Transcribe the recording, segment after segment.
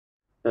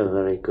A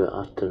very good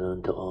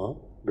afternoon to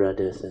all,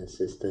 brothers and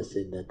sisters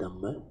in the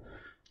Dhamma.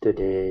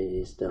 Today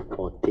is the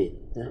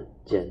 14th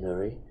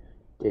January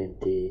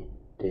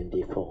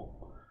 2024.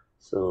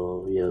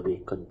 So we'll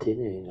be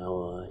continuing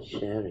our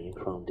sharing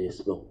from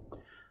this book,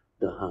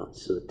 the Heart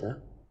Sutra.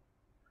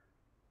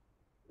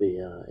 We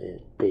are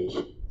at page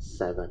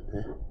 7.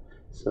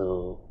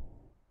 So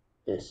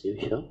as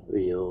usual,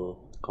 we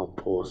will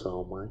compose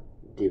our mind,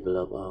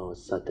 develop our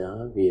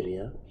Saddha,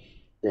 Virya,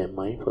 then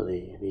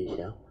mindfully we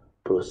shall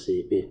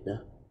proceed with the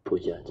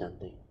Puja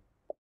chanting.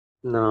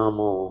 南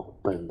无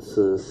本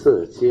师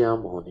释迦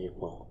牟尼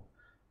佛。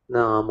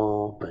南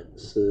无本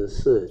师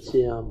释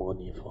迦牟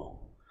尼佛。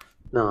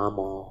南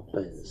无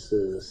本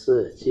师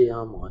释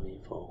迦牟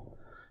尼佛。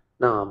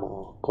南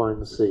无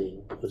观世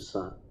音菩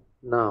萨。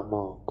南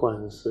无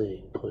观世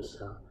音菩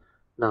萨。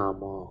南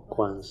无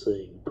观世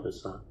音菩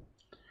萨。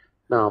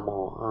南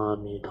无阿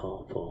弥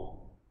陀佛。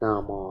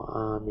南无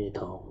阿弥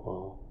陀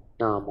佛。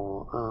南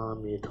无阿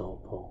弥陀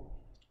佛。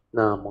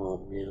南无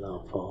弥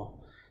勒佛。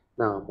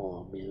南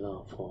无弥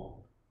勒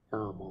佛。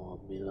南无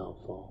弥勒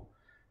佛。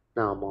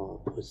南无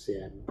普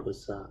贤菩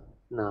萨。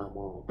南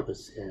无普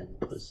贤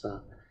菩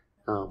萨。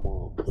南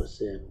无普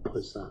贤菩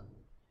萨。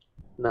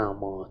南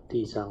无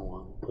地藏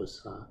王菩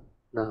萨。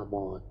南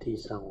无地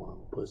藏王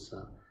菩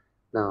萨。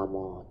南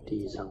无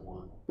地藏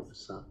王菩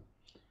萨。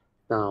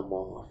南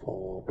无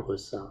佛菩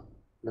萨。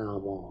南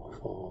无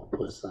佛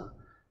菩萨。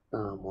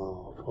南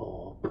无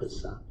佛菩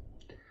萨。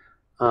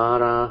อะ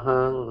ระ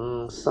หัง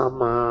สัม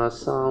มา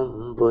สัม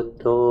พุท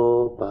โธ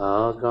ภะ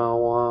คะ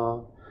วะ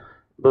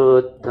พุ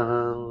ทธั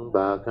งภ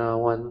ะคะ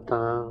วัน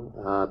ตัง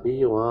อะภิ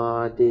วา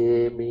เท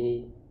มิ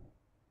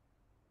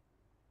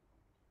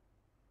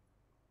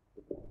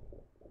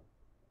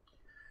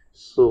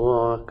สุ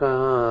ข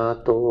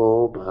โต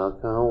ภะ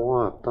คะว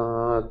ะตา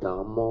ธั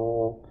มโม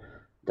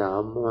ธั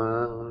มมั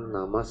ง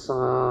นัมสส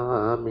า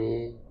มิ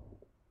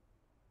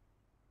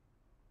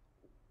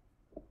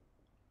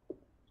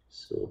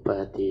สุป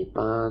ฏิ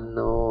ปันโน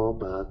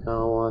ภะคะ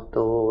วะโต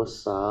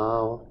สา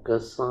วก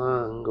สั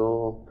งโฆ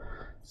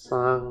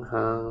สัง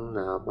ฆังน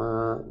ามา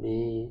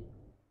มิ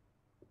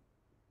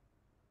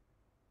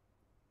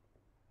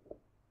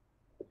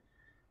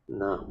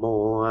นะโม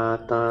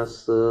ตัส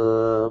สะ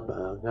ภ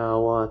ะคะ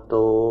วะโต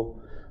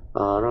อ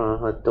ะระ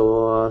หะโต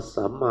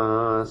สัมมา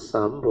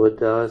สัมพุท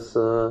ธัสส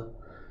ะ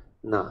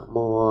นะโม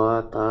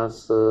ตัส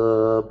สะ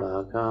ภะ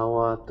คะว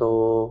ะโต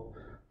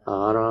อ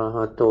ะระห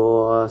ะโต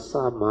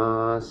สัมมา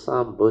สั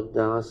มพุท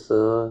ธัสส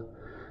ะ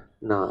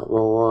นะโม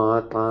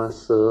ตัส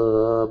สะ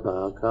ภะ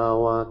คะ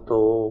วะโต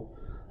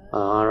อ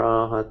ะระ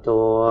หะโต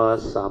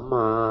สัมม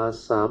า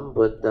สัม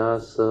พุทธั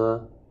สสะ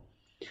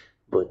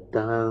พุท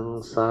ธัง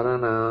สร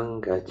ณัง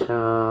กัจฉ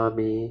า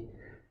มิ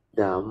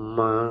ธัม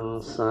มัง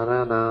สร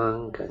ณัง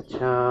กัจฉ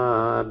า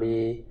มิ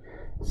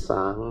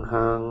สัง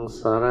ฆังส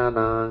ร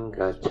ณัง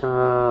กัจฉา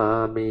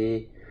มิ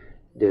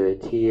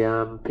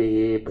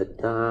Dutiyampi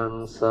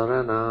Buddhang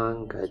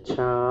Saranang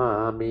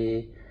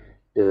Gacchami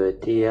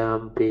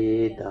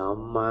Dutiyampi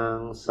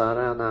Dhammang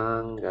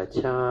Saranang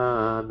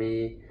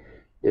Gacchami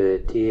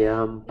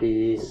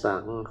Dutiyampi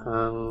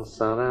Sanghang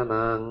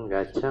Saranang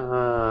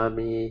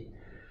Gacchami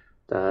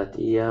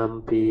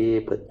Tatiyampi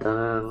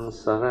Buddhang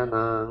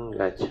Saranang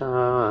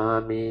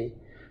Gacchami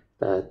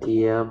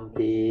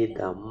Tatiyampi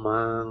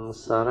Dhammang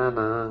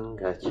Saranang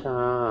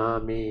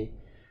Gacchami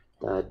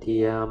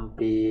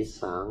Tatiyampi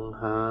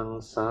Sanghang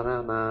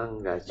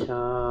Saranang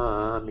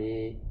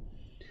Gacchami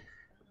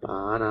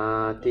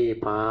Panati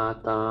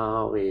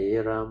Pata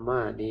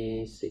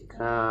Veramani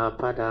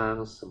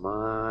Sikkhapadang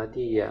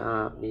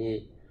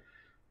Samadhiyami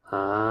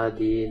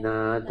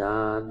Adina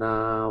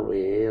Dana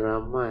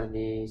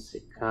Veramani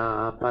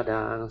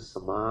Sikkhapadang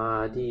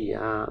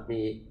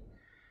Samadhiyami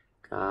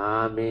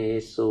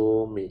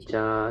Kamesu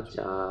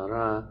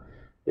Miccācara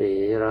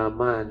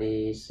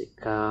Veramani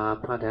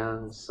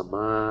Sikkhapadang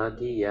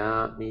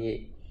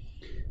Samadhiyami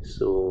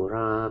Surameraya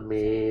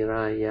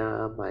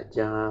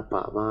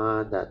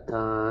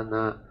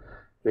Majjapamadatthana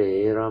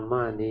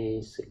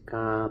Veramani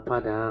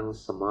Sikkhapadang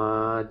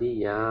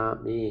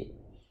Samadhiyami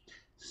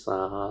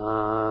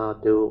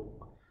Sadhu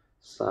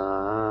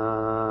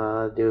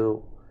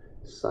Sadhu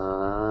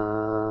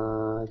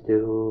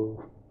Sadhu.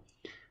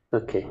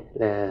 Okay,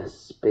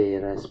 let's pay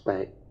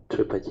respect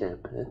to Pajam.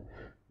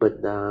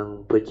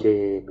 Buddhang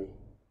Pujemi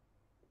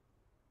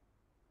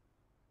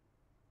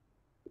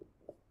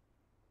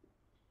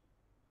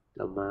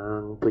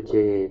Dhammang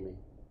Pujemi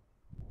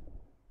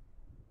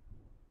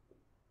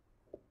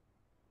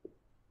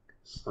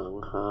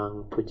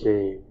Sanghang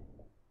Pujemi.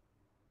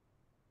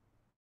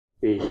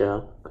 We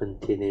shall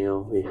continue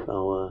with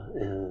our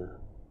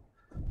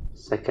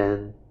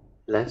second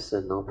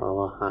lesson of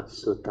our Heart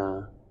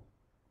Sutra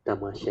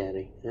Dhamma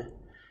Sharing.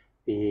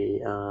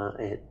 We are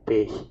at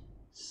page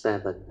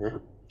 7.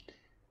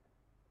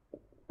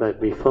 But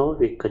before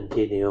we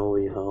continue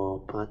with our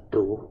part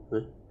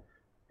 2,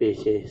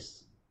 which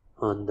is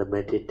on the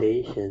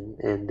meditation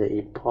and the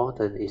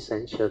important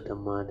essential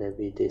Dhamma that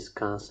we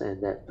discussed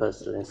in that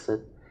first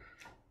lesson,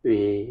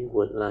 we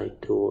would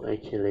like to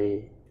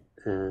actually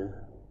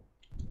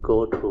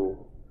go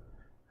through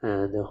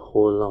the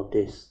whole of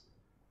this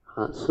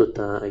Heart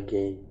Sutra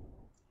again.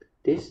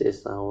 This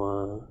is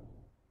our,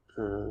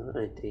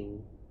 I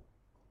think,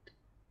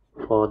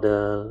 for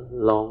the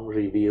long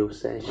review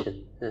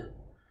session.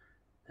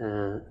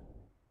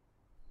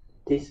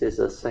 This is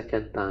the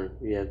second time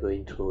we are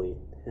going through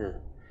it.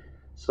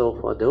 So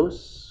for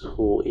those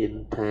who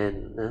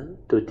intend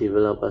to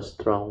develop a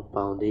strong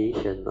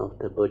foundation of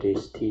the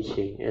Buddhist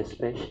teaching,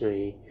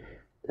 especially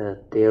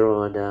the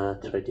Theravada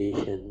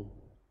tradition,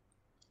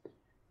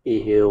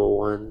 if you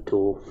want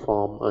to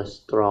form a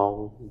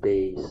strong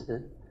base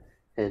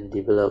and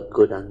develop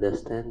good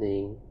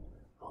understanding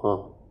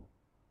of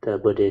the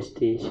Buddhist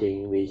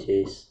teaching, which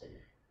is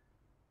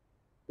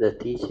the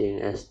teaching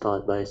as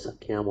taught by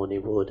Sakyamuni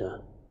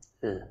Buddha.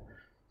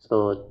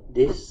 So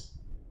this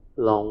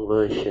long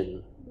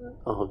version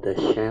of the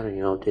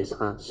sharing of this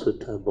Heart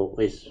Sutra book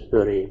is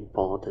very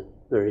important,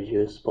 very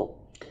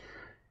useful,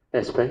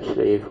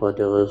 especially for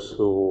those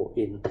who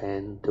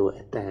intend to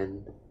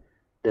attend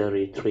the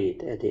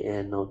retreat at the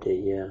end of the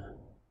year.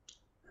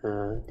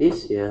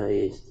 This year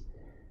is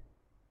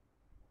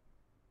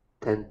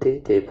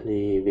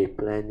tentatively we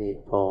plan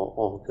it for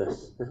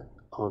August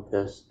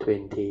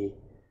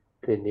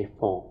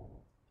 2024.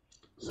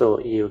 So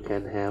you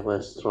can have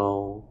a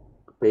strong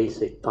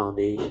basic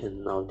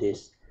foundation of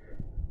this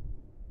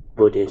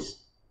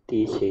Buddhist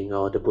teaching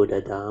or the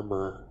Buddha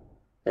Dhamma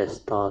as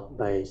taught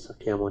by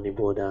Sakyamuni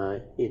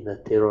Buddha in the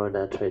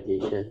Theravada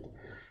tradition.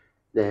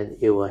 Then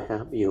it will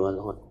help you a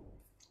lot.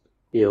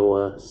 You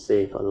will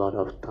save a lot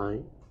of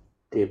time,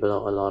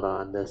 develop a lot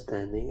of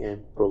understanding,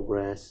 and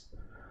progress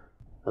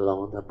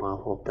along the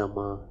path of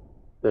Dhamma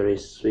very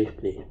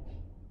swiftly.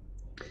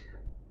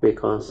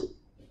 Because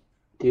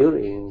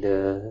during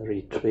the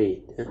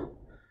retreat,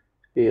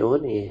 we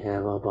only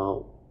have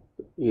about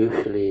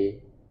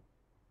usually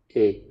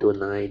 8 to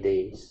 9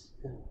 days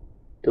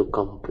to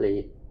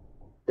complete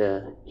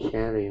the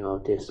sharing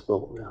of this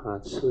book, the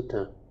Heart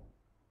Sutra.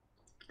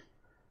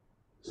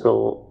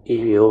 So if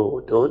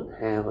you don't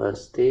have a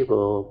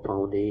stable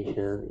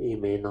foundation,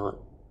 it may not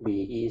be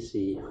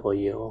easy for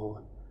you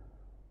all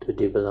to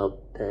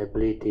develop the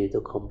ability to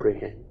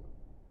comprehend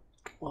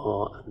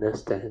or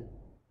understand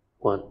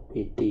what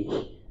we teach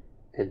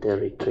at the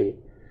retreat.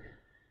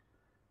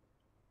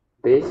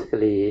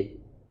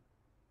 Basically,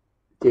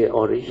 the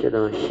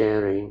original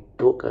sharing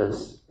took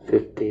us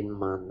 15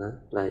 months,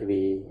 like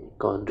we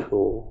gone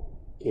through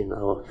in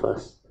our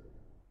first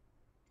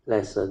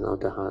lesson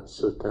of the Heart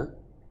Sutra.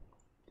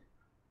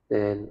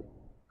 Then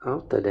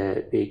after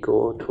that, we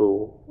go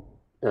through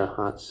the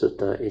Heart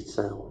Sutra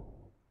itself.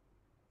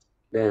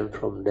 Then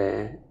from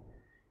there,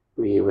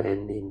 we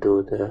went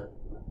into the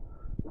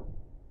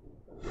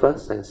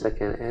first and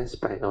second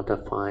aspect of the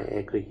 5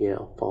 aggregate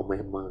of form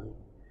and mind.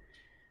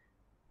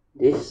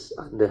 This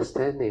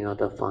understanding of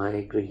the 5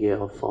 aggregate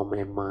of form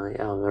and mind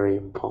are very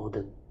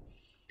important,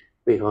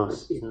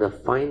 because in the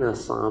final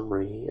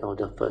summary of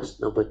the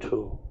First Noble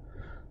Truth,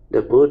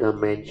 the Buddha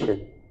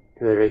mentioned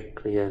very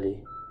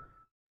clearly.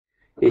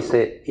 He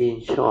said,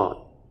 in short,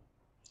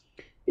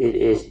 it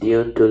is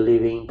due to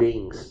living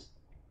beings,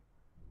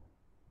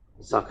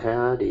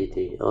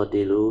 sakkayaditi or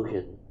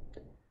delusion,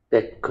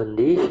 that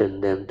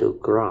condition them to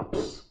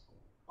grasp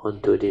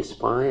onto this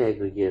 5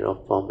 aggregate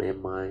of form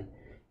and mind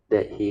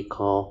that he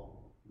called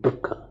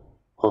dukkha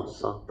or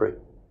suffering.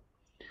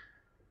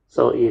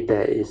 So if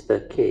that is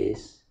the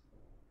case,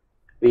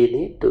 we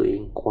need to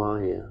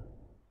inquire,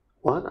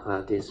 what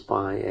are these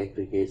 5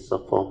 aggregates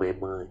of form and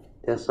mind?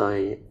 That's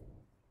why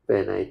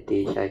when I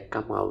teach, I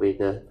come out with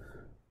the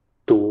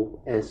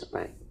 2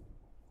 aspects.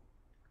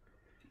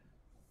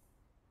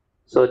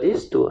 So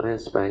these 2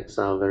 aspects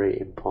are very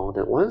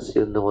important. Once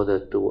you know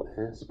the 2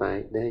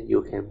 aspects, then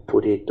you can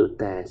put it to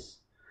test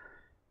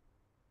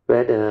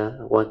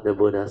whether what the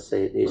Buddha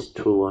said is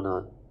true or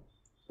not.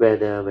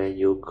 Whether when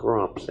you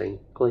grasp and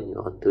cling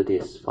onto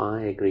this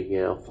 5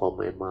 aggregate of form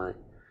and mind,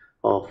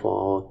 or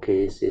for our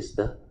case is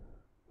the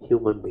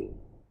human being,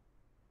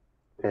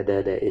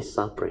 whether there is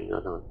suffering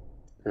or not.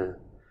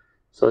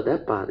 So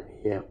that part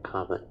we have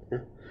covered.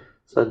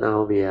 So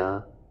now we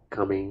are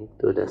coming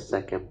to the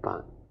second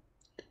part.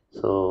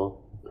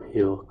 So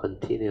you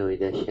continue with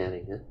the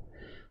sharing.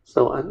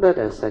 So under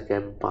the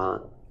second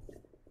part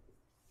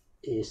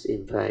is,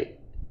 in fact,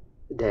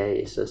 there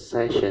is a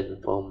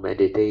session for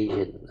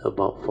meditation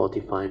about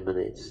 45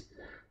 minutes.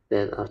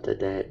 Then after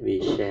that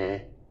we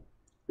share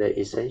the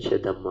essential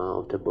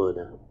Dhamma of the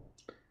Buddha.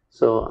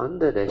 So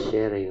under the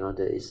sharing of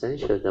the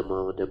essential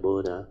Dhamma of the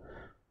Buddha,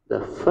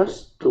 the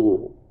first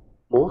 2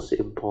 most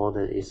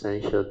important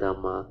essential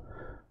Dhamma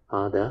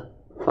are the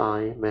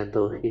 5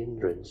 mental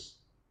hindrances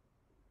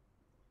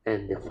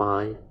and the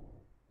 5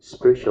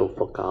 spiritual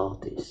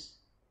faculties.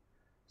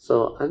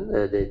 So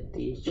under the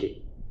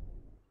teaching,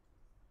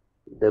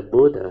 the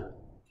Buddha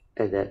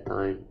at that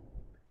time,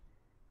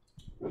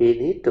 he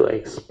need to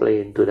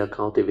explain to the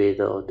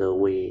cultivator of the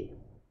way,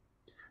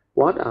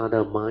 what are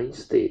the mind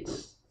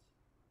states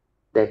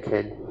that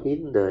can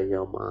hinder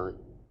your mind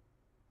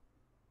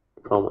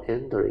from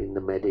entering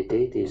the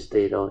meditative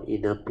state of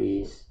inner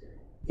peace,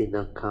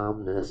 inner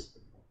calmness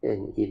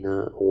and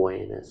inner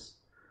awareness.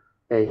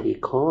 And he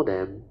called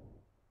them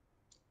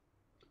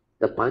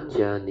the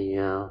Pancha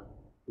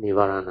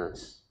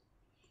Nivaranas.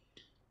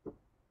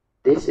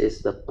 This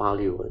is the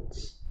Pali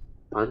words.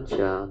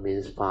 Pancha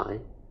means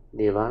 5,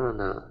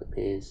 Nivarana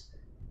means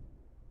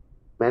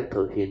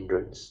mental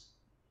hindrance.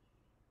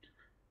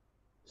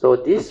 So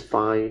these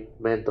 5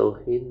 mental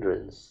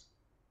hindrance,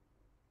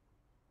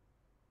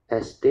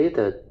 as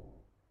stated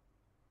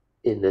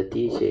in the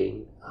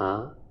teaching,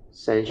 are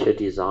sensual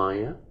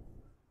desire,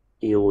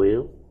 ill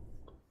will,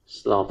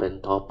 sloth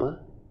and torpor,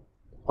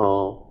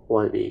 or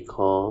what we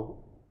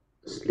call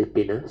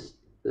sleepiness,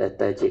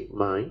 lethargic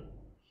mind.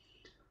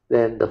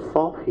 Then the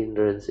 4th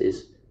hindrance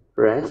is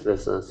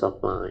restlessness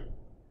of mind,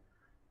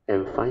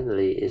 and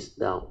finally is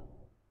doubt.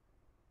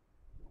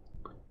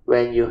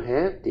 When you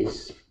have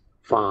these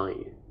 5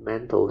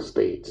 mental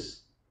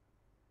states,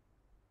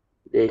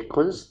 they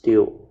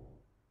constitute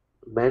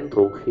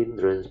mental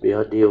hindrance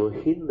because they will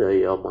hinder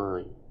your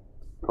mind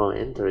from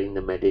entering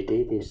the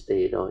meditative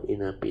state of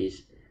inner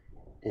peace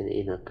and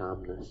inner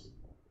calmness.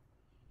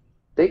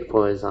 Take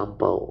for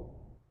example,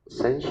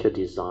 sensual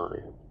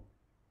desire.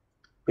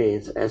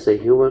 Means as a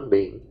human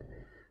being,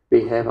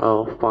 we have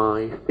our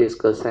 5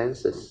 physical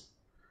senses.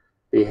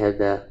 We have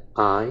the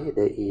eye,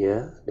 the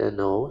ear, the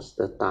nose,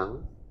 the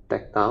tongue,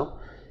 tactile,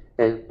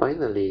 and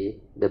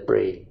finally the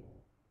brain.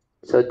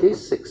 So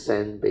these 6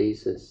 sense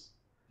bases,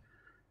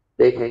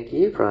 they can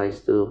give rise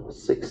to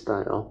 6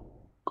 types of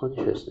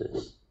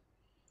consciousness.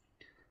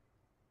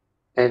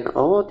 And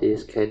all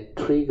this can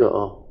trigger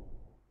a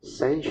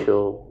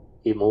sensual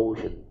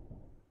emotion.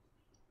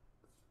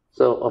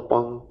 So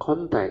upon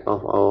contact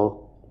of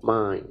our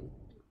mind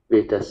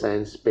with the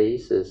sense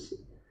bases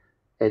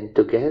and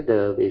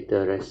together with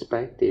the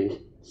respective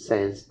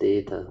sense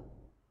data,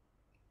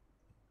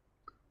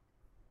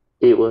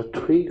 it will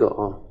trigger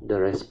off the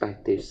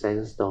respective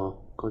sense of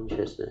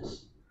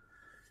consciousness.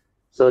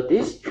 So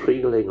this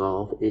triggering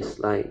off is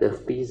like the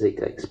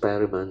physics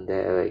experiment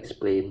that I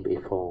explained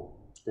before,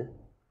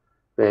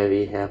 where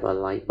we have a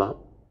light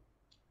bulb,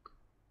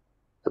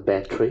 a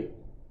battery,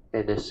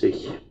 and a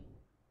switch.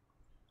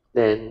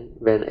 Then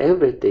when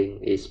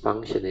everything is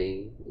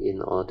functioning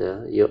in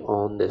order, you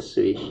on the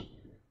switch,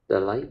 the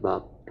light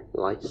bulb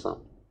lights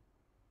up.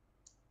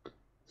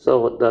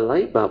 So the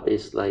light bulb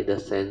is like the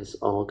sense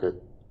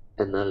organ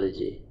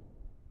analogy,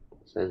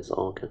 sense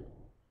organ.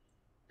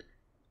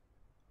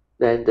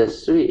 Then the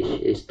switch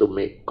is to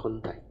make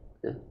contact.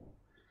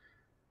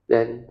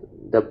 Then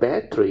the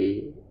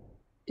battery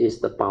is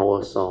the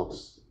power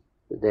source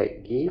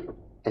that gives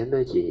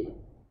energy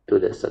to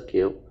the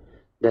circuit.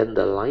 Then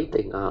the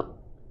lighting up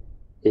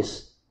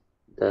is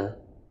the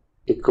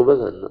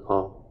equivalent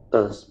of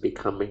us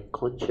becoming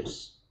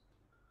conscious.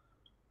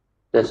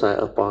 That's why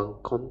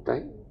upon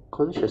contact,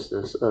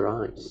 consciousness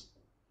arises.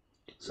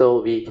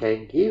 So we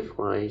can give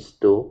rise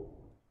to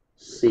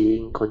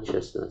seeing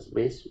consciousness.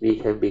 Means we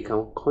can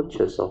become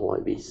conscious of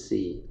what we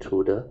see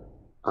through the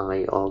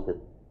eye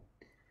organ.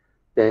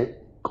 Then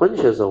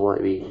conscious of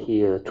what we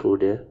hear through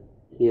the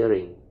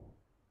hearing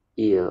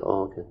ear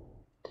organ.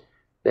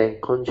 Then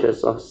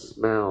conscious of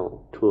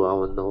smell through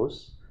our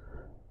nose,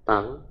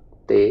 tongue,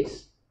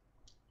 taste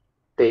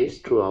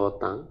through our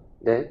tongue,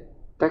 then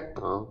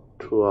tactile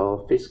through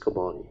our physical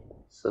body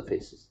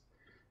surfaces,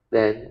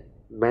 then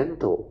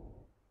mental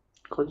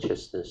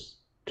consciousness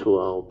through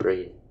our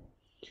brain.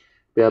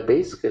 Where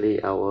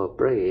basically our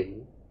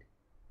brain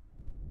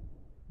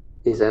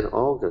is an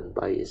organ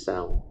by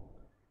itself.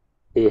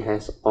 It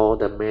has all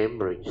the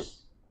memories.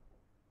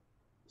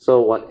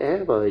 So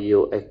whatever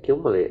you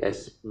accumulate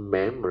as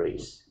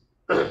memories,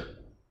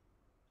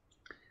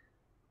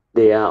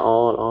 they are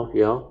all of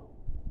your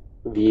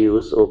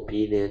views,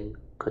 opinion,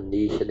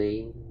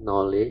 conditioning,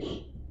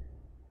 knowledge,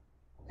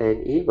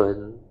 and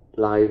even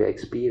life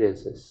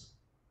experiences,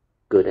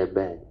 good and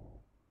bad.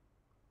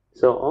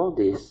 So all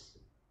these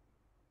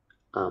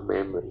are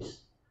memories.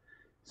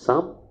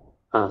 Some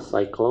are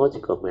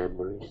psychological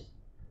memories,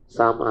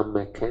 some are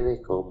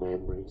mechanical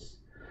memories,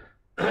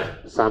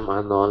 some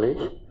are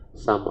knowledge,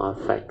 some are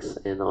facts,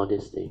 and all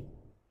these things.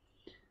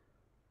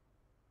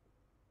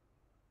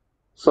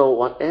 So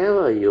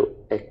whatever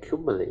you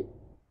accumulate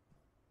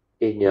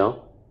in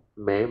your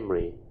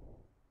memory,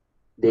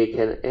 they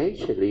can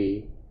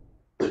actually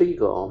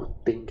trigger off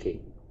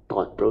thinking,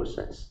 thought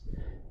process.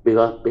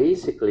 Because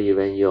basically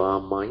when you are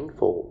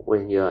mindful,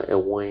 when you are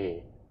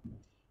aware,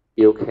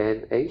 you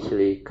can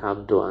actually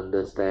come to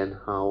understand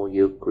how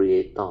you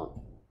create thought.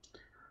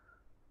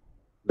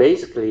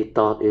 Basically,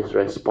 thought is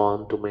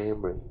response to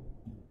memory.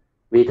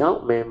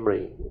 Without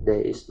memory,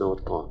 there is no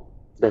thought.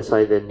 That's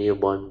why the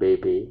newborn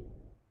baby,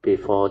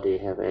 before they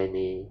have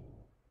any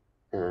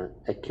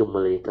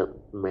accumulated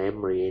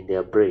memory in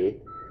their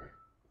brain,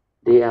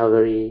 they are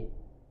very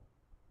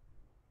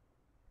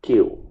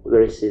cute,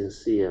 very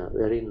sincere,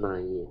 very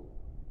naive.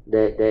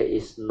 There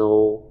is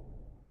no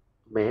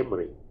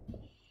memory.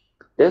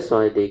 That's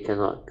why they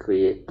cannot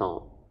create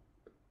thought.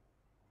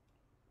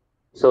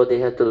 So they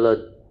have to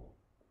learn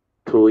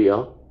through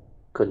your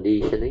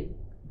conditioning,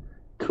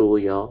 through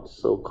your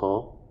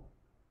so-called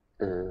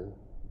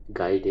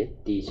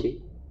guided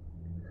teaching,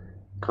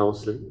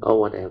 counseling, or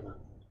whatever,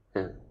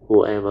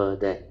 whoever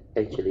that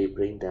actually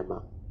bring them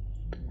up.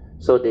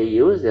 So they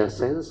use their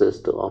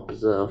senses to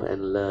observe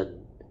and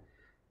learn.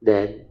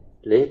 Then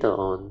later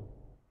on,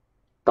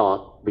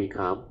 thought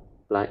become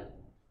like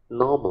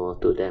normal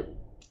to them.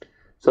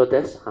 So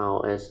that's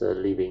how, as a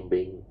living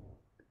being,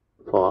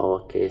 for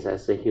our case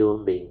as a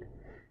human being,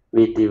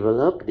 we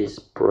develop this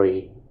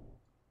brain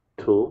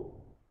through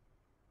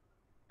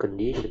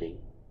conditioning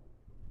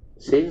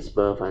since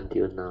birth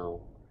until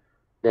now.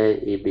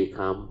 Then it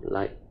becomes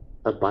like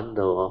a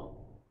bundle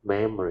of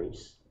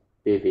memories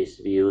with its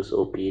views,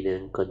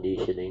 opinion,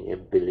 conditioning,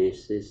 and belief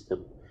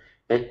system.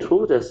 And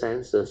through the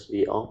senses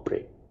we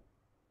operate.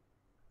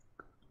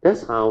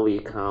 That's how we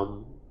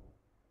come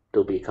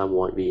to become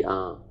what we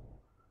are.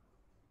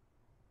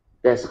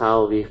 That's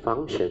how we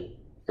function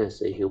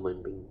as a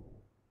human being.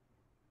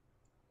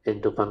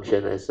 And to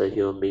function as a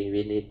human being,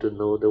 we need to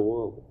know the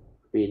world.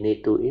 We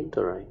need to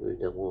interact with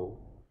the world.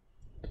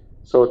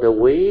 So the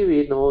way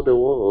we know the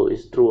world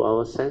is through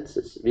our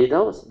senses.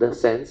 Without the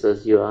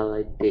senses, you are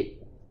like dead.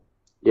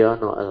 You are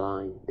not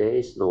alive. There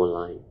is no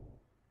life.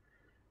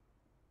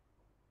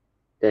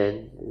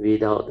 Then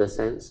without the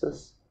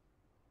senses,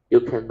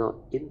 you cannot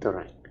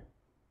interact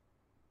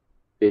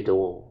with the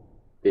world,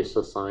 with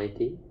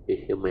society, with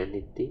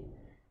humanity,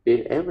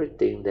 with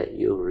everything that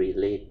you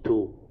relate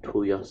to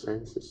through your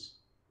senses.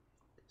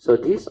 So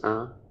these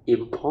are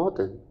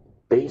important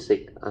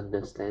basic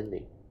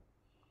understanding.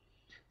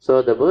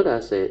 So the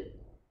Buddha said,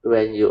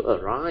 when you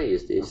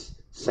arise this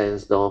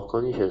sense of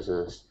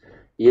consciousness,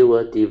 you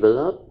will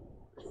develop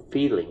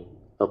feeling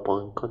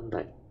upon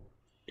contact.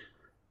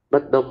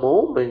 But the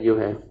moment you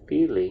have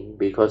feeling,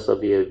 because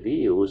of your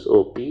views,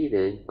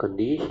 opinion,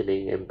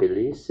 conditioning, and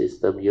belief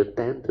system, you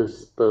tend to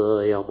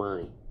stir your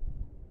mind.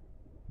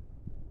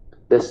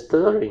 The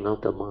stirring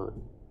of the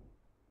mind,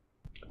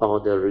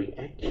 or the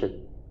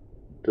reaction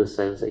to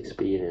sense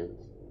experience,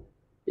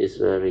 is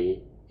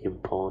very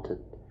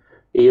important.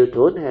 If you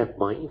don't have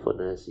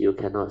mindfulness, you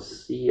cannot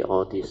see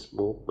all this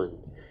movement.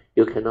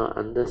 You cannot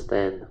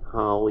understand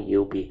how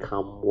you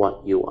become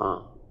what you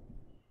are.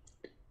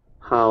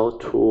 How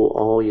through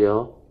all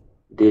your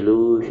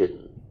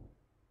delusion,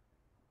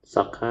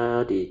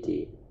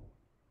 sakkaditi,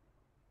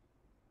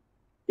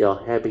 your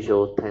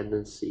habitual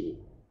tendency,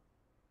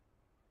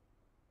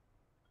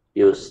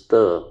 you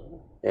stir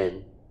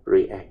and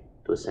react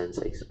to sense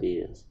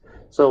experience.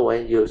 So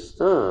when you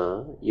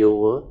stir, you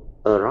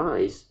will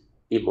arise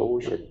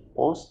emotion,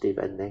 positive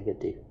and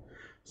negative.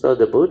 So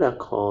the Buddha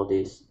called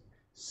this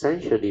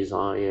sensual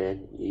desire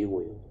and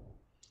evil.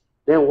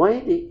 Then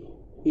why did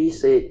he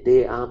say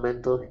they are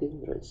mental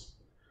hindrance?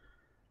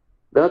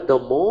 But the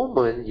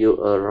moment you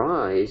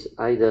arise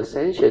either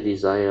sensual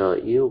desire or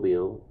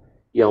evil,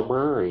 your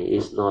mind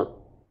is not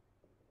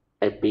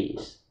at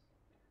peace.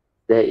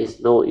 There is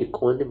no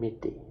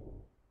equanimity.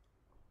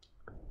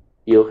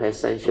 You have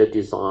sensual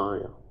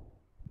desire,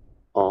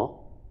 or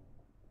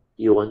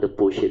you want to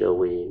push it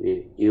away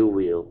with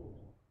evil,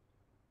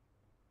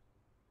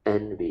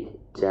 envy,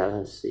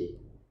 jealousy,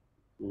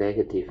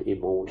 negative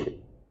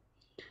emotion.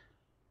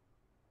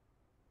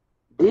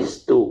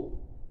 These two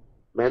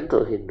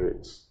mental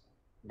hindrances,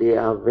 they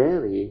are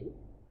very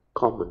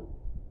common,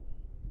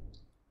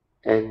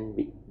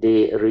 and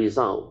they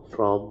result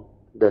from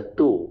the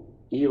two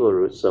evil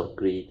roots of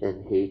greed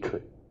and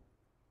hatred.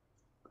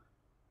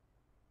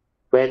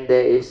 When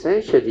there is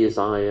sensual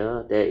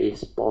desire, there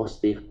is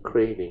positive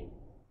craving.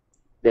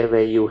 Then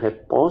when you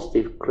have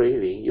positive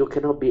craving, you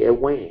cannot be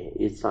aware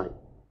inside.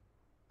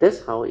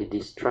 That's how it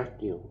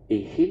distracts you.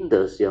 It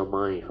hinders your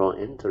mind from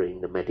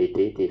entering the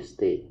meditative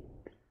state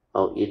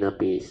of inner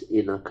peace,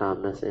 inner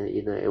calmness, and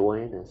inner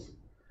awareness.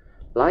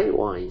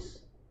 Likewise,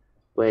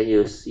 when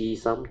you see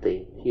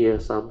something, hear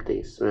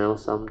something, smell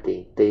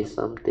something, taste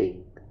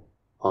something,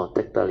 or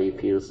tactily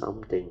feel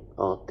something,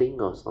 or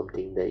think of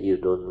something that you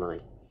don't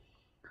like,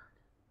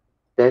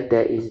 then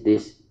there is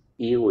this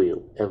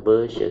evil,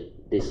 aversion,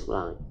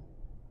 dislike,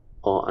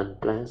 or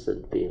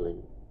unpleasant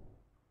feeling.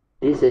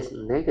 This is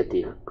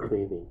negative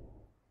craving.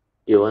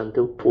 You want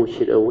to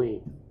push it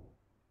away.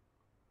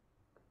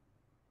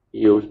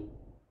 You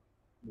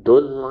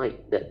don't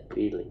like that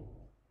feeling.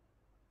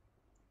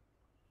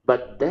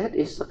 But that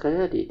is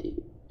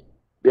sakkaditi.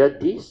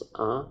 Because these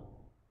are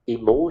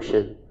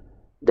emotions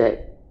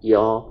that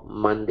your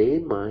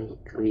mundane mind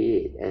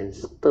create and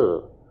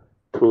stir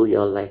through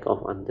your lack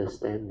of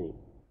understanding.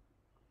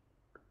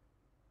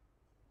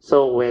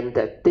 So when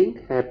that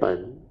thing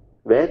happens,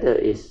 whether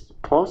it's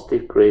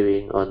positive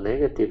craving or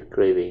negative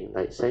craving,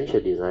 like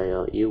sensual desire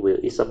or evil,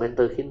 it's a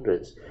mental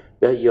hindrance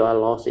where you are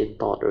lost in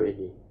thought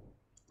already.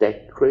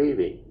 That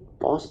craving,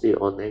 positive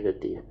or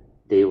negative,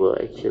 they will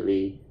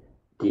actually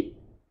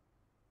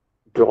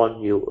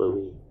draw you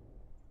away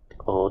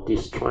or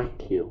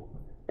distract you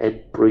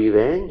and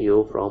prevent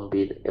you from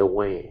being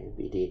aware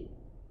within,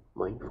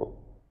 mindful.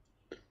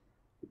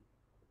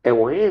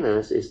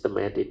 Awareness is the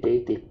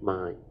meditative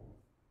mind.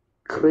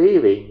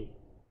 Craving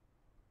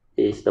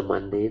is the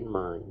mundane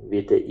mind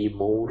with the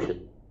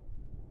emotion.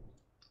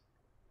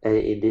 And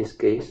in this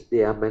case,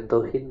 they are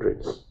mental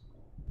hindrance.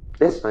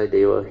 That's why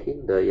they will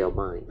hinder your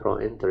mind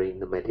from entering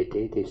the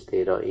meditative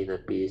state or inner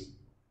peace,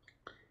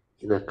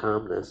 inner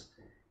calmness,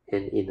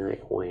 and inner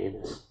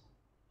awareness.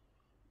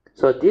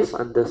 So this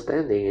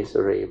understanding is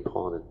very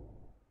important.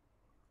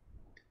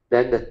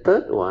 Then the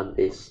third one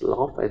is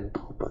sloth and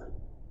torpor.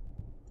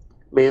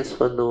 Means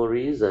for no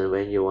reason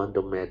when you want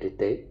to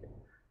meditate,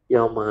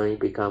 your mind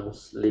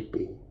becomes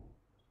sleepy,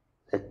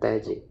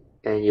 lethargic,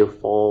 and you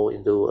fall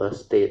into a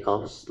state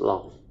of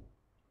sloth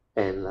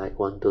and like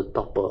want to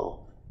topple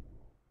off.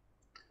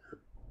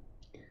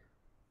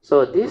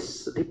 So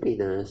this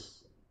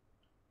sleepiness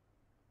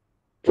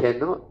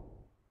cannot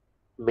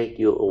make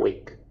you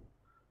awake.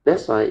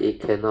 That's why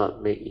it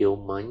cannot make you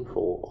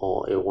mindful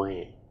or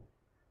aware,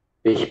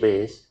 which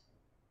means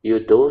you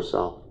doze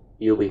off,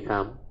 you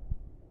become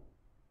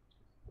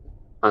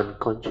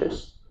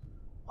unconscious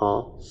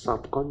or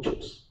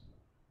subconscious.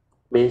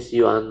 Means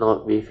you are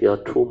not with your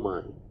true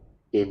mind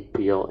in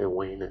pure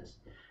awareness.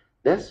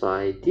 That's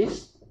why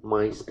this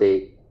mind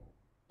state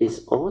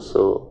is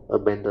also a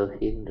mental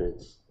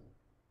hindrance.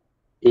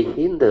 It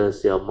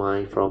hinders your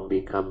mind from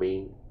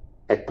becoming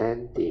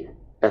attentive,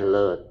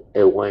 alert,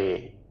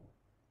 aware,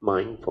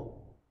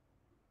 mindful.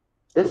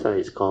 That's why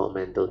it's called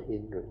mental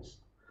hindrance.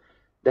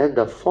 Then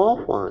the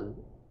fourth one,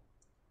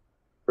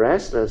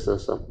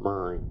 restlessness of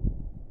mind,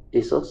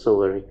 is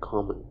also very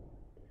common.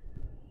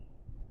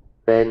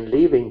 When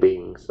living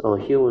beings or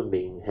human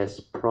beings has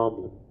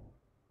problem,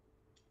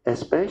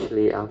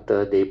 especially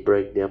after they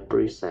break their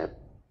precept,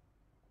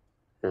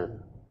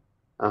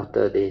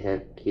 after they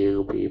have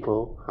killed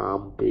people,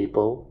 harmed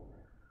people,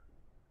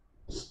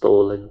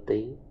 stolen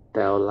things,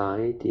 tell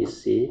lie,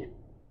 deceive,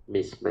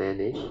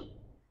 mismanage,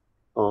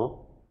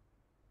 or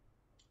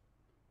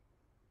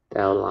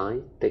tell lie,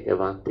 take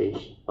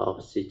advantage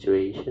of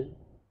situation,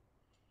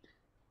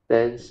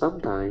 then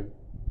sometimes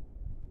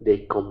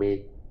they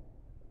commit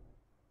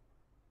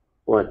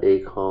what they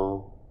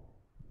call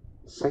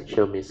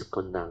sexual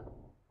misconduct.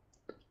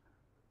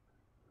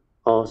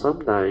 Or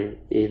sometimes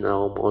in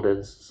our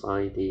modern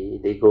society,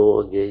 they go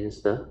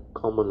against the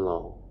common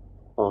law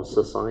or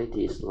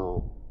society's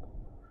law.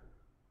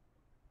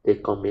 They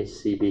commit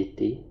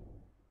CBT,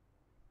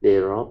 they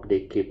rob,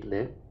 they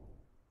kidnap,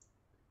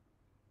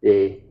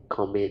 they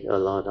commit a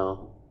lot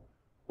of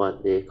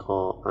what they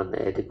call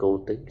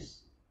unethical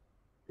things,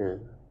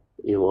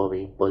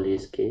 involving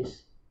police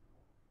case,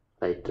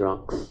 like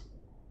drugs,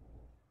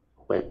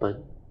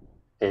 weapon,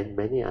 and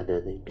many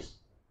other things.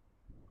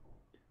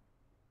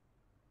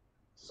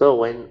 So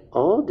when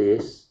all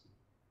this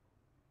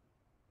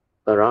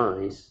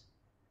arise,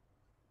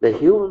 the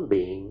human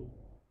being,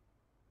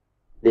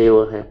 they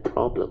will have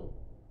problem.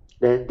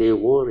 Then they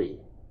worry.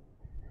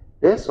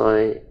 That's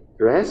why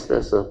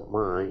restlessness of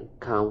mind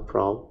come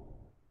from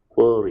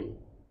worry,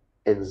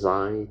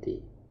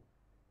 anxiety,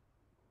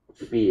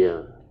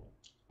 fear.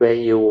 When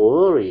you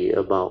worry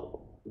about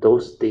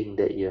those things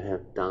that you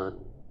have done,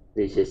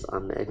 which is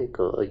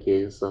unethical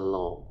against the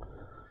law,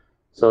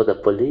 so the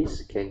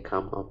police can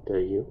come after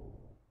you,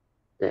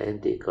 the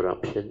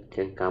anti-corruption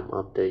can come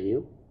after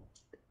you,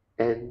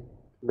 and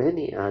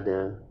many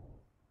other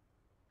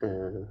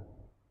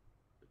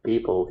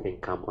people can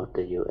come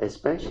after you,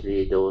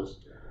 especially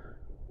those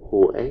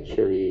who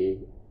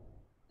actually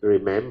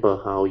remember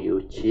how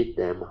you cheat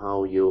them,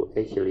 how you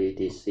actually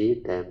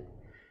deceive them,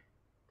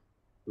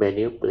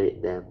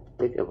 manipulate them,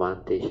 take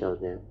advantage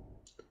of them.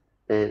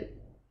 Then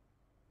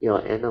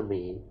your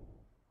enemy,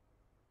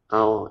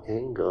 our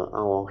anger,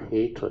 our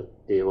hatred,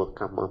 they will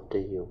come after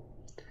you.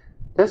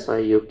 That's why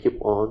you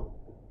keep on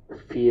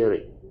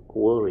fearing,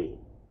 worrying.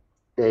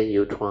 Then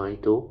you try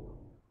to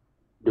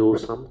do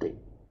something.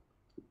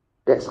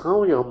 That's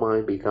how your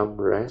mind becomes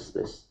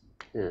restless.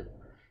 Yeah.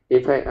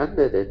 In fact,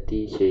 under the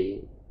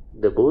teaching,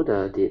 the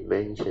Buddha did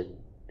mention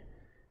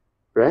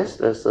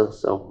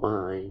restlessness of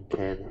mind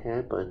can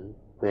happen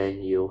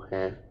when you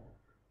have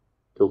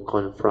to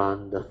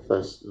confront the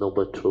first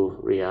noble truth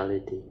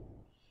reality.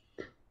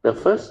 The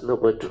first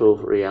noble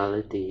truth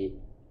reality,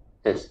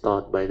 as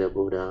taught by the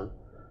Buddha,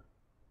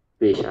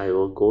 which I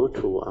will go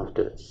through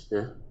afterwards,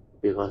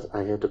 because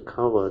I have to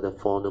cover the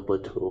Four Noble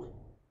Truths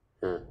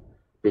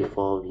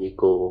before we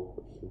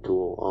go into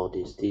all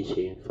this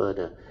teaching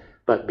further.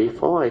 But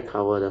before I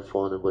cover the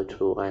Four Noble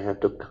Truths, I have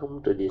to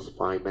come to these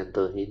five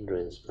mental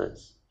hindrances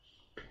first.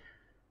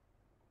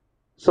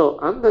 So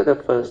under the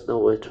first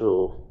noble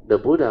truth, the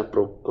Buddha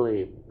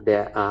proclaimed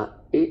there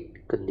are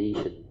 8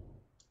 conditions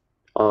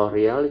or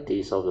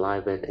realities of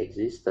life and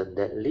existence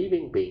that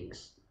living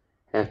beings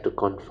have to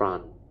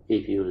confront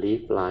if you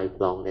live life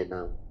long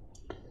enough.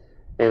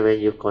 And when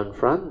you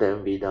confront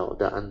them without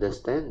the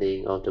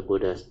understanding of the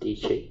Buddha's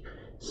teaching,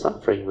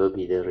 suffering will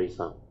be the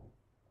result.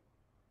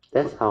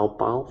 That's how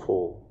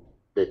powerful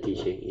the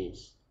teaching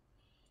is.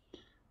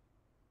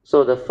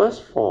 So the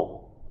first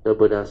 4, the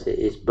Buddha said,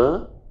 is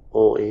birth,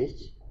 old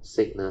age,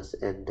 sickness,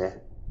 and death.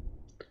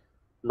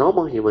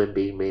 Normal human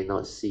being may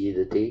not see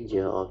the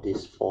danger of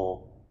these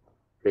 4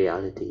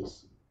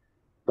 realities,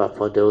 But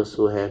for those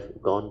who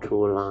have gone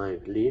through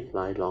life, lived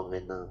life long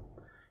enough,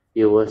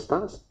 you will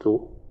start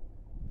to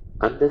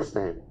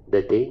understand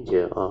the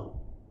danger of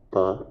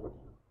birth,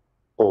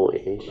 old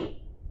age,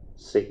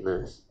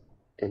 sickness,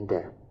 and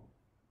death.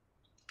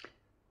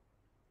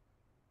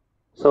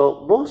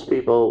 So most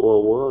people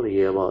will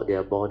worry about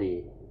their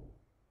body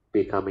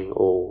becoming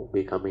old,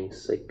 becoming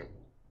sick,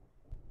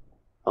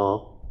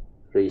 or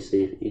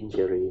receive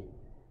injury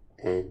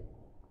and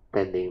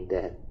pending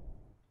death.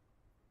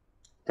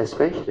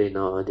 Especially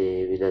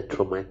nowadays with a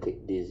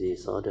traumatic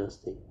disease or those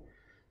things.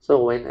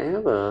 So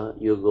whenever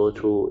you go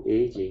through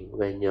aging,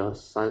 when your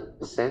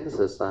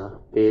senses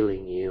are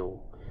failing you,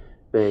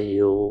 when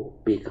you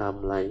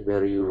become like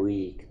very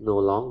weak, no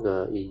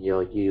longer in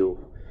your youth,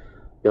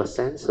 your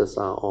senses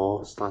are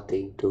all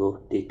starting to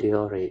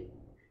deteriorate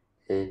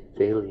and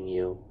failing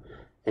you,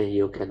 and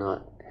you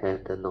cannot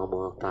have the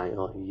normal type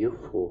of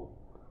youthful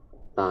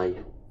life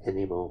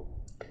anymore.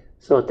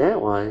 So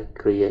that one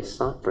creates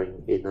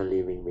suffering in a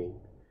living being.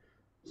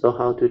 So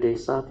how do they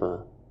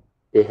suffer?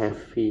 They have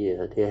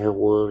fear, they have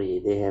worry,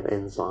 they have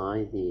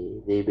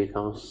anxiety, they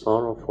become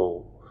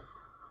sorrowful,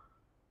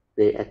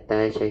 they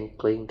attach and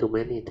cling to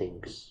many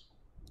things.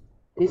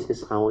 This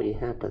is how it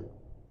happens.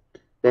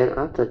 Then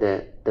after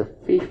that, the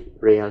fifth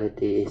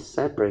reality is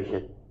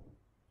separation.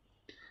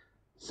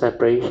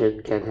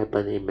 Separation can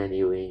happen in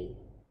many ways.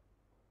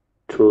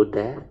 Through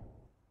death,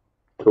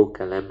 through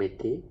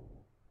calamity,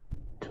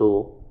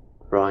 through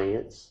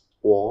riots,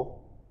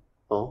 war,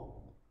 or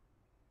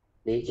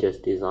nature's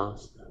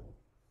disaster.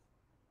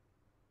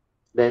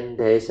 Then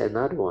there is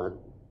another one,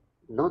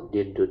 not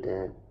due to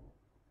death,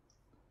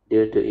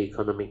 due to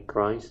economic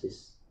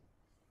crisis.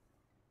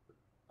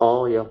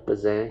 All your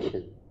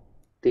possession,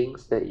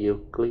 things that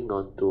you cling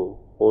on to,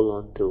 hold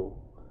on to,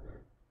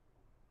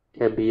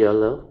 can be your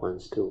loved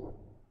ones too.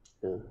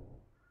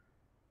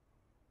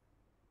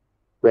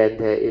 When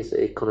there is an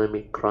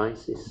economic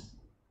crisis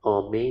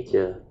or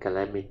major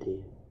calamity,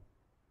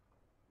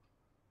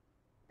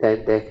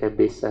 then there can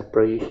be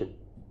separation.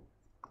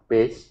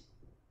 Means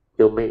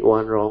you make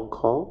one wrong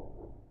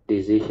call,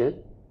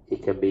 decision,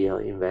 it can be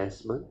your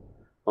investment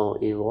or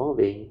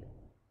involving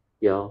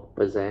your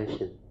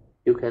possession.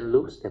 You can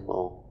lose them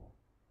all.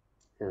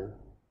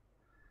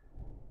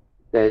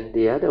 Then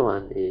the other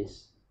one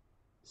is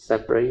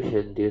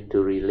separation due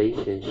to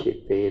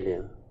relationship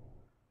failure,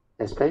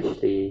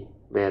 especially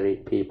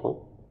married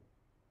people.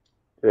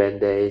 When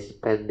there is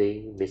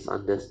pending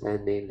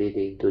misunderstanding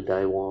leading to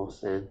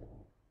divorce and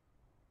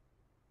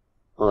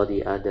all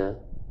the other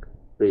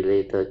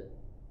related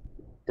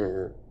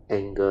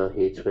anger,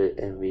 hatred,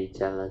 envy,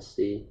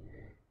 jealousy,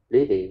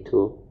 leading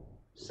to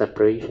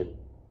separation,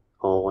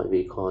 or what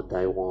we call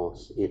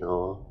divorce in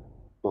our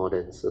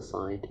modern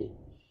society.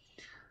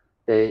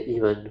 Then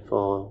even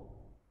for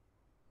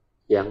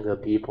younger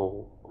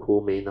people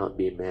who may not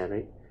be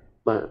married,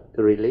 but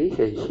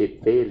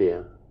relationship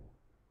failure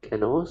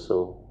can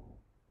also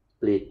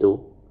lead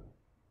to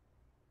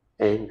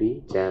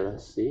envy,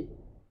 jealousy,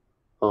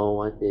 or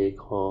what they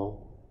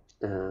call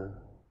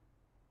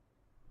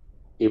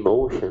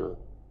emotional,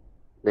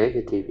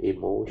 negative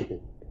emotion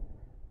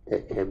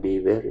that can be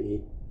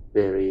very,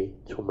 very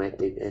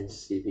traumatic and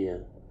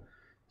severe.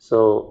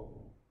 So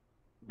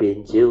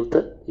being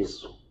jilted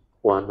is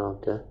one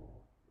of the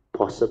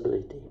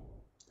possibility.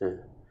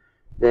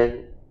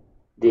 Then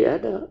the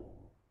other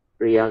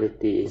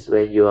reality is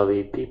when you are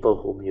with people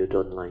whom you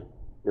don't like,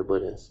 the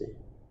Buddha said.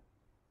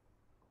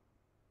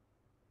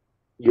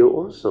 You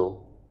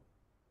also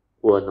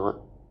will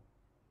not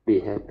be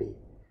happy.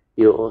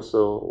 You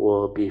also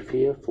will be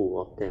fearful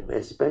of them,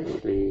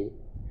 especially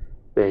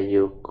when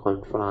you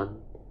confront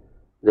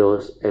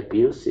those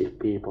abusive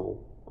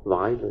people,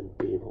 violent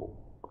people.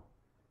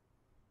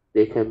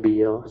 They can be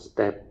your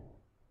stepmother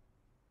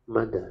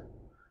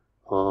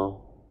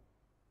or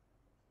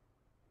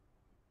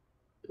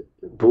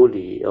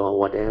bully or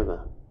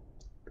whatever.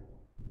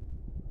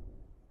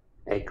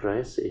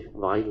 Aggressive,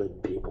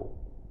 violent people.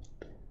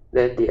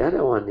 Then the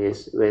other one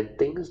is when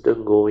things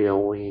don't go your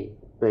way,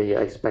 when your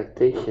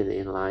expectations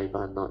in life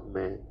are not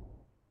met,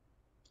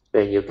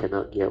 when you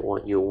cannot get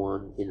what you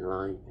want in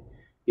life,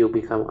 you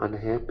become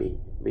unhappy,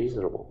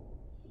 miserable.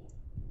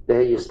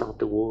 Then you start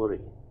to worry.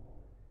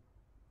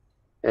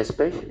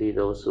 Especially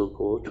those who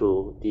go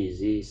through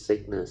disease,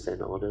 sickness,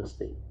 and all those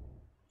things.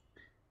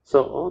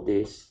 So all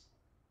this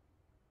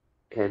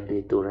can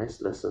lead to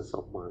restlessness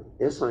of mind.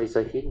 That's why it's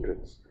a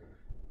hindrance.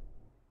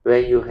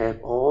 When you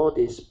have all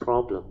these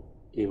problems,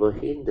 it will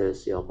hinder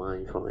your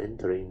mind from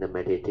entering the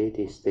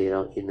meditative state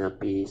of inner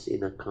peace,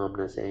 inner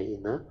calmness, and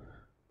inner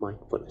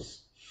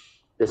mindfulness.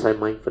 That's why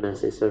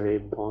mindfulness is very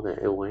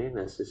important.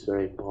 Awareness is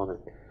very important.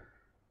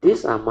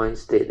 These are mind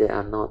states that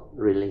are not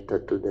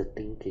related to the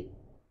thinking.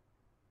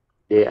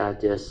 They are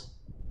just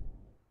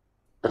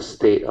a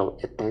state of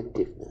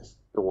attentiveness,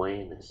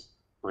 awareness,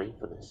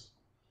 mindfulness.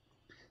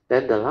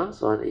 Then the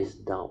last one is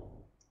doubt.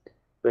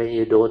 When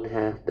you don't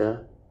have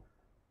the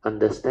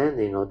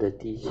understanding of the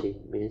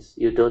teaching, means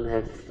you don't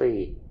have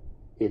faith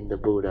in the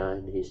Buddha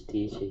and his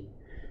teaching,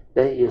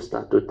 then you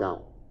start to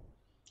doubt.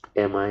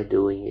 Am I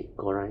doing it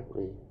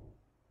correctly?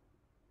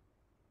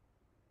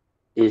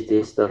 Is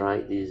this the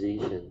right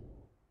decision?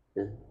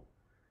 Yeah.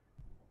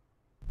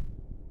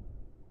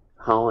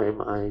 How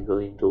am I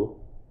going to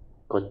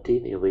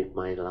continue with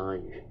my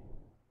life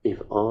if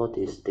all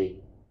these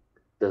things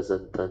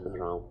doesn't turn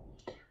around?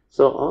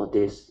 So all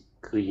this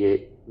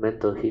create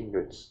mental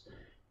hindrance,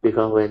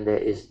 because when there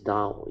is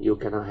doubt, you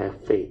cannot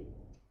have faith.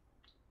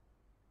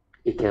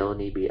 It can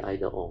only be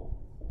either or.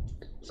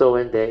 So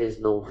when there is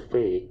no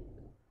faith,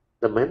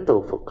 the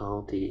mental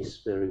faculty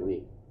is very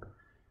weak.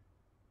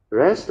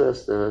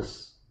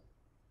 Restlessness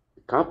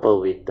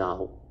coupled with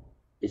doubt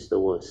is the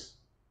worst.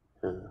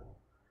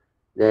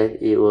 Then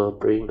it will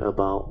bring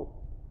about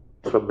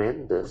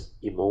tremendous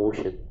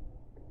emotion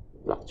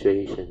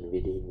fluctuation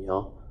within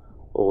your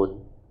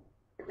own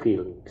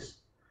feelings.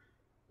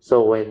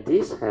 So when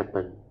this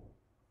happens,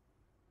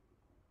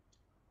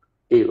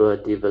 it will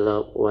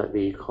develop what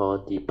we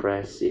call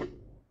depressive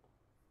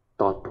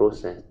thought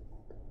process,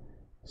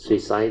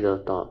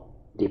 suicidal thought,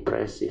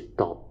 depressive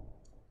thought,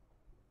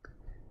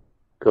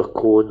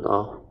 cocoon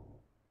of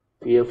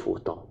fearful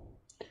thought.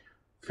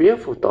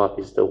 Fearful thought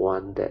is the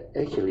one that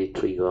actually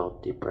triggers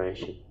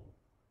depression.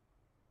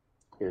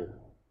 Yeah.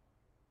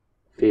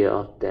 Fear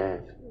of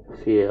death,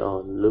 fear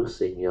of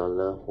losing your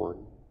loved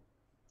one,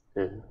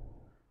 yeah.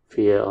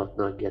 Fear of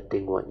not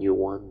getting what you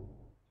want.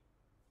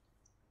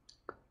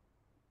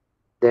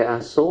 There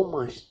are so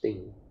much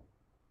things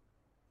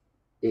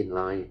in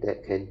life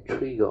that can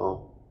trigger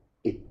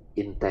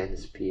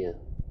intense fear.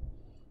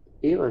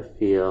 Even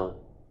fear of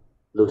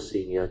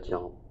losing your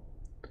job,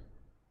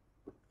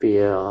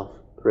 fear of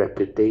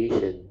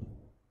reputation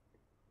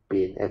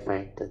being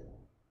affected,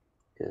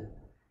 yeah.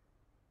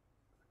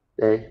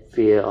 Then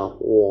fear of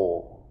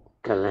war,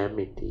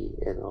 calamity,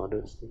 and all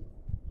those things.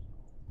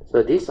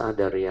 So these are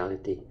the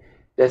reality.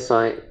 That's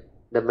why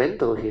the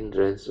mental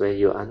hindrance, when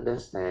you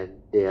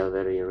understand, they are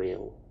very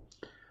real.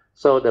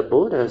 So the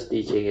Buddha's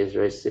teaching is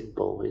very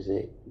simple. You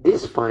see,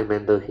 these 5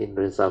 mental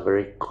hindrances are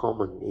very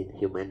common in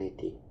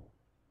humanity.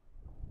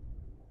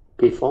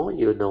 Before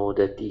you know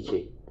the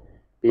teaching,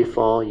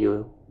 before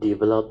you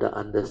develop the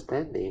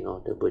understanding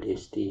of the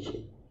Buddhist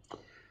teaching.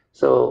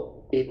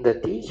 So in the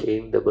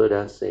teaching, the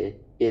Buddha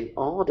said, in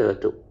order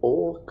to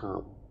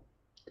overcome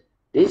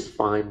these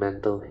 5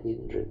 mental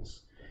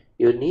hindrances,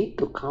 you need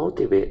to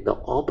cultivate the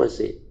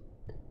opposite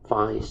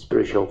 5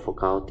 spiritual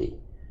faculty,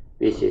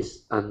 which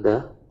is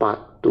under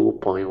part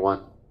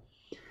 2.1.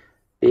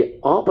 The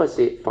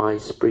opposite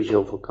 5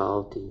 spiritual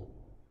faculty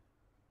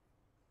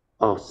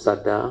of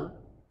Saddha,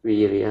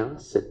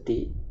 Virya,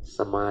 Sati,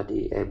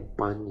 Samadhi, and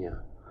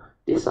Panya.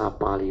 These are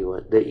Pali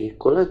words. The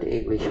equivalent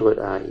English words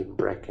are in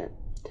bracket.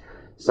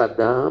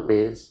 Saddha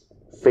means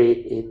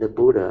faith in the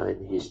Buddha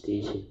and his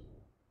teaching.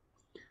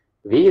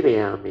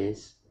 Virya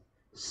means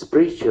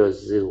spiritual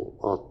zeal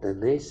or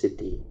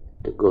tenacity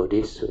to go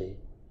this way.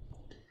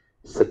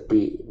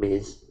 Sati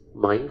means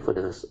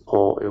mindfulness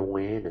or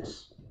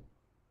awareness.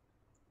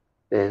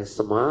 Then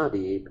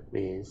Samadhi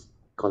means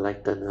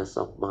collectedness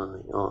of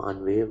mind or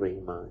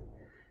unwavering mind.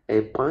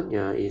 And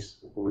Panya is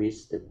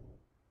wisdom.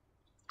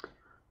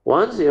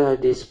 Once you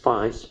have these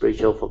 5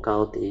 spiritual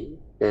faculty,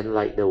 then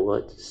like the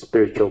word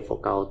spiritual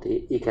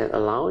faculty, it can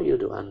allow you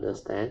to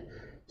understand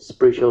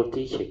spiritual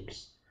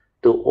teachings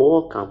to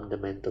overcome the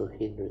mental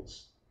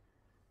hindrance.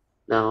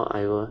 Now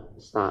I will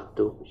start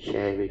to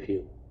share with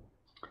you.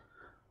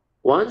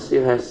 Once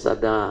you have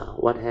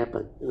Saddha, what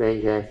happened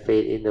when you have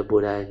faith in the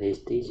Buddha and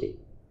his teaching?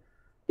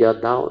 Your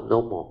doubt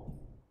no more.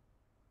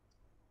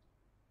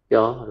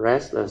 Your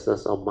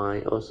restlessness of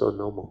mind also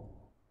no more.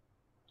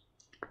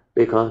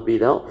 Because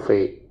without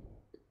faith,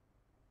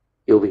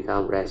 you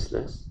become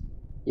restless,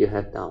 you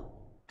have doubt.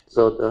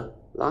 So the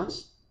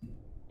last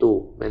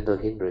 2 mental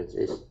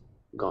hindrances is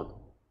gone.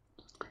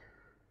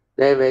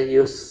 Then when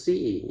you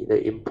see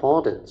the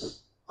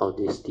importance of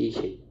this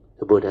teaching,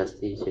 the Buddha's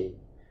teaching,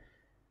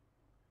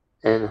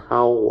 and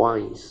how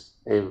wise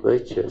and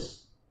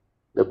virtuous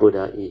the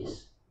Buddha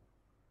is,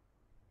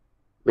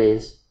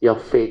 means your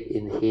faith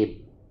in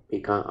him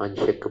become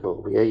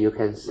unshakable. Where you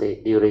can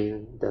say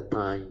during the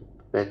time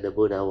when the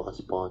Buddha was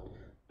born,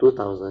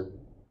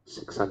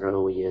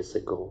 2,600 years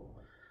ago,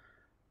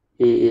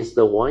 he is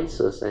the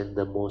wisest and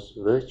the most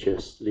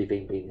virtuous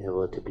living being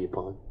ever to be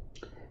born.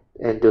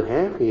 And to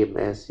have him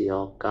as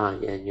your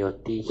guide and your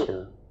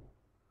teacher,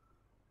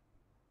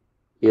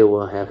 you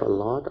will have a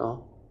lot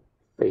of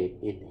faith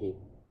in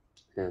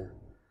him.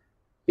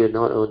 You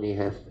not only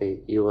have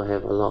faith, you will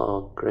have a lot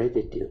of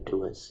gratitude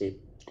towards him.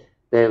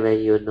 Then when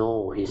you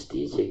know his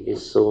teaching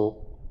is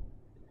so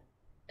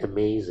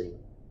amazing,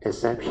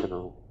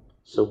 exceptional,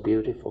 so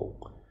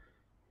beautiful,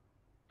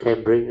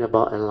 can bring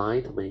about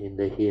enlightenment in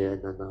the here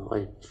and the now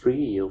and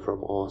free you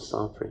from all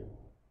suffering,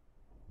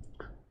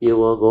 you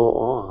will go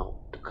all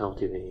out to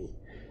cultivate it.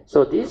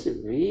 So this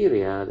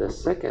virya, the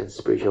second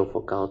spiritual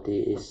faculty,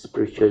 is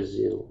spiritual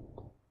zeal,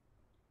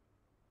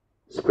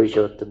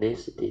 spiritual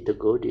tenacity to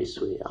go this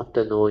way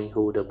after knowing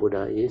who the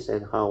Buddha is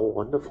and how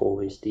wonderful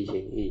his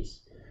teaching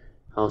is,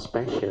 how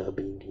special a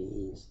being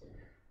he is.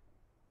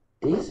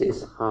 This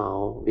is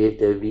how, with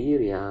the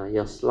virya,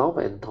 your sloth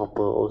and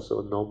torpor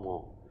also no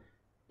more.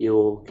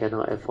 You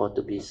cannot afford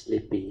to be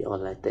sleepy or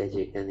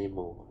lethargic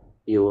anymore.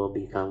 You will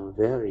become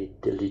very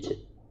diligent.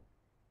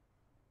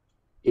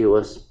 It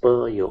will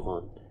spur you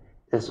on.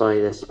 That's why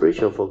the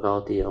spiritual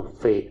faculty of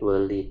faith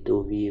will lead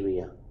to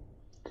virya.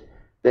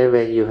 Then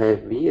when you have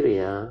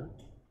virya,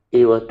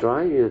 it will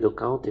drive you to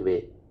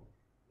cultivate.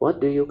 What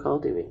do you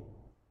cultivate?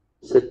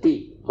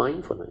 Sati,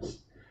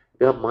 mindfulness.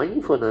 Your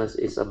mindfulness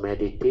is a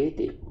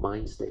meditative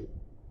mind state.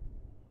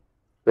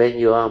 When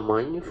you are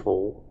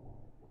mindful,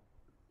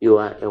 you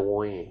are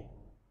aware.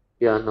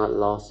 You are not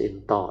lost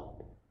in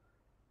thought.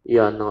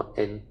 You are not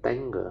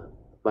entangled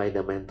by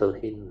the mental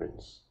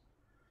hindrance.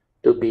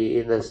 To be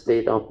in the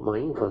state of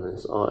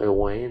mindfulness or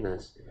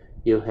awareness,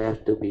 you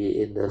have to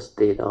be in the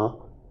state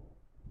of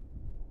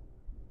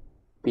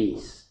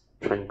peace,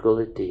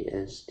 tranquility,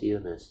 and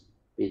stillness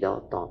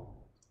without thought,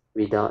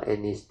 without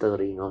any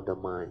stirring of the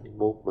mind,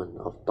 movement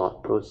of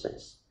thought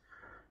process,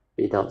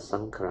 without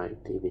sankhara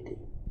activity.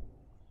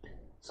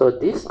 So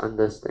this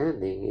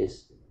understanding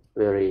is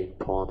very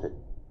important.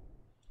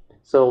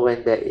 So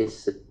when there is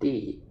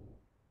sati,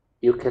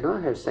 you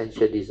cannot have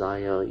sensual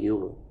desire or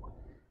evil.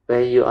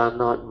 When you are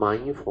not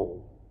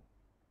mindful,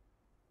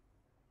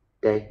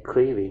 then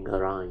craving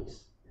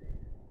arises.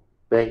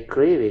 When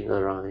craving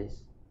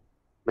arises,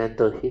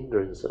 mental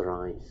hindrance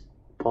arises,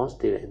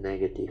 positive and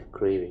negative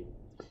craving.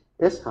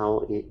 That's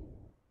how it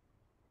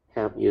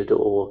helps you to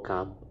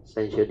overcome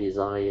sensual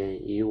desire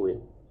and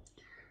evil.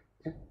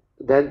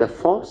 Then the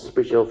fourth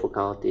spiritual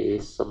faculty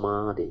is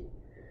samadhi.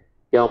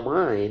 Your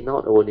mind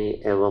not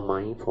only ever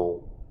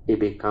mindful, it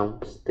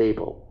becomes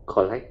stable,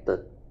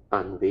 collected,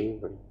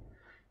 unwavering.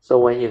 So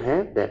when you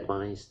have that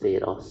mind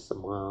state of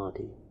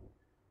samadhi,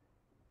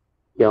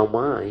 your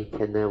mind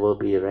can never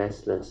be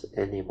restless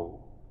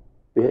anymore.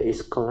 Where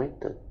it's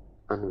collected,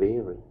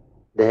 unwavering.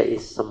 There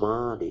is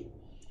samadhi.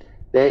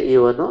 Then it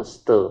will not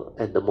stir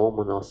at the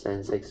moment of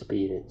sense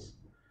experience,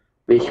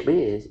 which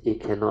means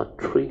it cannot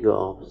trigger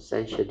off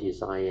sensual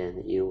desire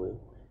and evil.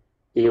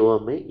 It will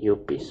make you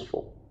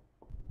peaceful,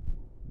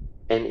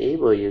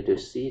 enable you to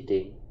see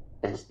things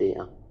as they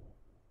are.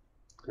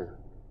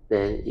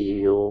 Then if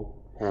you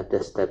have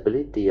the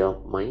stability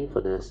of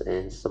mindfulness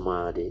and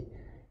samadhi,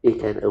 it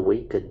can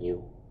awaken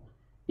you.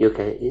 You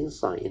can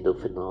insight into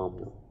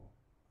phenomena,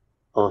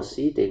 or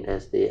see things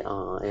as they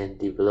are and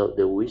develop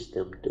the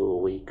wisdom to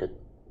awaken.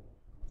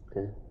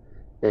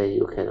 Then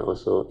you can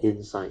also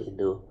insight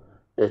into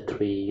the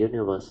three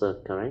universal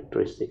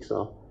characteristics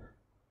of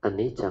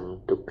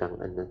anicca,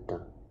 dukkha,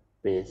 anatta,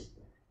 means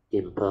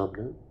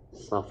impermanent,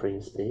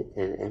 suffering state,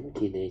 and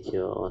empty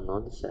nature or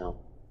non-self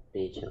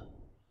nature.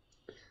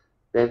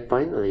 Then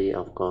finally,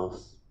 of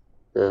course,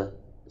 the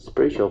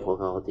spiritual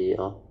faculty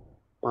of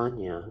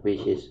panya,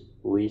 which is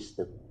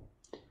wisdom.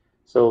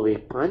 So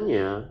with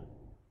panya,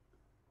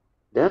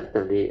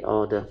 definitely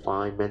all the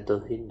five mental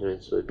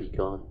hindrances will be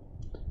gone.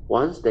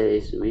 Once there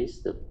is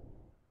wisdom,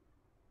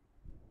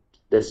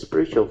 the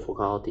spiritual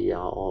faculty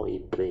are all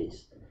in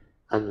place.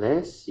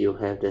 Unless you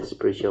have the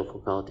spiritual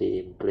faculty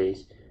in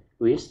place,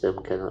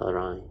 wisdom cannot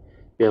arise.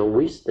 Your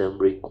wisdom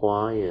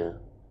requires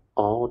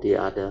all the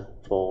other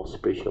four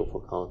spiritual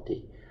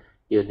faculty.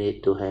 You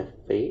need to have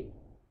faith,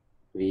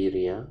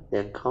 virya,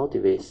 then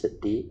cultivate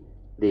sati,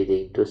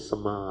 leading to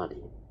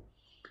samadhi.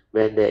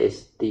 When there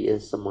is sati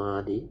and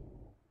samadhi,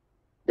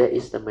 there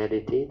is the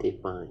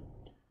meditative mind.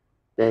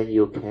 Then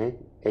you can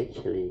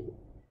actually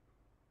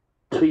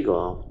trigger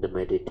off the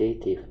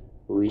meditative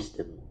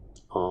wisdom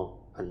or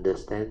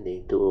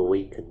understanding to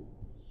awaken.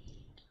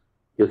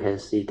 You can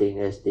see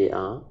things as they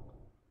are,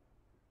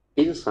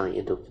 insight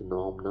into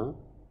phenomena,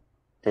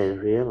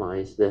 and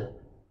realize the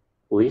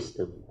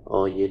wisdom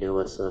or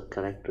universal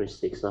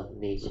characteristics of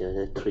nature,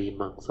 the three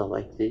marks of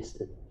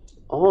existence.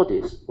 All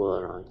this will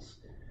arise.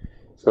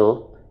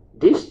 So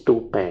these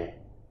two pairs,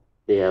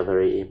 they are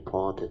very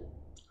important.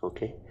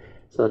 Okay,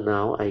 so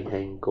now I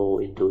can go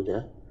into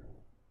the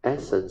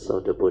essence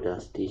of the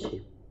Buddha's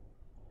teaching.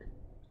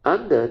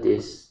 Under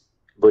this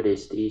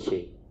Buddhist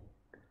teaching,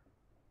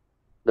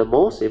 the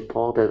most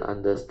important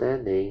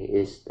understanding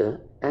is the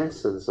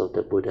essence of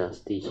the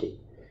Buddha's teaching.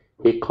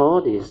 He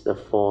called this the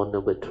Four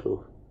Noble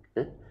Truths.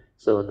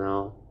 So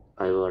now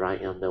I will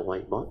write on the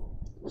whiteboard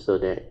so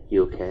that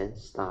you can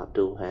start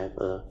to have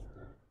a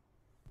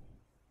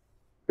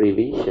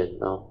revision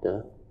of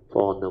the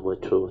Four Noble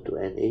Truths to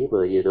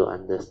enable you to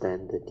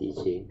understand the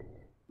teaching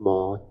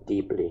more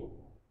deeply.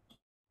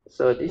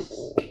 So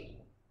these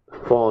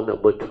Four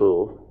Noble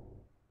Truths,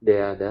 they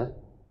are the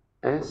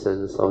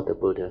essence of the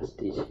Buddha's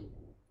teaching.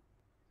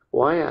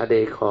 Why are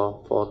they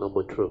called Four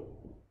Noble Truths?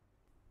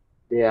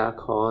 They are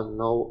called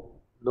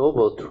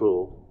Noble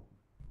Truths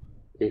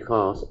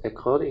because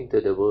according to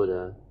the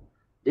Buddha,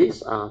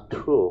 these are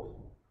truths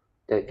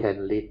that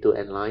can lead to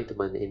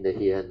enlightenment in the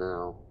here and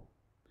now.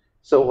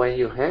 So when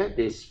you have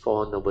these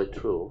Four Noble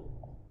Truths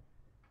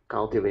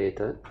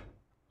cultivated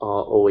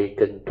or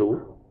awakened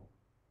to,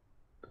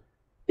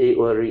 it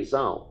will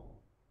result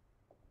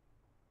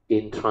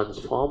in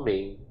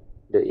transforming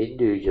the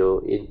individual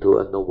into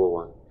a noble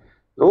one.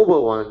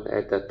 Noble ones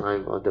at the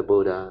time of the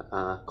Buddha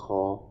are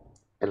called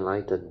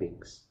enlightened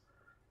beings.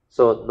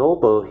 So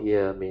noble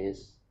here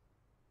means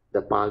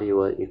the Pali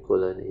word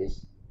equivalent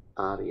is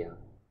Arya.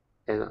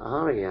 And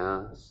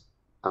Aryas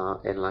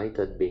are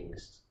enlightened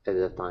beings at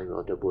the time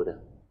of the Buddha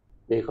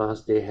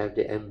because they have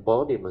the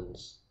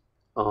embodiments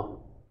of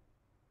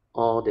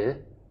all the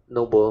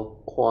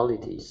noble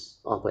qualities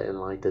of an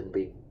enlightened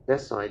being.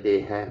 That's why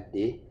they have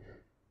the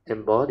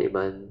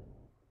embodiment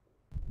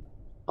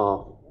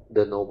of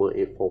the Noble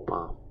Eightfold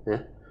Path.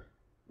 Yeah?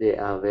 They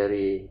are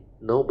very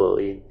noble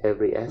in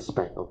every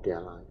aspect of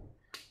their life.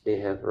 They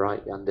have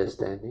right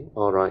understanding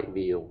or right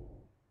view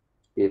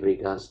with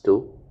regards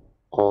to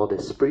all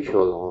the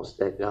spiritual laws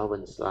that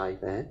governs life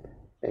and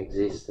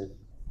existence.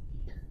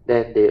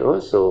 Then they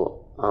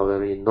also are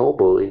very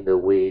noble in the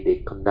way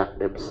they conduct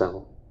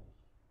themselves.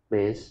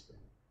 Means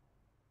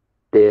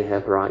they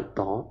have right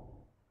thought,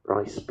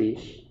 right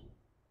speech,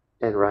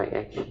 and right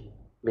action.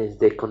 Means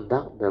they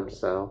conduct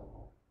themselves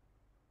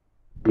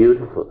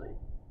beautifully.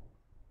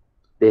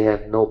 They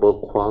have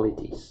noble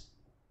qualities.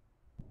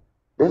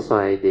 That's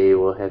why they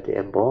will have the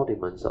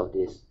embodiments of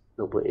this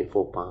Noble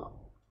Eightfold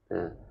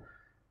Path.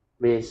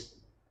 Means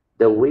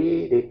the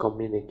way they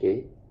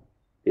communicate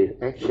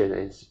with action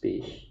and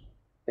speech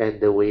and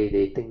the way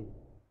they think,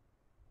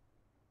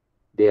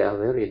 they are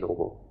very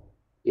noble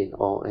in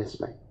all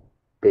aspects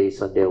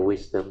based on their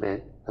wisdom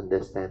and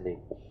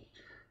understanding.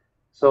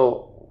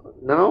 So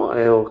now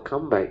I will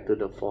come back to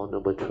the Four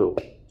Noble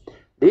Truths.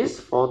 These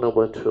Four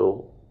Noble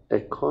Truths,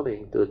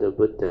 according to the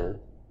Buddha,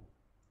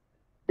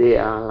 they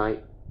are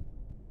like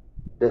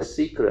the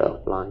secret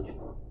of life.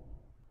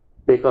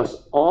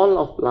 Because all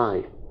of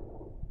life,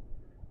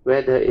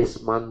 whether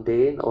it's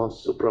mundane or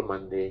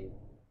supramundane,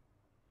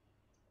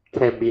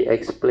 can be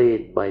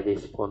explained by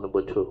this Four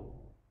Noble Truths.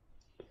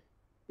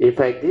 In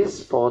fact,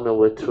 this Four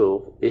Noble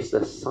Truths is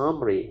the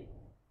summary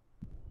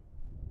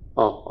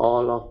of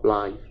all of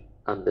life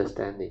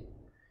understanding,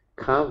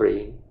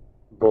 covering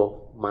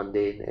both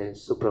mundane and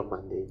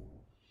supramundane.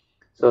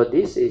 So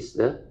this is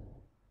the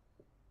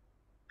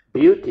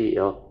beauty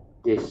of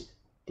this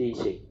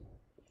teaching.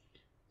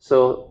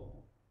 So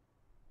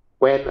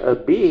when a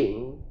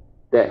being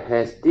that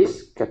has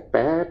this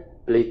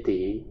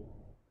capability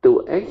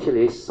to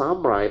actually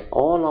summarize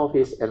all of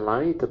his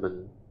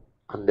enlightenment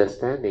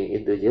understanding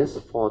into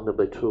just Four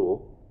Noble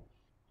Truths,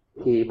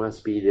 he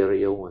must be the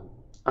real one.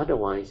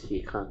 Otherwise,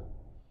 he can't.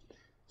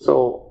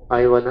 So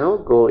I will now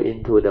go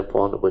into the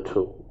Four Noble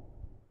Truths.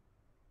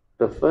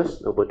 The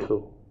first Noble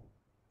Truth.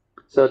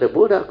 So the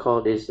Buddha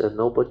called this the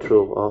Noble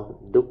Truth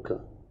of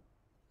dukkha.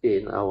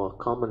 In our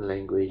common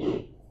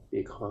language,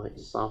 we call it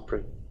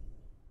suffering.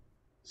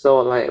 So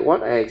like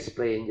what I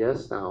explained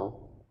just now,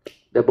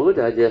 the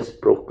Buddha just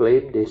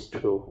proclaimed this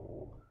truth.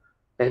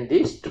 And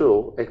this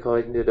truth,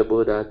 according to the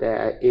Buddha, there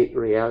are 8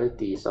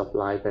 realities of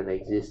life and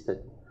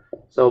existence.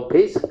 So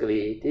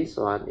basically, this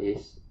one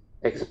is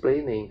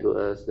explaining to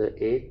us the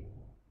 8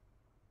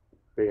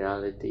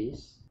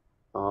 realities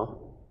of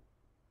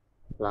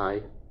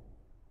life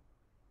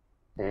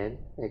and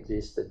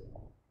existence.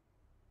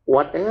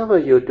 Whatever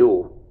you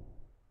do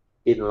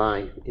in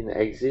life, in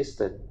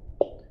existence,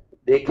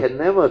 they can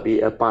never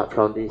be apart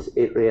from these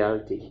 8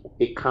 realities.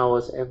 It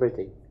covers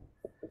everything.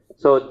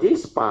 So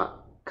this part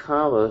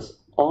covers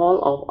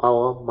all of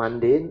our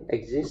mundane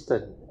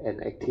existence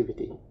and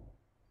activity.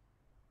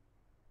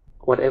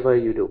 Whatever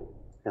you do.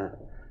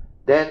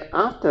 Then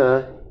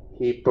after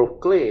he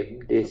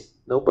proclaimed this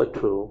Noble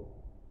Truth,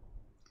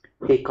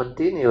 he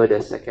continued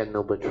the second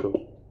Noble Truth.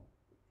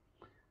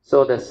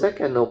 So the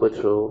second Noble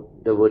Truth,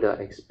 the Buddha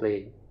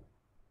explained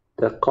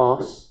the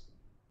cause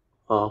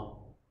of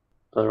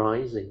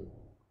arising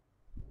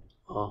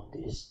of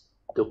this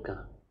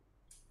dukkha.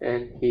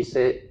 And he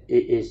said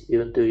it is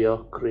due to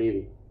your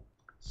craving.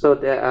 So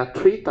there are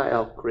 3 types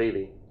of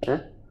craving.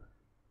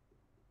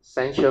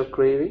 Sensual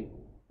craving,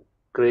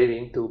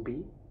 craving to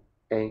be,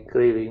 and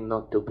craving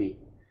not to be.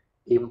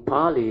 In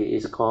Pali,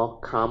 it's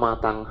called kama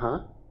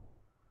tanha,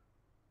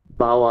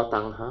 bhava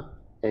tanha,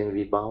 and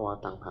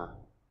vibhava tanha.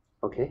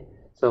 Okay?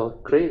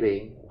 So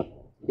craving,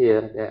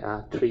 here there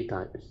are 3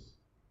 types,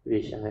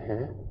 which I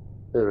have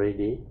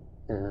already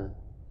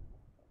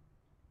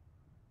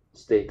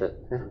stated.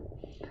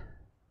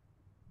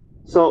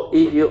 So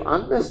if you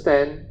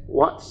understand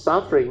what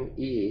suffering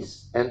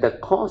is and the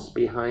cause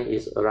behind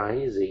its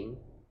arising,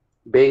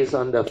 based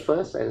on the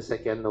first and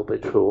second Noble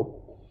Truth,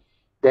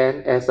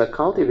 then as a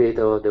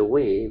cultivator of the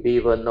way, we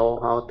will know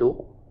how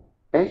to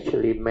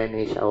actually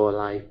manage our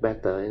life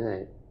better, isn't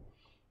it?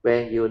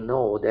 When you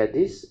know that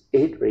these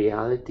 8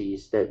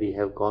 realities that we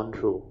have gone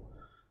through,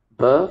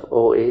 birth,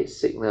 old age,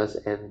 sickness,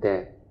 and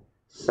death,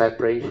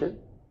 separation,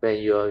 when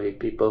you are with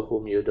people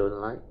whom you don't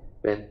like,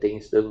 when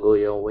things don't go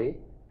your way,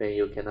 when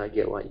you cannot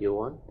get what you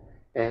want,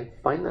 and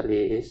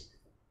finally is,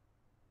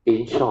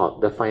 in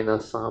short, the final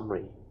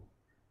summary,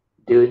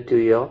 due to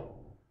your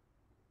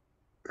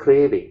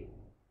craving,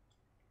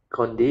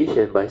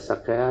 conditioned by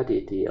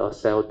sakkayaditthi or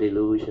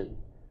self-delusion,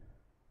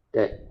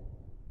 that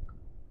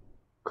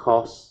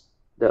cause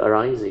the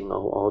arising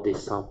of all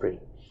this suffering.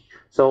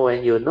 So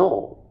when you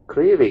know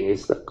craving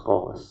is the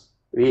cause,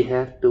 we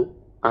have to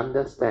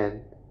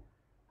understand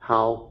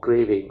how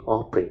craving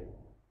operates.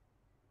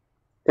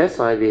 That's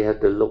why we have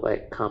to look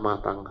at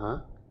kama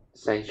tanha,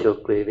 sensual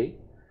craving,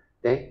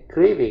 then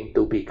craving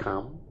to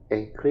become,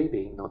 and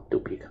craving not to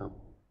become.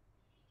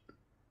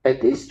 And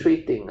these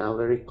three things are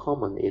very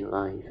common in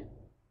life.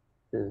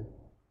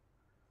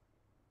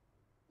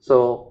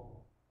 So,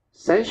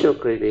 sensual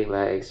craving,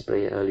 like I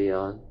explained earlier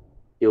on,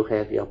 you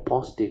have your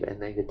positive and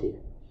negative.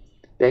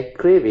 Then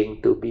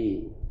craving to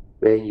be,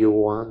 when you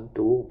want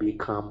to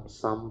become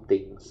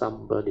something,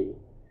 somebody,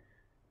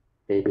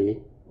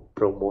 maybe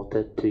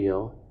promoted to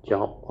your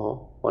job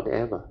or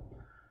whatever.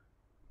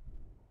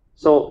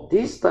 So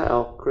this type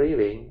of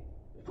craving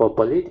for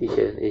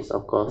politician is,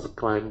 of course,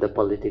 climb the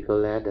political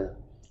ladder.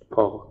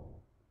 For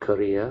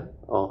career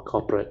or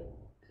corporate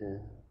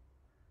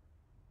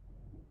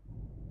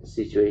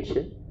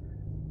situation,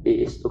 it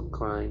is to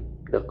climb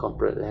the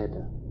corporate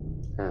ladder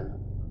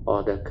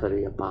or the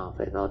career path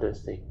and other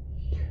things.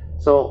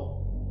 So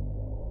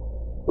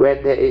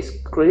when there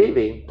is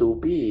craving to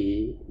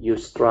be, you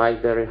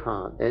strive very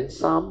hard, and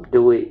some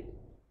do it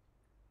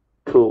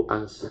through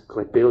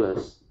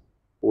unscrupulous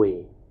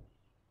way.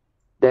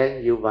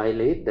 Then you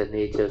violate the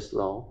nature's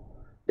law,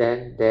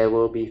 then there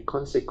will be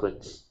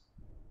consequence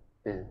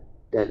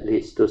that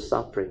leads to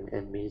suffering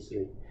and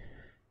misery.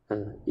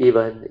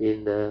 Even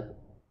in the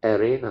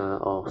arena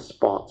of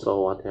sports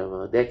or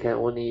whatever, there can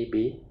only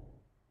be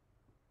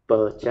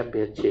per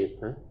championship,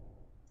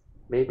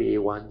 maybe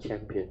one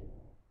champion,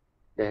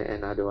 then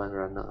another one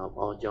runner up,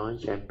 or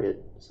joint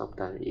champion.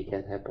 Sometimes it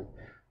can happen,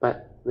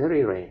 but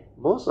very rare.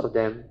 Most of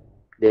them,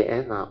 they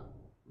end up,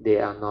 they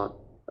are not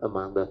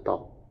among the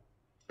top.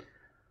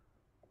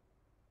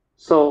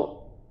 So,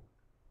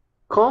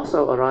 cause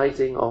of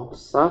arising of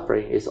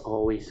suffering is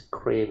always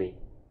craving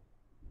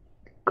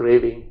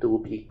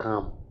to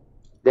become.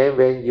 Then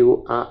when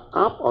you are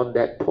up on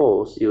that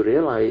post, you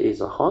realize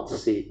it's a hot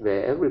seat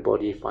where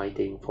everybody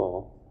fighting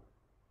for.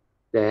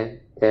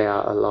 Then there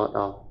are a lot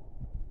of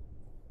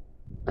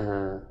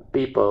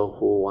people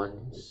who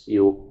want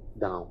you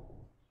down.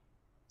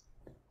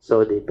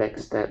 So they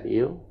backstab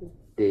you.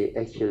 They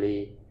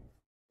actually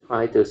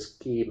try to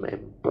scheme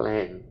and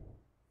plan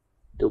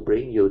to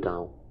bring you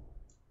down.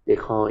 They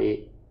call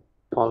it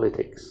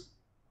politics,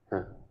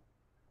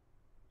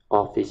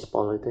 office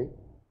politics,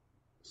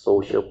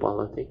 social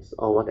politics,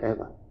 or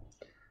whatever.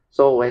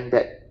 So when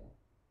that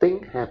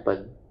thing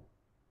happens,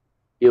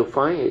 you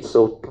find it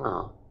so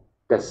tough,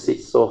 that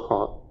seat so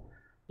hot,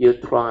 you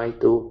try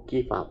to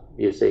give up.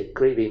 You say,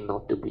 craving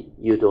not to be,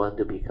 you don't want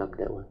to become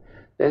that one.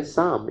 Then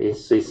some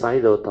is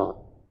suicidal thought.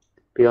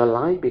 Your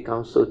life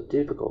becomes so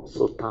difficult,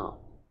 so tough.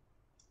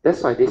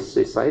 That's why this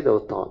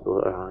suicidal thought will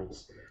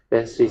arise.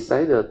 When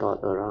suicidal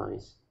thought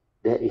arises,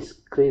 there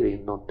is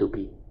craving not to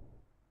be.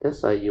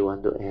 That's why you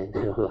want to end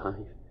your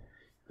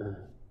life.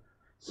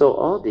 So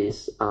all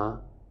these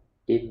are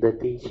in the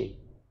teaching.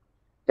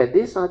 And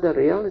these are the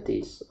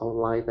realities of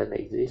life and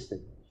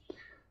existence.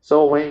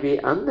 So when we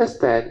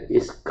understand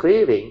is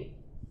craving,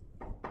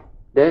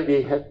 then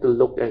we have to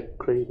look at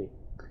craving.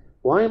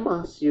 Why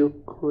must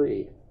you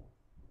crave?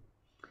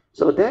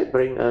 So that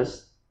brings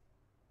us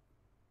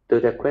to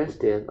the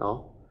question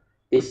of,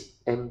 is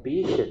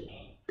ambition,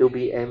 to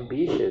be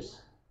ambitious,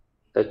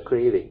 a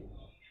craving?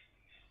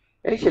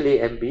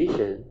 Actually,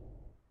 ambition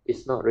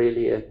is not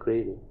really a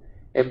craving.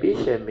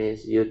 Ambition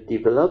means you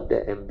develop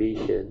the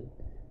ambition,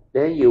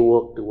 then you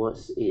work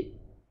towards it.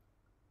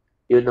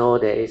 You know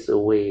there is a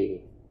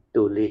way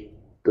to lead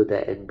to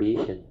the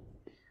ambition.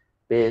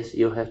 Means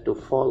you have to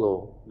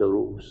follow the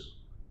rules,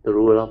 the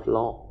rule of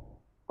law,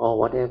 or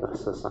whatever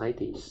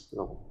society's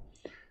law.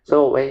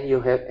 So when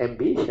you have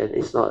ambition,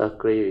 it's not a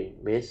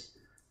craving. Means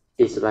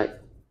it's like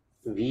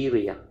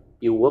virya.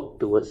 You work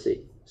towards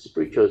it.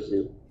 Spiritual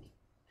zeal.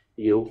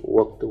 You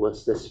work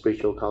towards the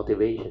spiritual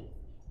cultivation.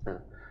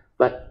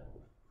 But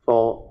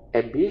for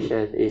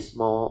ambition, is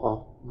more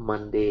of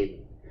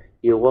mundane.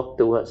 You work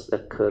towards the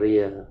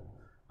career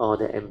or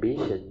the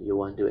ambition you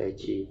want to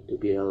achieve, to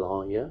be a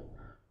lawyer,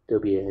 to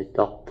be a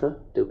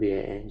doctor, to be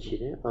an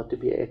engineer, or to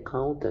be an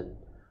accountant,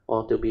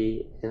 or to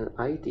be an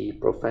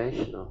IT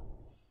professional,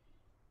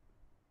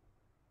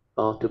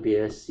 or to be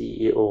a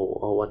CEO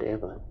or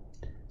whatever.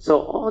 So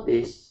all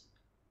this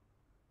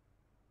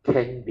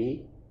can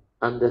be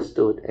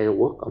understood and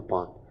worked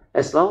upon,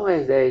 as long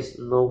as there is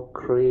no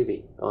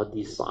craving or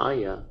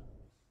desire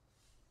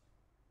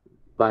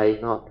by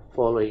not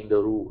following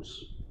the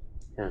rules.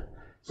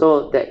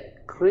 So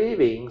that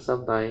craving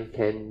sometimes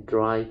can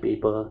drive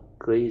people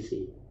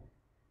crazy,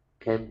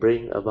 can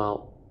bring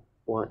about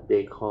what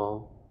they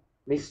call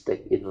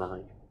mistake in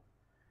life.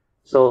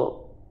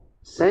 So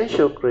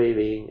sensual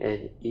craving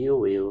and ill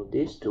will,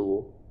 these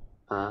two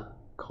are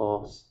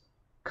called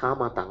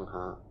kama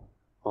tanha,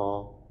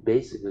 or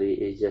basically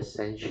it's just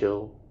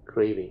sensual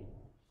craving.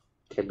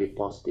 Can be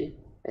positive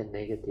and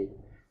negative.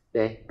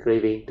 Then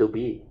craving to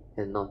be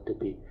and not to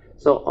be.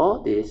 So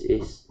all this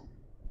is,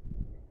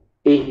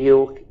 if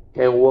you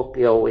can work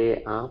your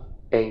way up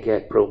and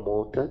get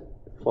promoted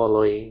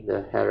following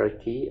the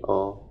hierarchy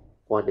or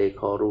what they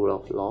call rule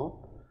of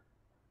law,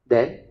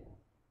 then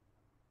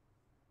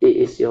it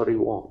is your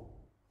reward.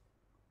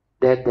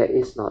 Then there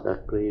is not a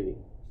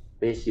craving.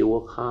 Means you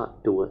work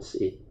hard towards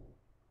it.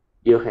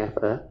 You have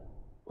a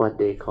what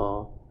they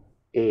call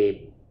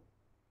aim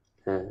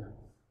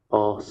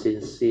or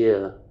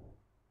sincere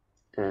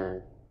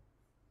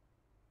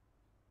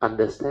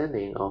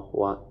understanding of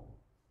what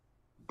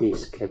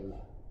this can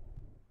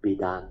be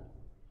done,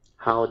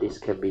 how this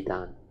can be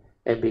done.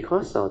 And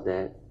because of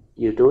that,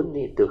 you don't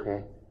need to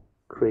have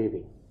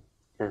craving.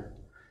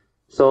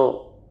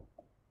 So,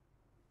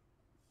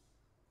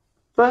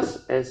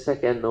 first and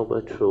second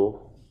noble truth,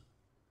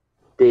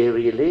 they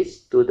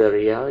relate to the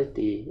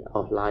reality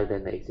of life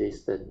and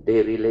existence.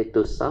 They relate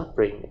to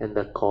suffering and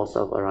the cause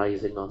of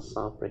arising of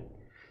suffering.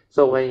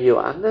 So when you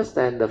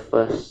understand the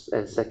first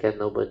and second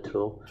noble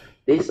truth,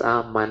 these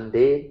are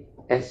mundane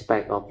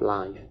aspects of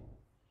life,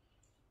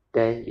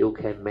 then you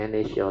can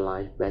manage your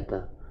life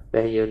better.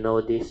 When you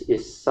know this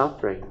is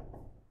suffering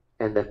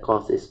and the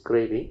cause is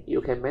craving,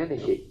 you can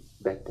manage it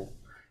better.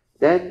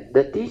 Then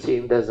the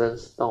teaching doesn't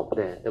stop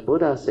there. The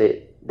Buddha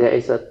said there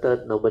is a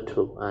third noble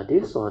truth.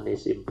 This one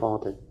is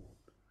important.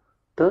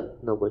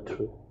 Third noble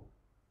truth.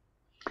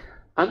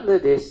 Under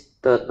this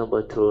third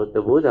noble truth,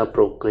 the Buddha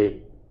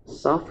proclaimed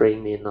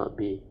suffering need not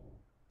be.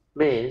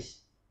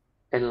 Means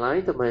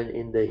enlightenment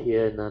in the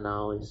here and the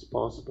now is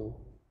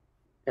possible.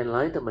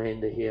 Enlightenment in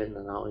the here and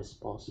the now is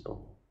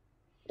possible.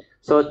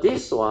 So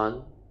this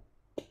one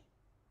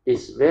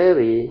is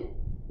very,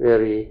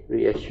 very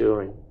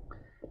reassuring.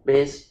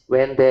 Means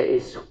when there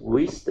is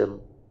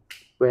wisdom,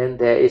 when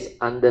there is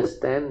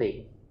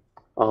understanding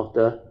of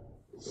the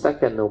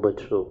second noble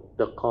truth,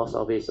 the cause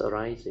of its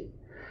arising,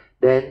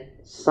 then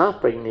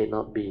suffering need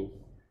not be.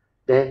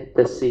 Then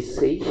the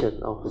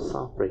cessation of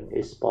suffering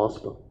is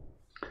possible.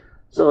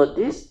 So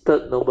this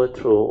third noble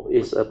truth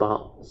is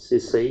about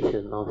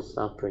cessation of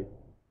suffering,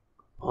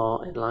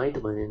 or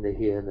enlightenment in the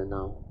here and the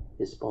now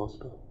is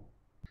possible.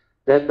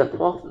 Then the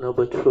fourth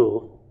noble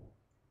truth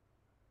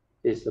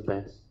is the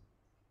best.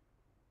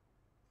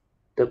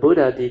 The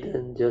Buddha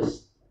didn't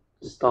just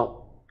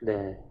stop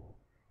there.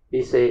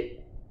 He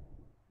said,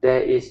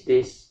 there is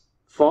this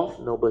fourth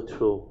noble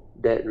truth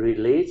that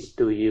relates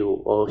to you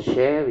or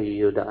share with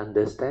you the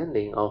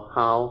understanding of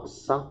how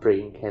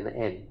suffering can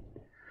end.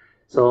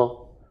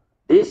 So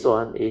this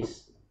one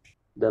is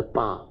the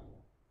path,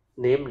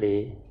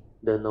 namely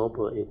the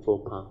Noble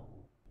Eightfold Path.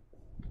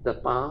 The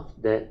path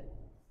that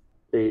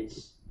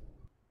leads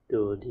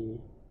to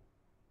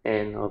the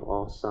end of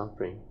all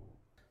suffering.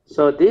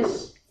 So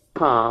this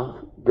path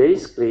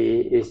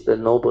basically is the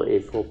Noble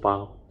Eightfold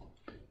Path.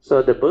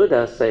 So the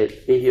Buddha said,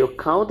 if you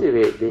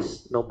cultivate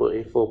this Noble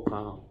Eightfold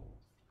Path,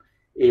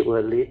 it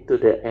will lead to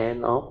the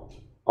end of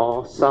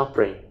all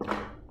suffering.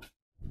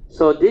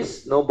 So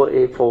this Noble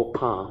Eightfold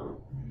Path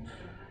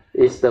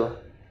is the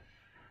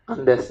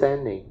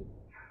understanding,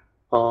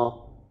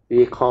 or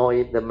we call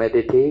it the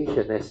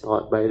meditation as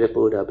taught by the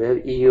Buddha. But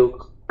if you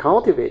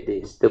cultivate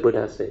this, the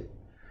Buddha said,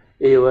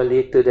 it will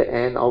lead to the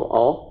end of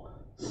all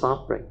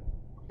suffering.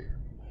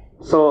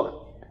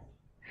 So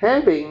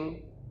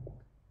having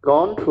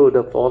gone through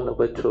the Four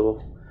Noble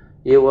Truths,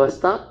 you will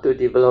start to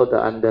develop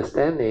the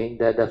understanding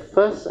that the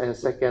first and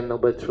second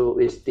Noble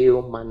Truth is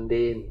still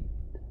mundane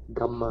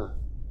Dhamma.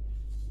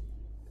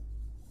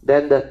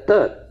 Then the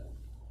third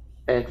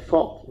and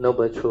fourth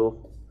Noble Truth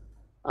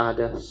are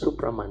the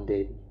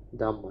supramundane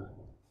Dhamma.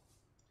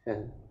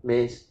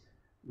 Means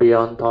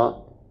beyond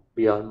thought,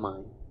 beyond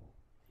mind.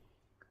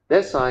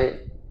 That's why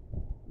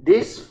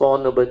this Four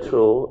Noble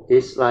Truth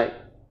is like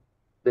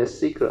the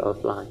secret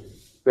of life.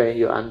 When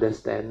you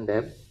understand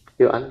them,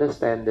 you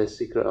understand the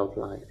secret of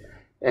life.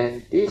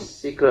 And this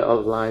secret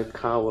of life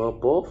covers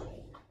both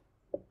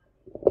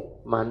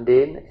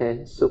mundane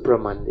and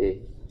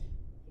supramundane.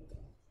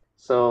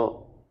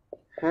 So,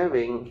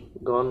 having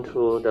gone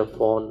through the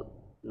Four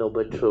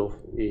Noble Truths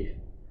with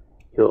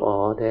you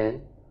all,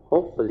 then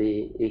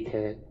hopefully it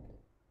can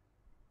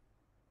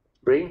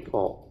bring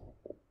forth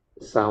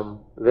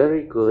some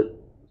very good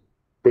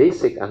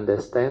basic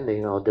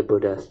understanding of the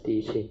Buddha's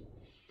teaching.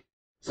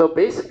 So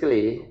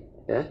basically,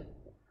 if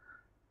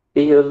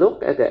you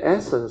look at the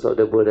essence of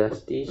the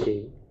Buddha's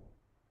teaching,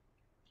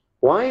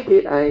 why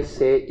did I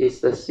say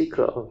it's the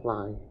secret of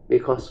life?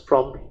 Because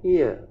from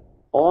here,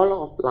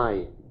 all of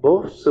life,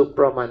 both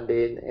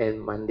supramundane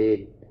and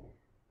mundane,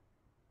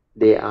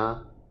 they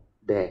are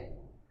there,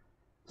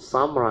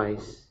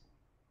 summarized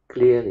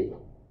clearly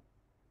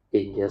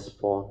in just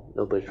Four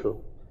Noble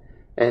Truths.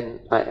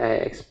 And I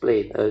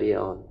explained earlier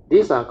on,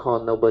 these are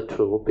called Noble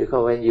Truths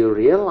because when you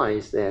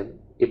realize them,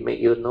 it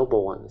makes you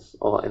noble ones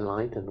or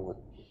enlightened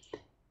ones.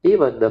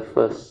 Even the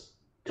first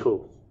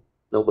truth,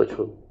 Noble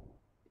Truth,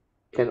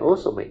 can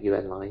also make you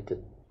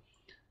enlightened.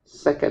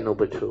 Second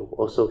Noble Truth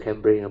also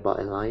can bring about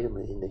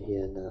enlightenment in the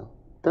here and now.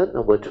 Third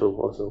Noble Truth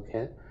also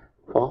can.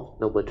 Fourth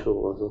Noble Truth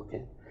also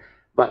can.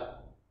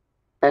 But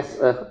as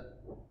a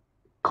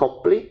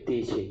complete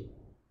teaching,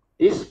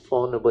 this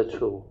Four Noble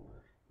Truth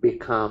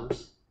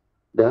becomes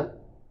the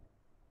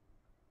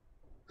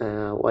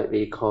what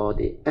we call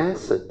the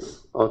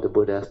essence of the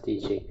Buddha's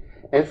teaching.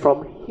 And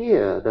from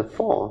here, the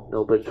Four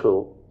Noble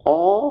Truths,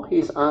 all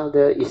his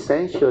other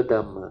essential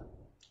Dhamma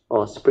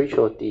or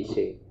spiritual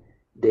teaching,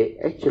 they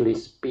actually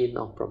spin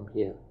off from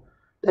here.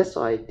 That's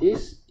why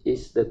this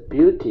is the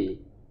beauty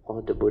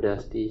of the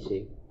Buddha's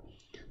teaching.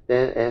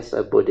 Then as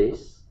a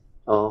Buddhist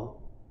or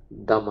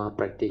Dhamma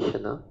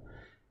practitioner,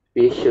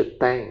 we should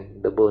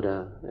thank the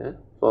Buddha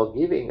for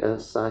giving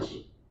us such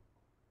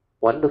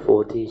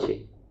wonderful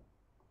teaching.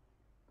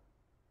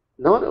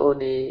 Not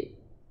only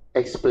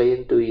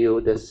explain to you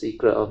the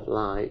secret of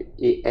life,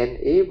 it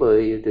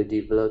enables you to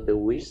develop the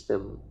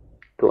wisdom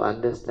to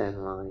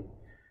understand life,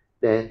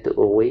 then to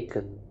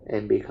awaken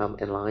and become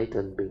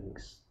enlightened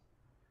beings.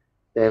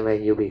 Then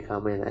when you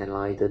become an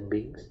enlightened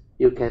being,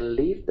 you can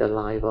live the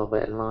life of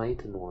an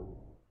enlightened one.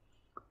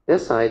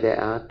 That's why there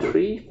are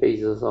 3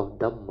 phases of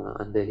Dhamma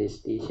under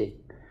his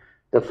teaching.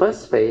 The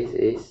first phase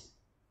is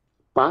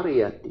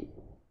Pariyatti.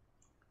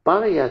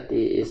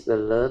 Pariyatti is the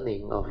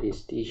learning of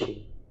his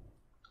teaching.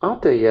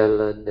 After you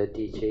learn the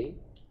teaching,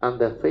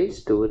 under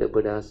phase 2, the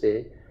Buddha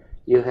said,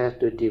 you have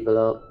to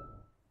develop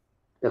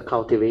the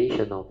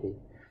cultivation of it.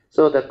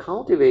 So the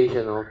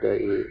cultivation of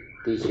the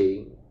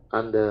teaching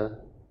under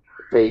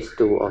phase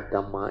 2 of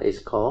Dhamma is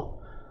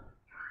called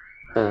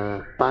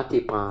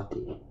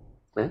Patipati.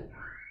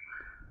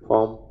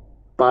 From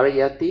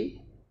Pariyatti,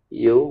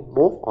 you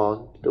move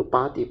on to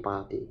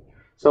Patipati.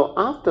 So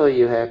after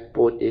you have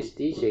put this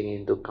teaching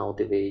into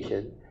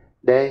cultivation,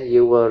 then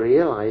you will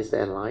realize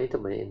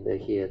enlightenment in the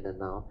here and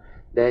now.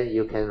 Then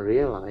you can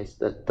realize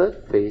the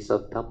third phase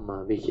of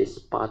Dhamma, which is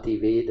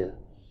Pativeda.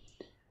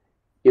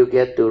 You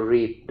get to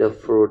reap the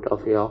fruit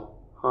of your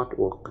hard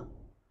work,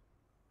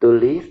 to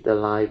live the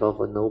life of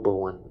a noble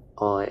one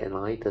or an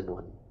enlightened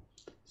one.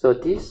 So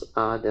these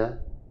are the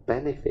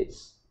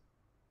benefits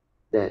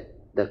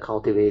that the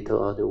cultivator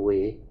of the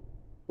way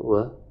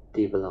will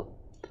develop.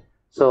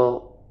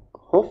 So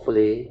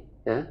hopefully,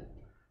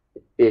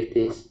 with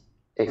this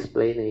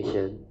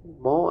explanation,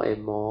 more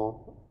and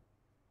more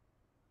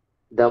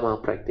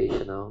Dhamma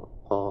practitioners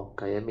or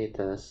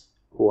Kayamitas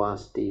who are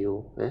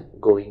still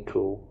going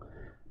through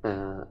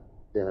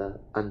the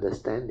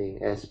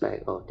understanding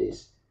aspect of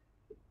this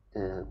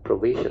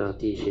provisional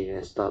teaching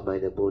as taught by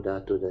the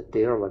Buddha to the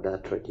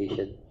Theravada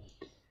tradition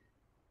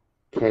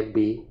can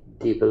be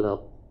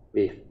developed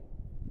with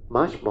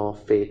much more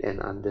faith and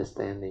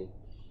understanding.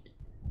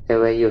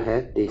 And when you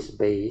have this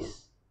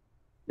base,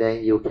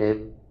 then you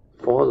can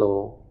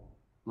follow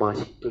much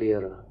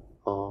clearer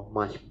or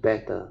much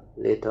better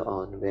later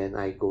on when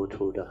I go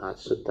through the Heart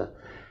Sutra.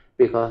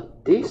 Because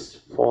this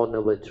Four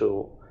Noble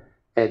Truths,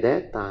 at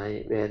that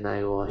time when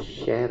I was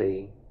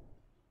sharing,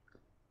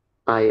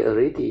 I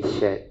already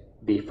shared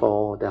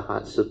before the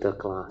Heart Sutra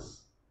class.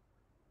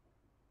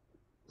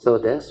 So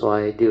that's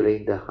why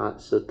during the Heart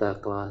Sutra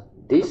class,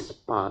 this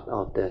part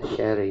of the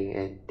sharing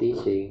and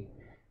teaching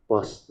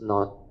was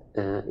not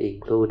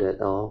included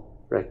or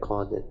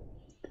recorded.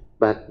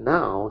 But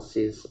now,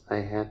 since I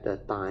have the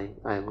time,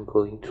 I'm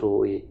going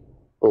through it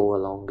over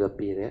a longer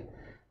period,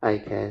 I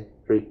can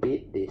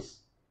repeat this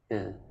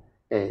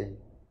and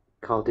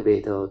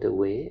cultivator of the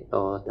way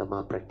or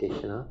Dhamma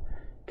practitioner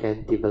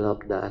can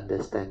develop the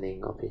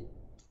understanding of it.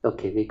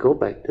 Okay, we go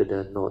back to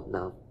the note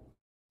now.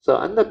 So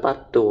under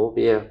part 2,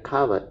 we have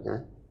covered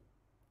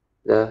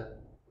the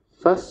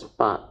first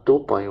part,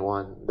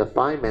 2.1, the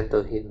 5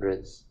 mental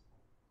hindrances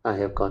I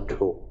have gone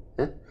through.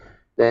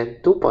 Then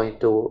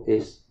 2.2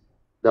 is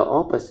the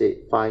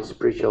opposite 5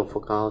 spiritual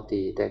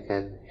faculty that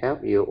can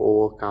help you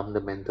overcome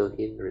the mental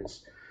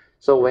hindrance.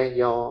 So when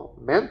your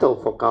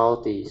mental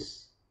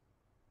faculties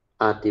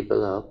are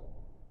developed,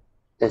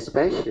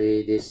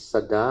 especially this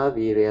Saddha,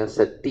 Virya,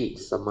 Sati,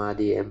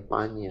 Samadhi, and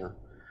Panya,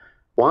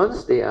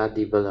 once they are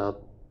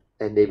developed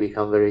and they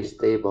become very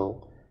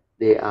stable,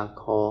 they are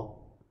called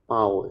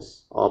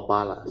powers or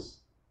balas,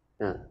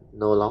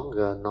 no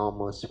longer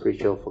normal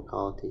spiritual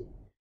faculty.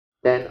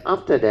 Then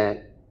after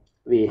that,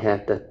 we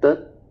have the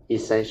third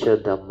essential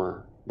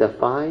Dhamma, the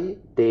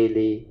 5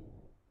 daily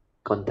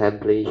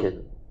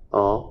contemplation,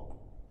 or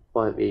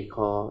what we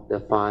call the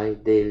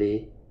 5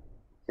 daily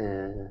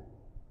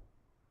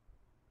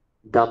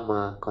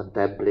Dhamma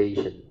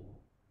contemplation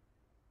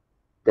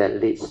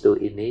that leads to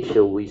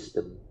initial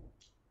wisdom.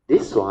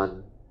 This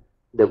one,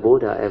 the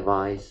Buddha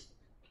advised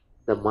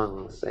the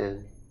monks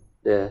and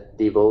the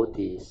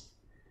devotees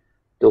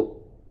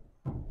to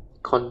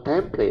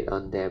contemplate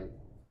on them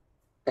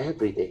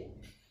every day.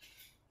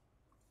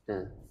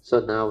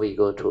 So now we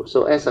go through.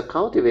 So as a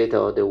cultivator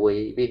of the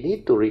way, we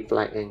need to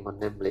reflect and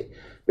contemplate.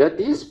 But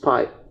these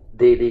 5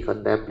 daily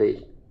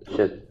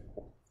contemplation,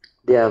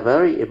 they are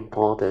very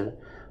important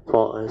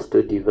for us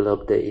to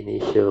develop the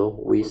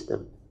initial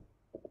wisdom.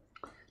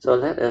 So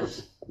let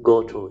us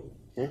go through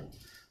it.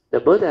 The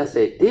Buddha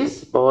said,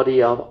 this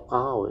body of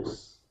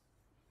ours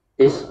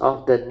is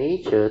of the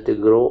nature to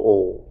grow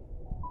old,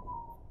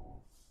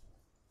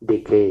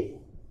 decay,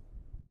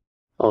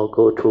 or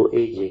go through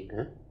aging.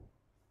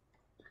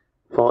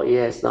 For it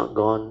has not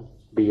gone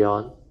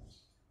beyond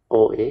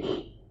old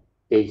age,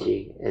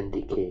 aging, and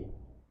decay.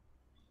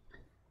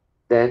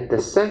 Then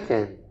the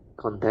second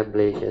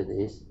contemplation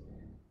is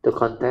to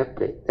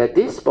contemplate that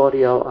this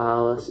body of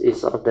ours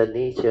is of the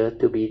nature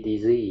to be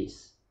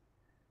diseased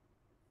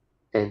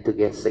and to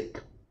get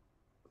sick,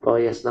 for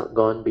it has not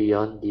gone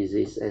beyond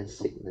disease and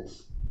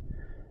sickness.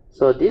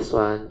 So this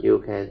one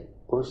you can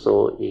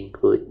also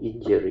include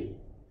injury.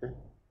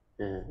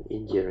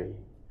 Injury.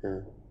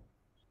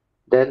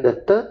 Then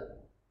the third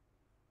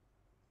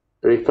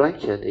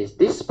reflection is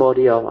this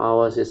body of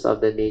ours is of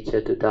the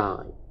nature to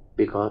die,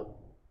 because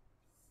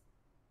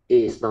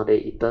it is not an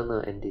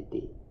eternal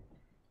entity.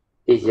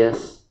 It's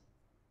just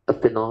a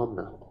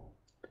phenomenon,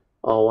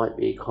 or what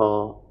we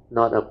call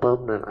not a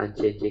permanent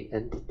unchanging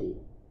entity.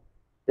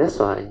 That's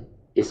why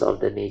it's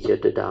of the nature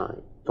to die,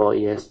 for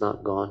it has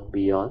not gone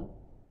beyond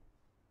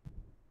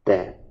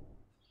death.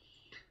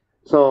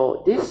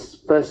 So these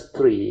first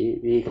three,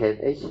 we can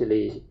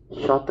actually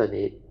shorten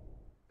it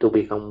to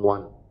become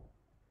one.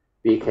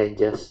 We can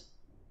just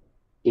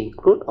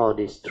include all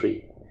these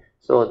three.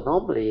 So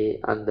normally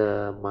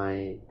under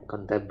my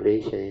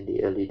contemplation in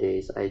the early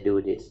days, I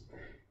do this.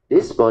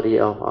 This body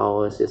of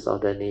ours is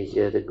of the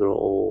nature to grow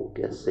old,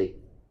 get sick,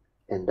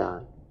 and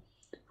die,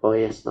 for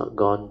it has not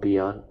gone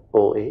beyond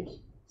old age,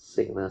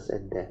 sickness,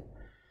 and death.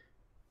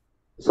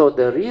 So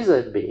the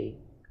reason being,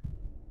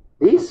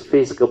 this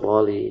physical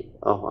body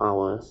of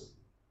ours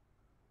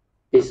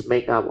is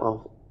made up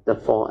of the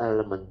four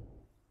elements,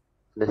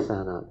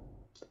 understand?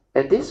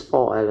 And these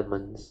four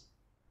elements,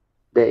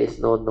 there is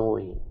no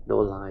knowing, no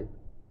life.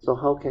 So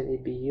how can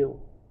it be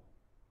you?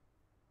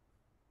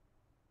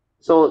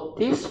 So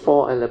these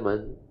four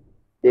elements,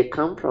 they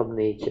come from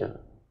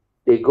nature.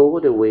 They go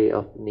the way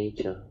of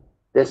nature.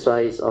 That's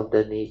why it's of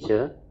the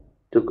nature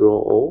to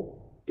grow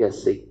old, get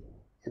sick,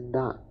 and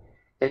die.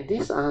 And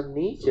these are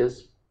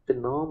nature's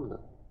phenomena,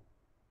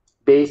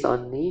 based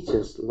on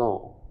nature's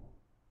law,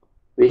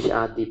 which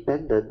are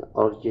dependent,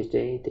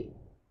 originating,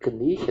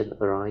 condition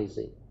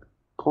arising,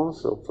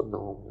 causal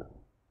phenomena.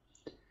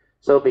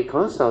 So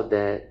because of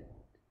that,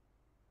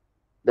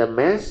 the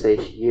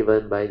message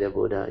given by the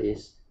Buddha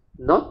is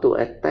not to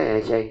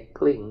attach and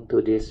cling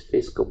to this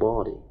physical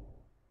body.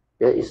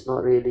 That is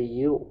not really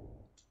you.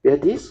 Where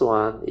this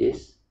one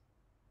is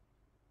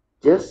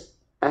just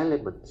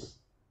elements,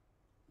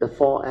 the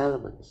four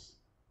elements.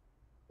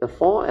 The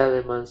four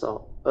elements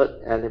of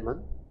earth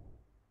element,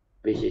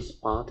 which is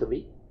part of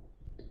it.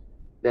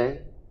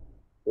 Then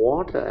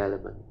water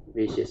element,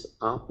 which is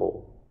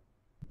apo.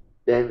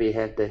 Then we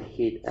have the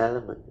heat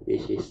element,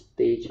 which is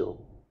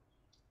tejo.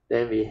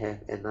 Then we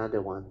have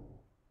another one,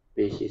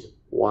 which is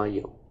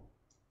vayu,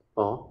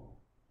 or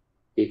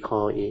we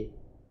call it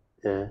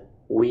the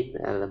wind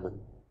element.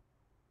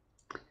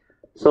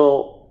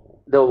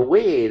 So the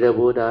way the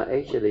Buddha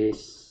actually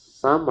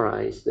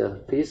summarized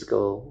the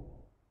physical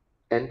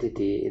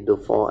entity into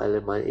four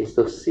elements is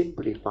to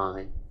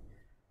simplify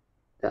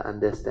the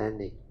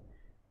understanding.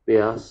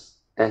 Because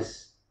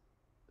as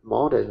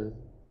modern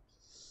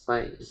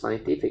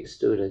scientific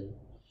students,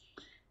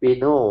 we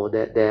know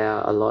that there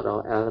are a lot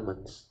of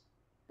elements.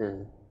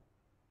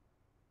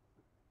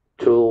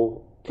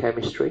 Through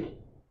chemistry,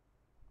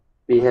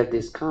 we have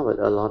discovered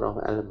a lot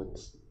of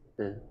elements.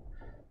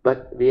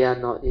 But we are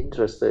not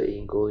interested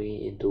in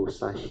going into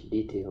such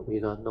detail. We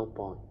got no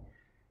point.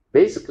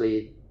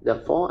 Basically,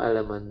 the four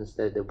elements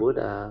that the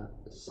Buddha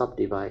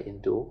subdivide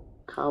into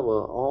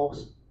cover all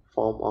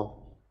form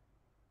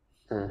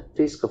of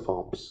physical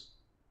forms,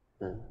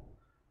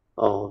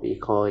 or we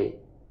call it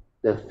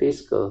the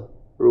physical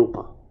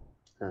rupa.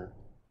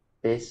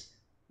 It's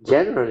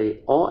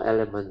generally all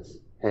elements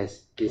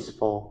has these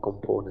four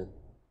components.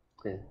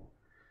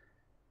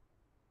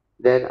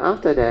 Then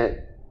after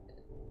that,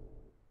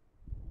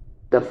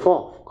 the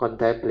fourth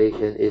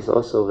contemplation is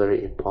also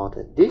very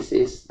important. This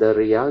is the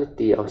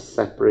reality of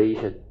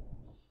separation.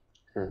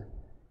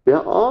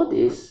 Where all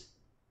this,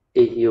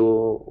 if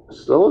you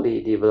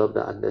slowly develop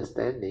the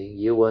understanding,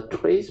 you will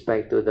trace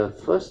back to the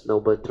first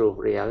noble truth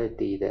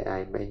reality that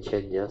I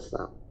mentioned just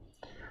now.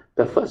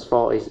 The first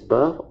four is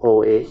birth,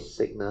 old age,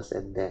 sickness,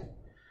 and death.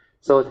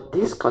 So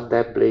this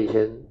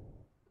contemplation,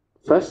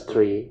 first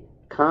three,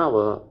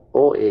 cover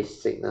old age,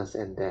 sickness,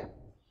 and death.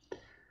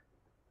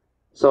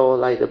 So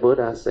like the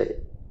Buddha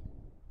said,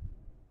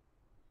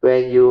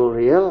 when you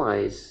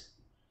realize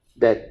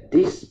that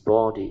this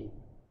body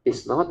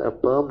is not a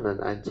permanent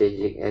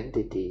unchanging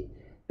entity,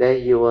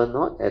 then you will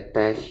not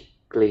attach,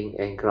 cling,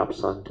 and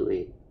grasp onto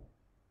it.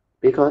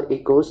 Because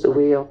it goes the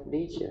way of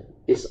nature.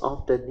 It's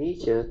of the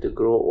nature to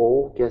grow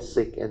old, get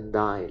sick, and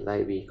die,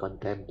 like we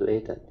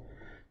contemplated.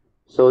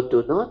 So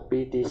do not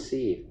be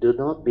deceived, do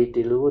not be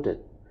deluded.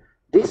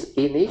 This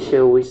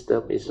initial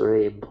wisdom is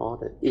very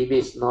important. If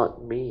it's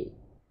not me,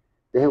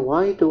 then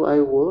why do I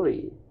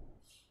worry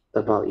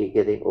about it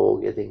getting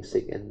old, getting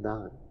sick, and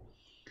die?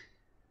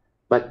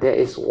 But there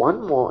is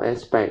one more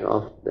aspect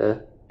of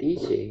the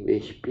teaching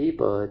which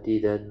people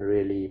didn't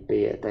really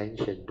pay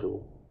attention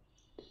to.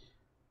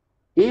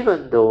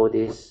 Even though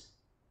this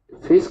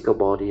physical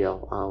body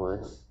of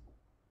ours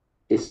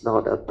is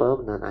not a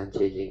permanent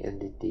unchanging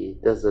entity,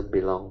 doesn't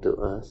belong to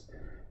us,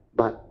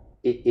 but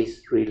it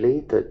is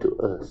related to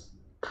us.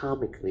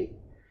 karmically,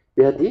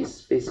 where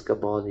this physical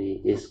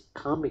body is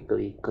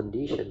karmically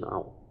conditioned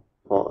out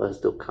for us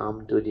to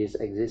come to this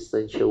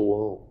existential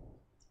world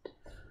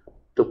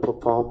to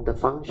perform the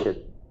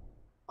function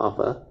of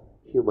a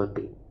human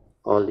being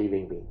or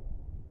living being.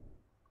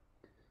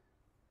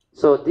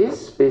 So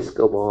this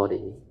physical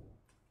body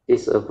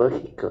is a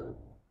vehicle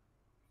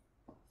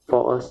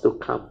for us to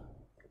come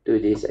to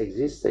this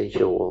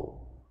existential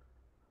world,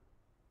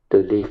 to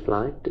live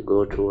life, to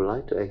go through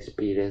life, to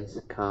experience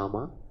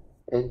karma,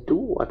 and do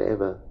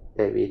whatever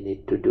that we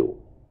need to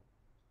do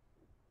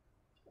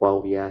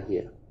while we are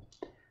here.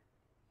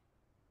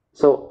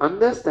 So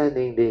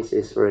understanding this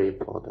is very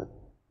important,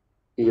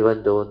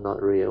 even though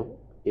not real,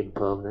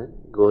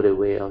 impermanent, go the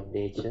way of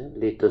nature,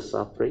 lead to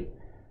suffering.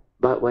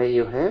 But when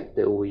you have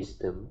the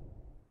wisdom,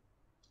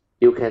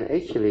 you can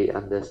actually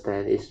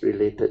understand it's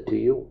related to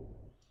you.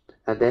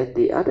 And then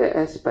the other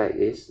aspect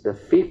is the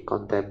fifth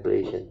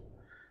contemplation.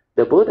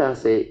 The Buddha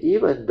said,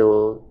 even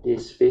though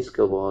this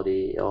physical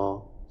body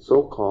or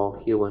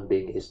so-called human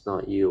being is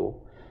not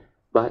you,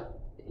 but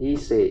he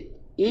said,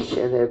 each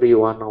and every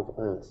one of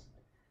us,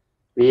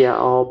 we are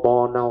all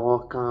born of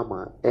our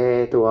karma,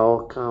 heir to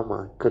our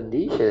karma,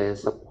 conditioned and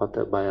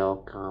supported by our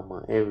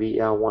karma, and we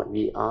are what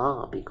we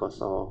are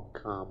because of our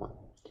karma.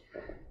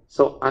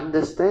 So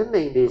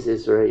understanding this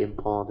is very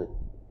important.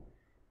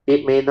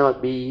 It may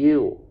not be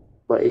you,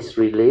 but it's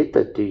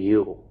related to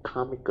you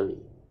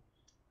karmically.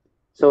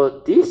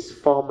 So this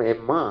form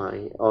of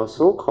mind, or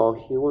so-called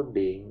human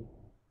being,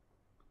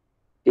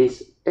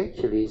 is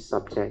actually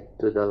subject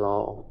to the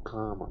law of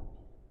karma.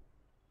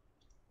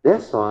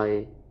 That's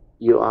why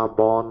you are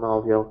born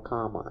of your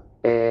karma,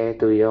 heir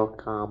to your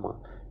karma,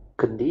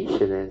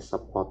 conditioned and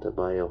supported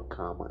by your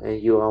karma,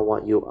 and you are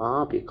what you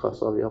are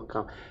because of your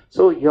karma.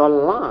 So your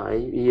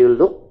life, you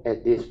look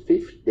at this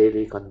fifth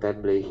daily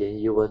contemplation,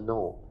 you will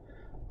know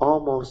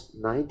almost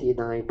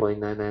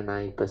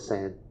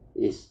 99.999%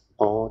 is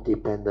all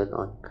dependent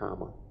on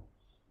karma.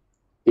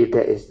 If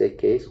that is the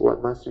case,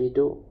 what must we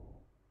do?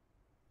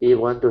 We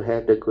want to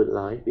have the good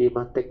life, we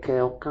must take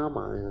care of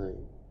karma,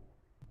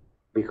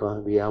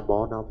 because we are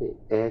born of it,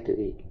 heir to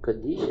it,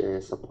 conditioned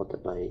and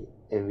supported by it,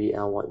 and we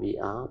are what we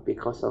are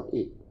because of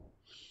it.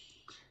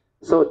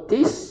 So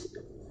this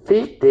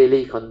fifth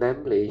daily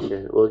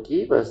contemplation will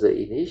give us the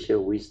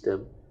initial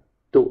wisdom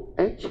to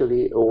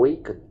actually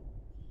awaken.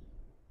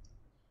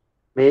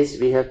 Means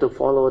we have to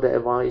follow the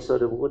advice of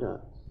the Buddha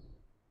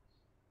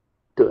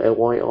to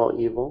avoid all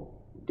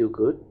evil, do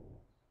good,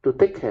 to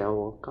take care of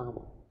our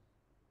karma.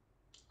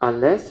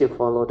 Unless you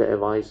follow the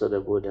advice of the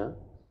Buddha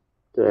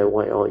to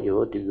avoid all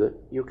evil, do good,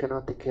 you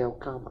cannot take care of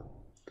karma.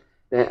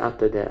 Then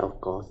after that,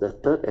 of course, the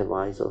third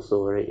advice is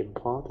also very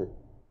important.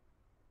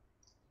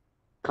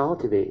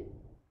 Cultivate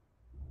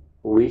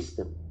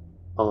wisdom,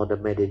 or the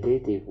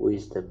meditative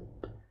wisdom,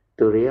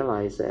 to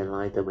realize the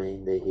enlightenment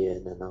in the here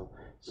and the now,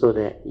 so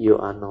that you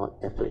are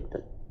not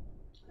afflicted.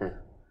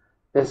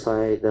 That's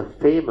why the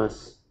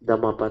famous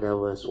Dhammapada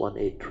verse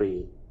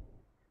 183,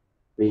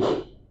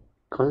 which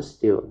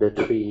constitute the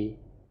three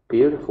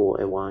beautiful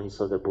advice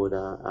of the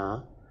Buddha,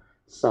 are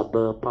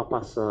Sabba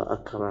papasa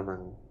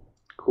akaranang,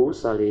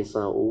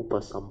 kusalesa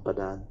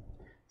upasampadan,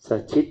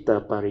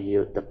 sachitta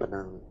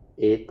pariyuttapanang,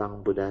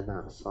 etang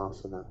buddhana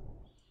sasana.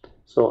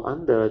 So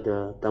under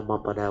the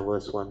Dhammapada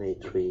verse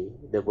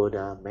 183, the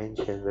Buddha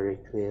mentioned very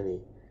clearly,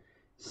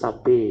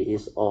 Sabbe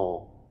is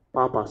all,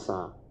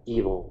 papasa,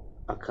 evil,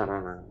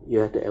 akaranang, you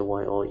have to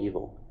avoid all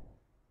evil.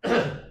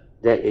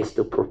 That is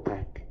to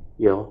protect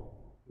your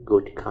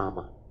good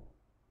karma.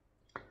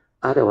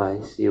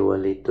 Otherwise, you will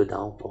lead to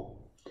downfall.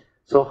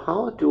 So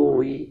how do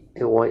we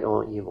avoid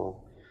all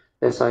evil?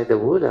 That's why the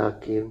Buddha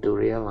came to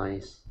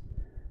realize,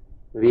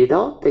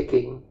 without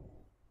taking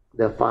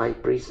the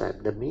 5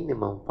 precepts, the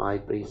minimum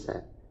 5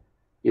 precepts,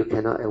 you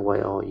cannot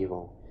avoid all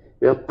evil.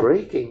 We are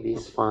breaking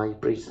these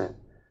 5 precepts,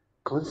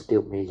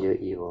 constitute major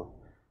evil.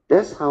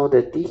 That's how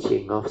the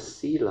teaching of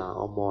sila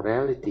or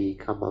morality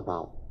come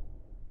about.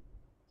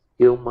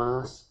 You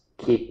must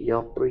keep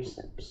your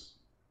precepts.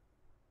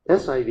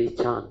 That's why we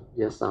chant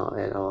just now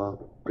at our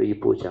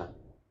pre-puja.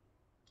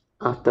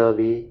 After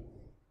we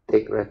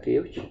take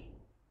refuge,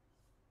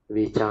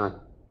 we chant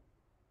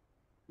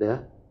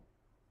the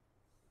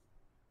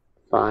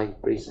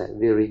 5 precepts.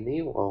 We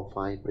renew all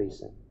 5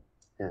 precepts.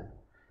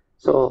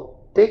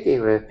 So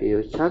taking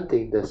refuge,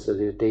 chanting the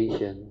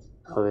salutations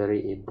are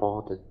very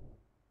important.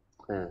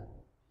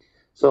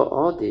 So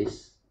all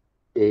this,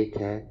 they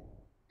can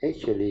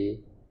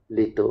actually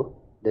lead to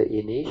the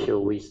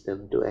initial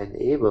wisdom to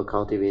enable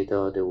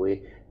cultivator of the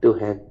way to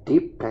have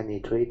deep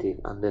penetrative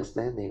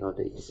understanding of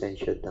the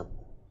essential Dhamma.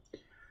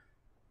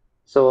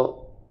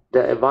 So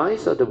the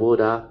advice of the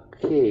Buddha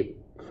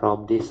came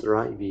from this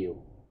right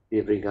view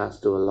with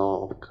regards to a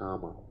law of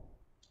karma.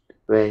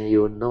 When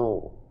you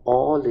know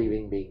all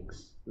living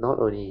beings, not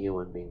only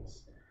human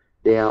beings,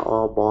 they are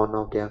all born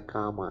of their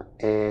karma,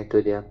 heir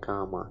to their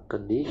karma,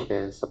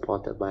 conditioned,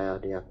 supported by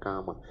their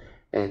karma,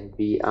 and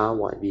we are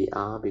what we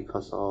are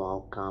because of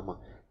our karma.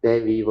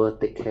 Then we will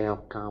take care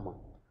of karma.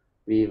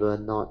 We will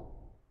not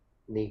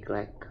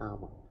neglect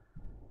karma.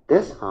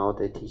 That's how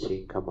the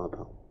teaching come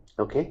about.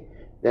 Okay?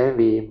 Then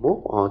we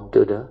move on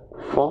to the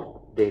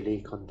fourth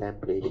daily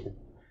contemplation.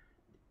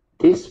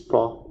 This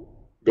fourth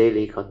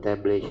daily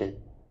contemplation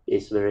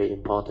is very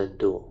important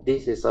too.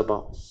 This is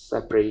about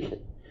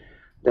separation,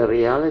 the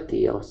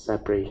reality of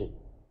separation.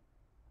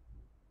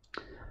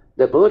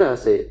 The Buddha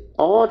said,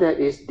 all that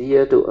is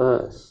dear to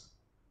us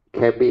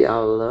can be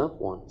our loved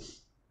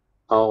ones,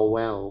 our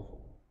wealth,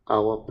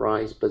 our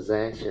prized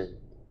possession,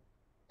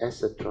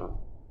 etc.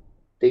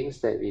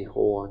 Things that we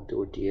hold on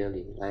to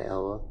dearly, like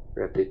our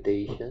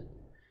reputation,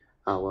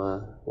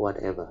 our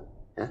whatever,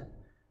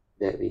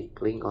 that we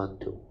cling on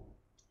to.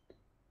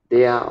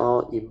 They are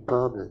all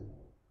impermanent,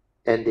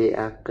 and they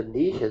are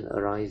conditioned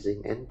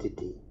arising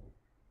entity,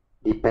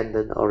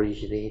 dependent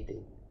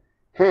originating.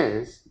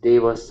 Hence, they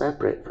will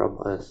separate from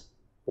us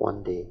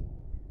one day,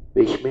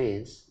 which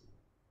means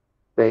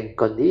when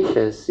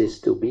conditions cease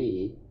to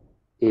be,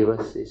 it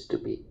will cease to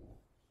be.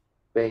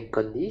 When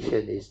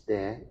condition is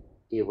there,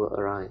 it will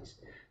arise.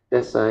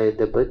 That's why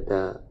the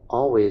Buddha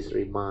always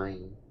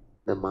remind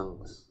the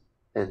monks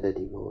and the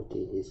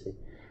devotees. He said,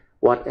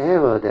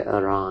 whatever that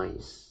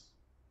arises,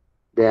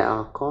 there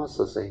are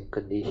causes and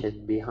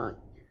conditions behind.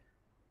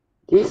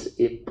 This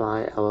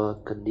implies our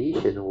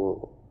conditioned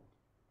world,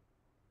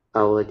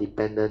 our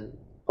dependent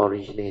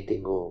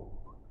originating world,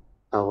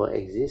 our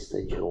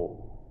existential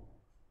world.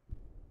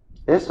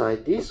 That's why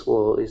this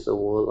world is a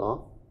world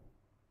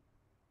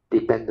of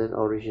dependent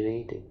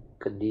originating,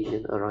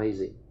 condition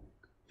arising,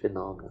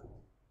 phenomena.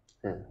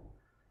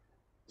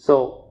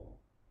 So,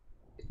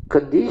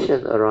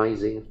 condition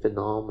arising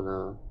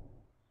phenomena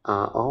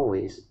are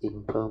always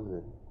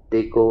impermanent.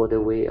 They go the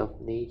way of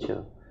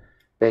nature.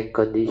 When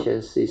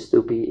conditions cease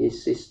to be, it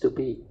ceases to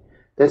be.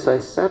 That's why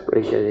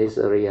separation is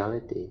a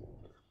reality.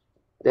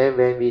 Then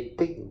when we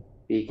think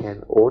we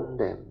can own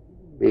them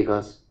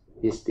because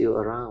it's still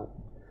around.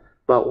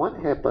 But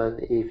what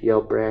happens if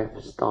your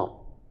breath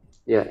stops,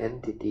 your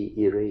entity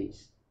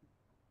erased,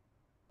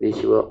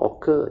 which will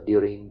occur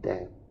during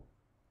death?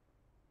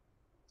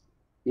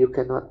 You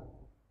cannot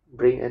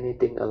bring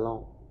anything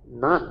along.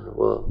 None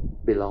will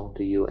belong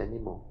to you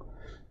anymore.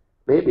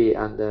 Maybe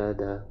under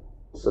the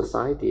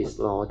society's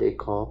law, they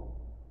call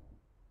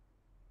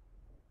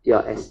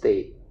your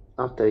estate.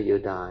 After you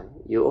die,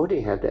 you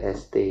only have the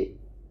estate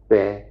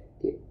where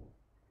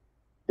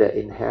the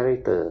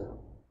inheritor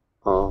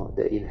or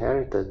the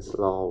inheritance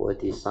law will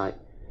decide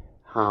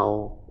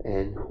how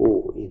and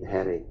who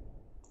inherit.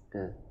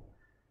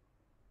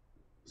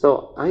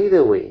 So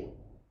either way,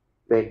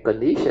 when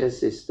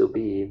conditions is to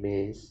be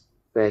means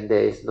when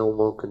there is no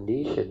more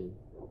condition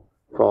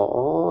for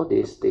all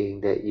these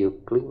things that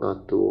you cling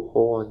on to,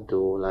 hold on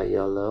to, like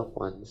your loved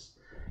ones,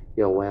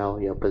 your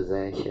wealth, your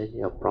possession,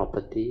 your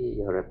property,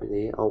 your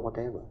reputation, or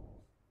whatever,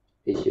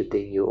 which you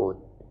think you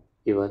own,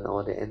 even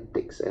all the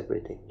antiques,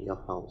 everything,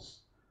 your house.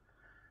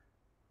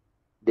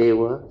 They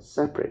will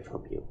separate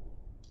from you.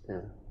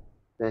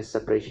 That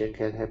separation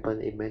can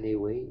happen in many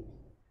ways,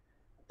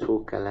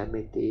 through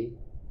calamity,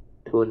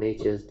 through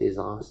nature's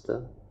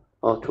disaster,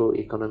 or through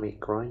economic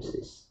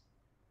crisis,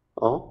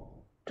 or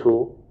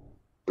through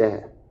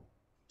death.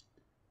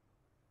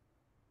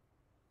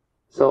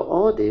 So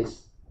all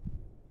these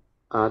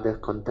are the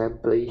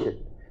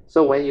contemplation.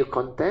 So when you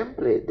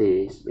contemplate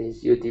this,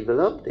 means you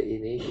develop the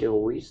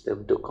initial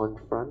wisdom to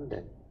confront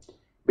them,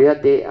 where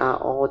they are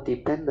all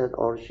dependent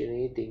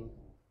originating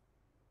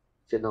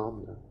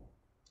phenomena,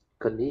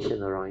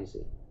 condition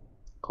arising,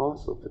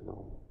 causal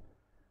phenomena,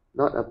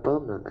 not a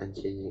permanent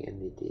unchanging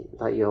entity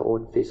like your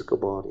own physical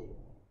body.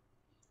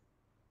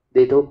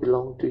 They don't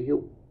belong to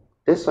you.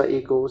 That's why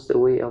it goes the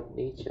way of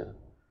nature.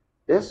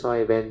 That's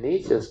why when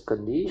nature's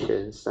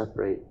conditions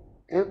separate,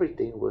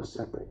 everything will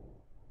separate.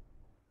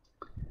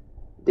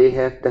 They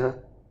have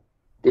the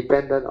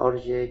dependent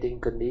originating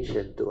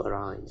condition to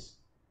arise.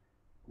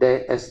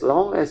 Then as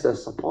long as the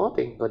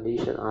supporting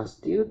conditions are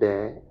still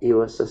there, it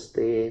will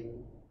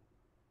sustain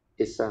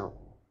itself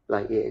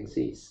like it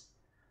exists.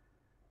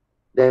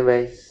 Then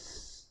when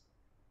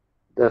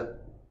the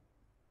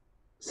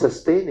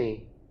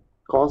sustaining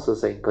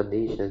causes and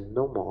conditions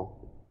no more,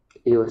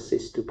 it will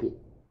cease to be.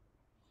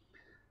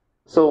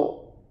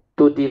 So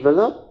to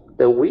develop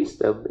the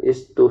wisdom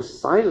is to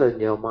silence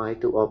your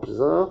mind to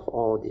observe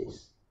all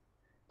this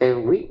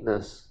and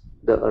witness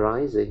the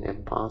arising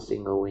and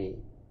passing away.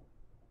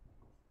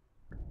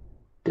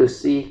 To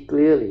see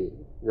clearly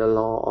the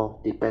law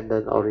of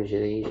dependent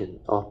origination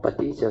of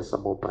paticca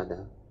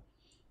samuppada.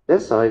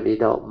 That's why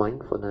without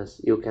mindfulness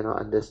you cannot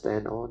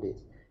understand all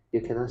this.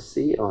 You cannot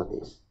see all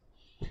this.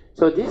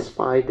 So this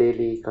 5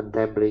 daily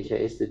contemplation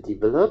is to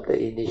develop the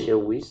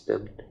initial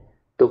wisdom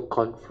to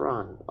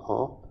confront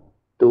or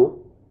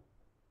to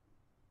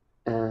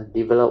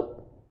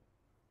develop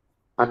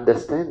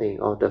understanding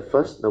of the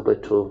first noble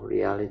truth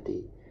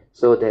reality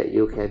so that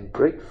you can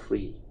break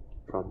free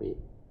from it.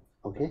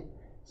 Okay?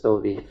 So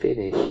we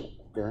finish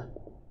the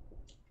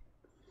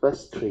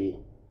first 3,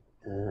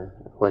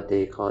 what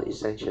they call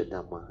essential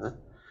Dhamma.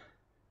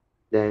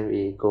 Then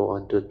we go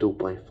on to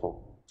 2.4.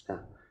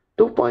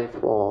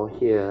 2.4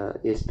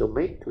 here is to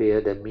make clear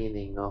the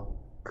meaning of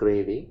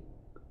craving,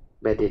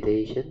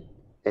 meditation,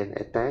 and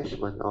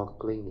attachment or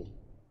clinging.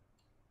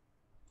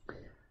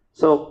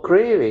 So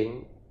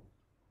craving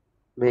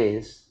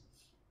means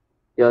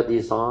your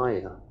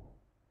desire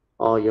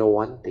or your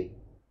wanting.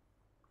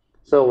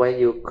 So when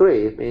you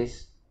crave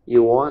means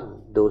you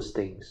want those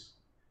things.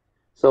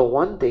 So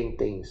wanting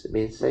things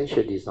means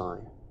sensual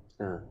desire.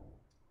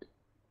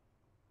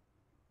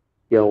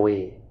 Your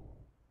way.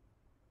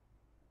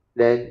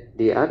 Then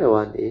the other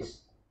one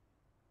is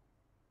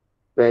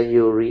when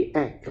you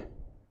react,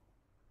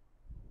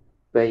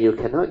 when you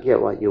cannot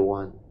get what you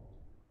want,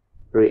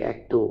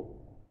 react to,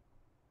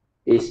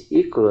 is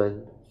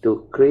equivalent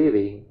to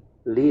craving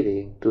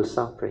leading to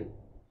suffering.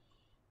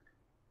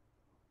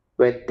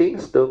 When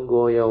things don't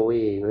go your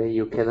way, when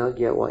you cannot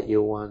get what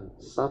you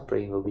want,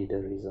 suffering will be the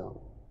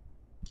result.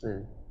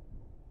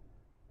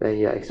 When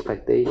your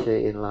expectations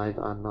in life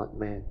are not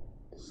met,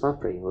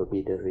 suffering will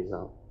be the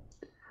result.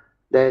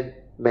 Then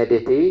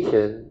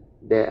meditation,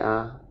 there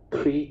are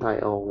 3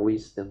 types of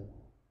wisdom.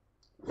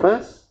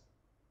 First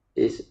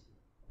is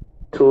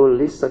through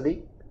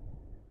listening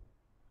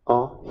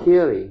or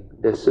hearing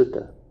the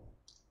sutta.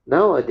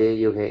 Nowadays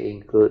you can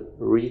include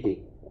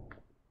reading.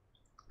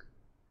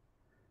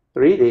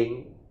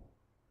 Reading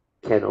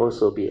can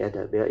also be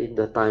added. In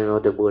the time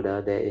of the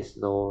Buddha there is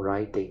no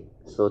writing,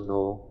 so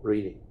no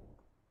reading.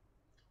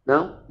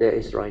 Now there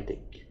is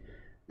writing.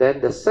 Then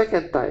the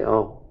second type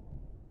of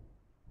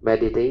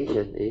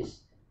meditation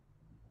is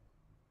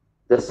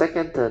the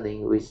second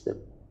turning wisdom.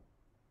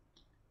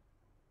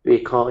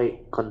 We call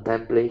it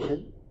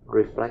contemplation,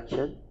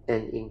 reflection,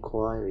 and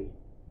inquiry.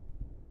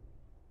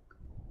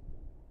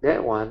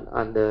 That one,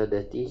 under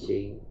the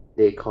teaching,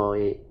 they call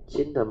it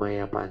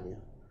Chintamaya Panya.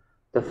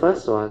 The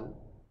first one,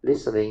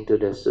 listening to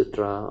the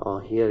sutra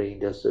or hearing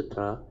the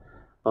sutra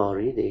or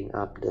reading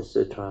up the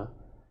sutra,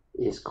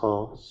 is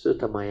called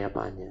Suttamaya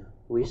Panya,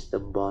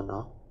 wisdom born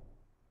of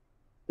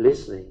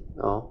listening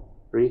or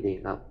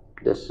reading up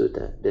the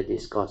sutta, the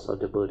discourse of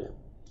the Buddha.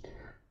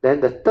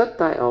 Then the third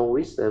type of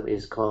wisdom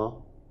is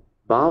called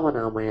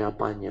Bhavanamaya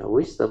Panya,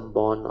 wisdom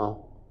born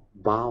of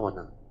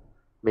Bhavana,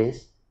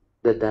 means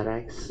the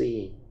direct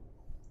seeing,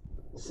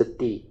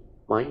 sati,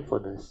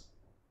 mindfulness,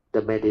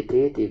 the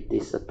meditative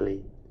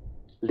discipline,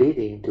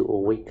 leading to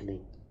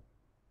awakening.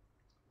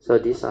 So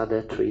these are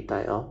the 3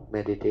 types of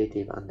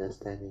meditative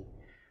understanding.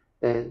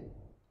 And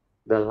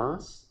the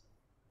last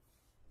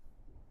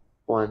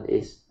one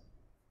is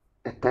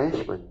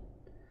attachment.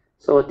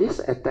 So this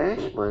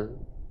attachment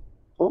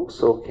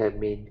also can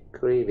mean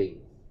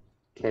craving,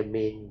 can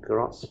mean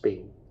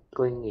grasping,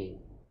 clinging,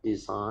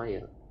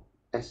 desire,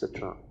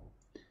 etc.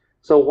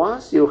 So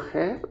once you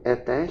have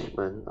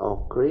attachment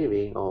or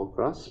craving or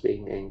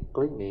grasping and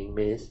clinging,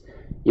 means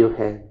you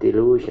have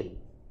delusion.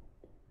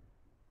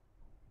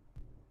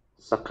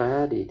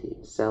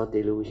 Sakkayaditthi,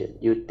 self-delusion.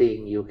 You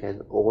think you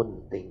can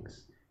own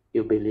things.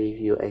 You believe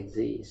you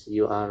exist,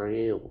 you are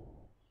real.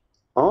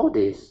 All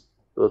this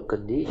will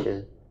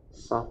condition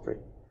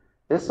suffering.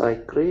 That's why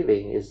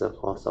craving is the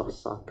cause of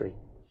suffering.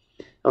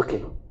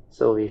 Okay,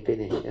 so we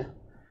finish, yeah?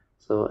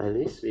 So at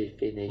least we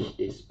finish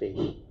this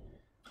page.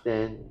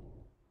 Then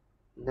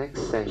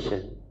next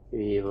session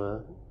we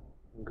will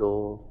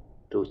go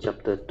to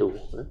chapter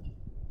 2.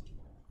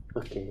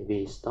 Okay,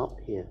 we stop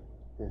here.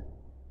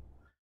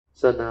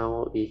 So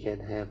now we can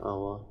have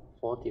our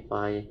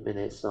 45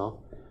 minutes of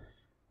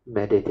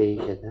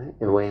meditation,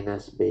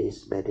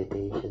 awareness-based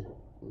meditation.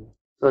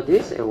 So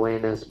this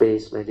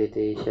awareness-based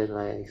meditation,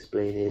 like I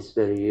explained, is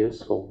very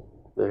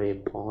useful, very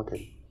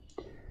important.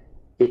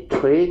 It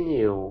trains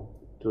you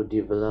to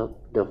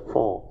develop the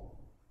 4,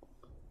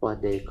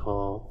 what they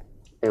call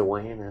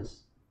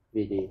awareness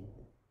within.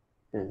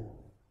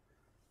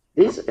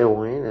 This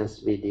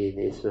awareness within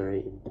is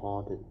very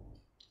important.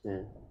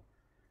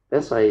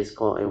 That's why it's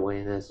called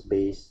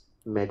awareness-based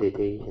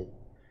meditation.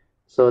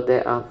 So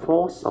there are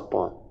 4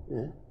 support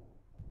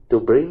to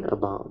bring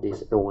about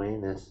this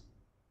awareness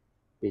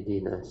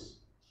within us.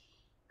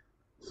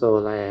 So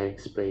like I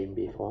explained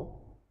before,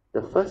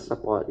 the first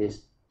support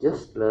is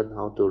just learn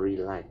how to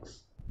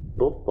relax,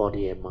 both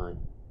body and mind.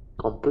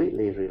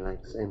 Completely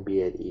relax and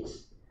be at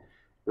ease.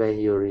 When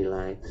you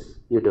relax,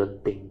 you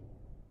don't think,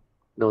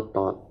 no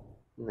thought,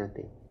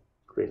 nothing.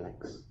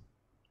 Relax.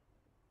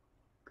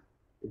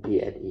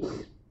 Be at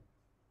ease.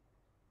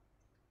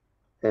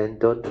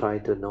 And don't try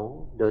to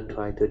know, don't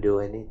try to do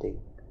anything.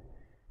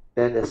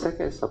 Then the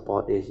second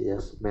support is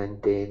just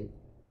maintain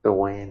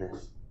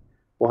awareness.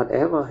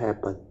 Whatever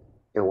happens,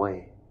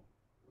 aware,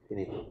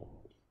 finish.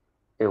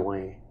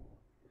 Aware,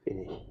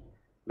 finish.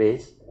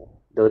 Means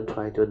don't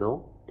try to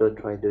know, don't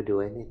try to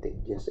do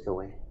anything, just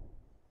aware.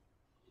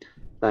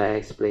 Like I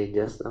explained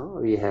just now,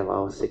 we have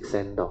our 6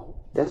 sense door.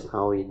 That's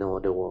how we know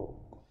the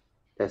world.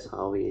 That's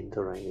how we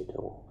interact with the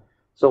world.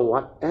 So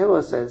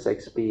whatever sense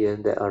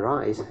experience that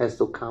arises has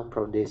to come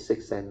from this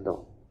 6 sense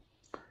door.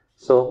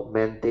 So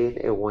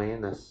maintain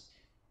awareness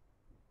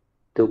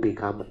to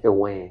become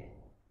aware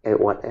at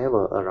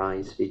whatever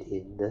arises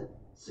within the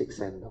 6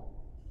 sense door.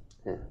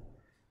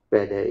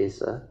 Whether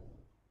it's a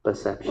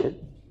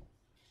perception,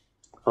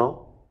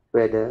 or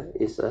whether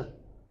it's a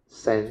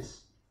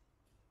sense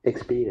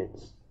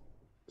experience.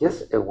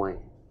 Just aware.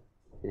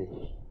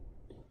 Finish.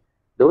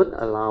 Don't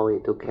allow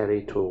it to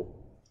carry through.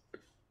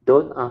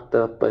 Don't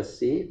after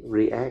perceive,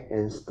 react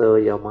and stir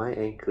your mind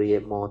and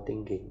create more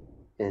thinking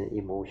and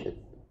emotion.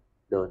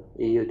 Don't.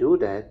 If you do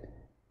that,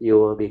 you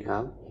will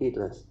become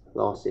heedless,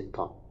 lost in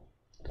thought.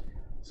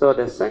 So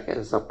the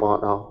second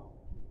support of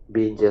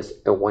being just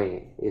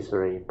aware is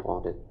very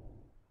important.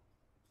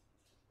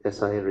 That's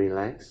why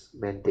relax,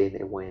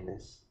 maintain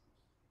awareness.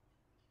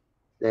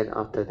 Then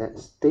after that,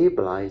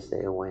 stabilize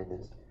the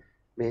awareness.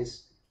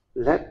 Means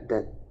let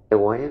that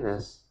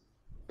awareness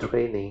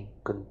training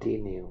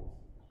continue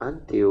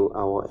until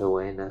our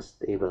awareness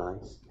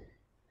stabilize.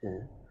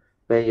 Yeah.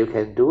 When you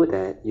can do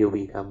that, you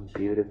become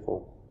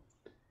beautiful.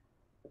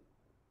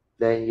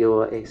 Then you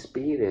will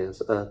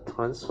experience a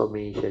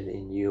transformation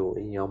in you,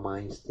 in your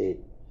mind state.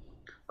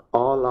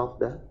 All of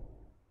the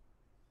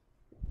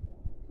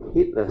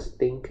heedless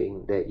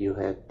thinking that you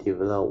have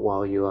developed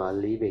while you are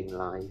living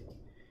life,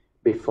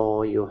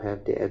 before you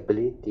have the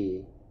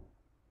ability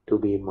to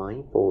be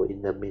mindful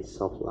in the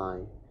midst of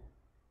life.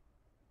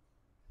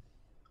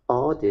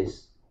 All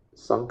this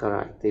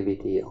Sankara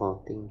activity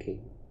or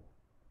thinking,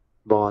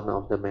 born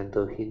of the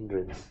mental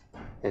hindrance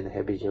and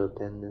habitual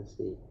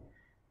tendency,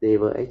 they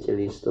will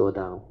actually slow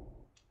down,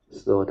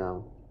 slow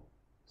down,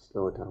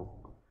 slow down,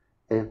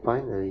 and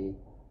finally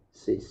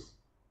cease.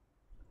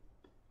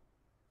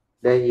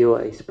 Then you will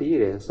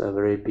experience a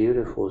very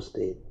beautiful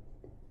state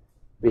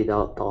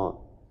without thought.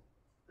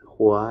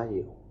 Who are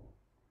you?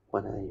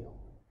 What are you?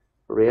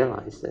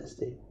 Realize that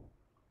state.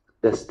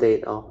 The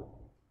state of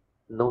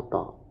no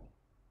thought,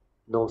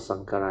 no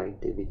Sankara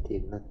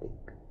activity, nothing.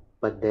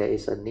 But there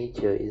is a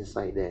nature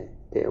inside there,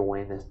 the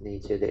awareness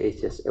nature that is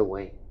just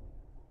aware.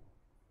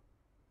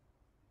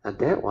 And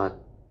that one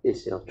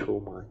is your true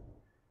mind,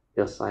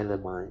 your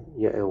silent mind,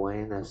 your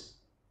awareness,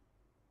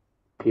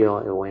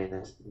 pure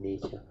awareness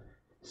nature.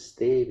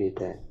 Stay with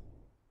that.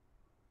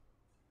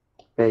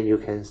 When you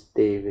can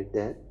stay with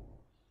that,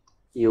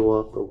 you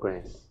will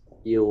progress.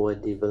 You will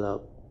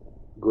develop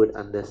good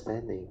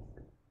understanding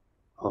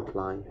of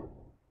life.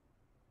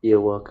 You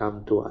will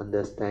come to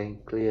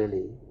understand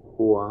clearly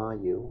who are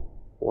you,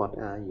 what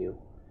are you,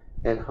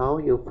 and how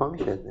you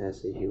function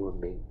as a human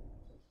being.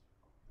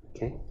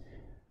 Okay?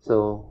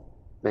 So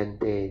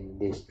maintain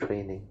this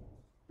training.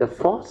 The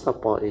fourth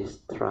support is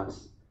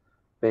trust.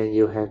 When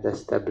you have the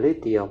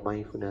stability of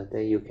mindfulness,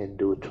 then you can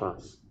do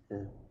trust.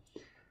 Yeah.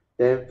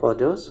 Then for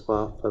those who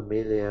are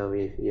familiar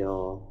with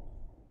your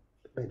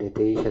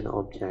meditation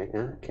object,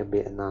 can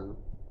be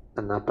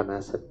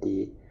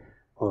anapanasati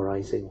or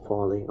rising,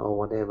 falling, or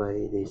whatever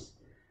it is.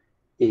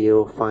 If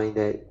you find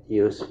that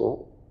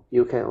useful,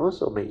 you can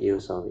also make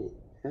use of it.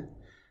 Yeah?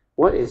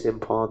 What is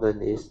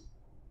important is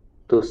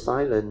to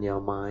silence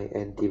your mind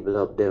and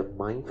develop the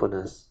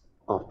mindfulness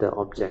of the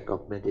object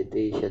of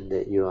meditation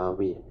that you are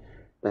with,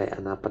 like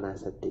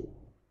anapanasati.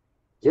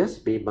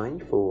 Just be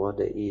mindful of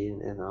the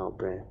in and out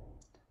breath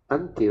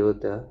until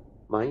the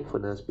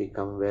mindfulness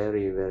becomes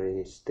very,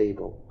 very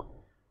stable.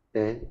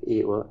 Then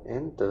it will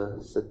enter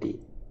sati,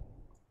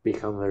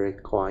 become very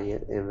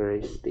quiet and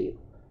very still.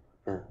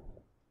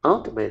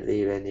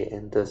 Ultimately, when it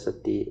enters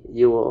sati,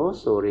 you will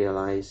also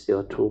realize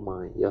your true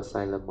mind, your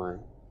silent mind,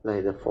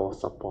 like the fourth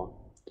support.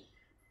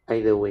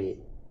 Either way,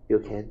 you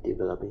can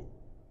develop it.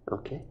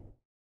 Okay?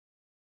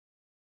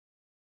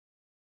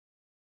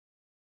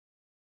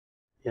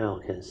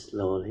 You can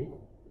slowly,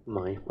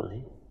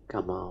 mindfully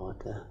come out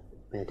of the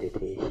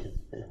meditation.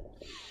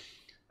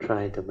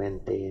 Try to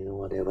maintain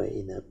whatever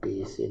inner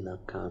peace, inner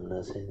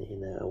calmness, and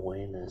inner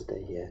awareness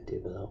that you have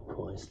developed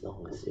for as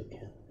long as you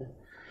can.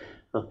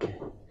 Okay.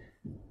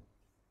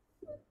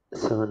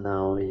 So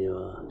now we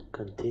will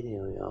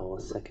continue our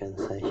second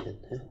session,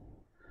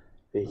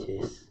 which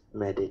is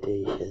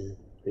meditation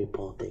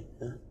reporting,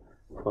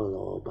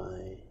 followed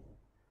by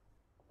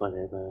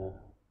whatever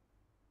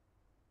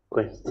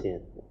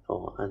question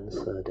or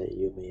answer that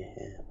you may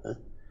have.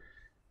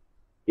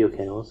 You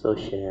can also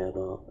share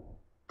about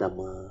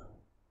Dhamma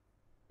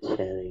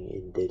sharing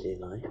in daily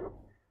life,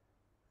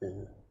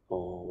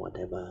 or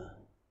whatever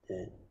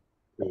that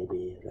may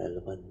be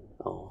relevant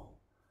or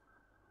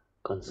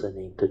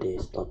concerning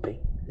today's topic.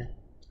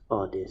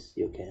 All this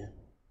you can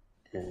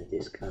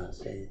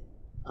discuss and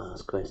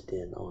ask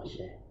question or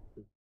share.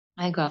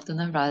 Hi, good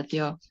afternoon,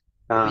 Radio.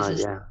 Yeah.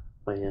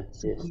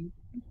 Yes.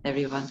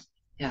 Everyone.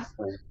 Yeah.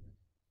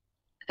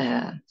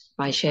 Right.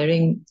 By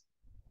sharing,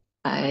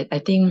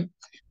 I think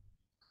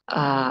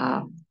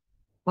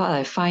what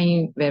I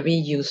find very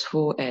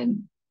useful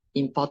and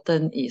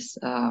important is,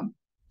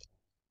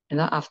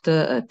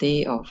 after a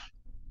day of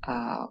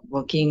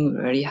working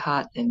very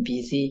hard and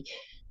busy,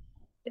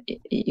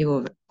 it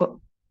will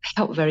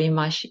help very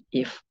much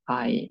if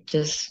I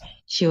just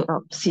chill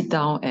up, sit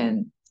down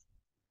and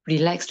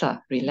relax.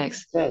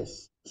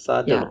 Yes,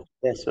 sadhu. Yeah.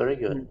 That's very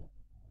good.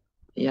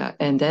 Yeah,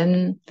 and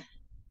then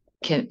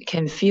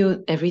can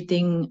feel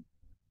everything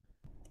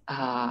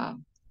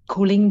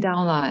cooling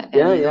down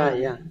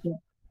Yeah.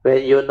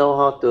 When you know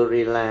how to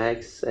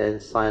relax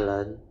and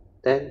silent,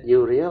 then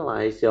you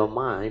realize your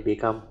mind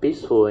become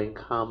peaceful and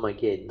calm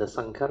again. The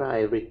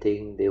sankhara,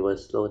 everything, they will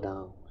slow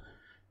down.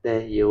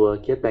 Then you will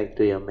get back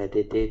to your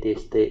meditative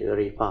state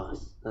very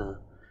fast.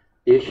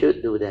 You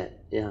should do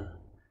that, yeah.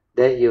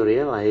 Then you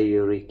realize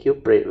you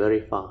recuperate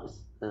very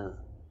fast.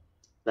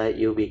 Like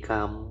you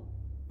become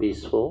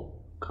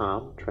peaceful,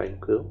 calm,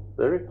 tranquil,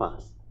 very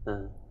fast.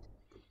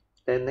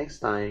 Then next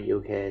time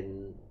you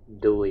can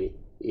do it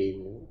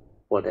in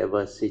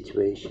whatever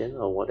situation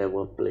or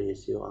whatever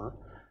place you are.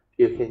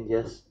 You can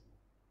just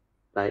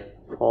like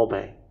fall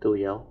back to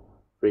your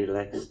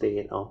relaxed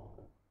state of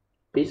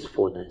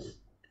peacefulness.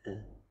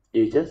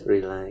 You just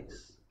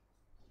relax,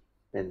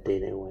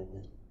 maintain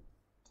awareness.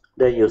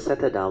 Then you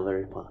settle down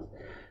very fast.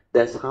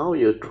 That's how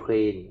you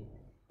train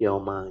your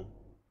mind.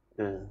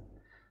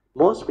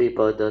 Most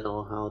people don't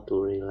know how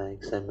to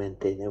relax and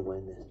maintain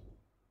awareness.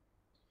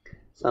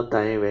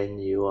 Sometimes when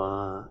you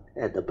are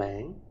at the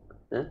bank,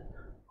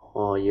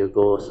 or you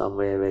go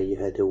somewhere where you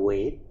have to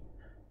wait,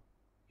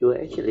 you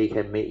actually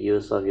can make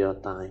use of your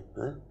time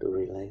to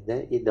relax.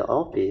 Then in the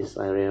office,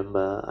 I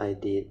remember I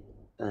did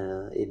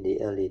in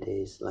the early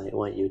days, like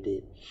what you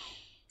did.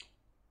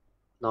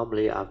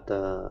 Normally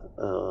after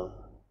a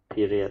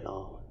period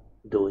of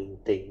doing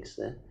things,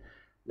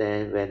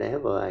 then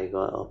whenever I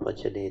got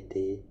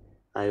opportunity,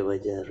 I will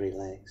just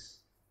relax.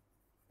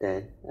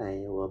 Then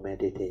I will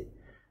meditate.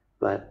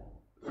 But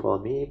for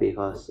me,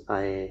 because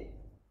I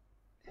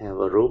have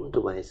a room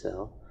to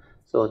myself,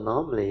 so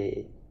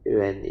normally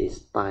when it's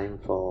time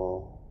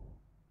for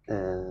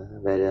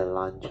whether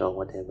lunch or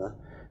whatever,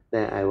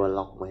 then I will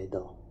lock my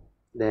door.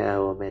 Then I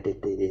will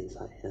meditate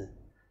inside.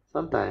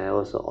 Sometimes I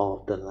also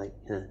off the light.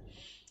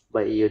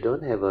 But you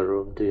don't have a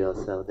room to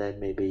yourself, then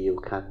maybe you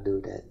can't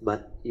do that.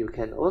 But you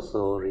can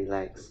also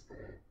relax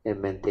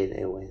and maintain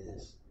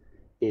awareness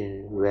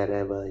in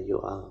wherever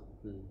you are.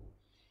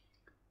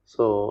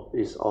 So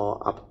it's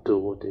all up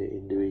to the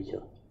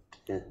individual.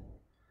 Yeah.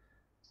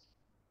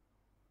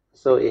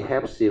 So it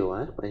helps you,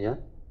 Maya?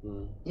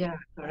 Yeah,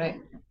 correct.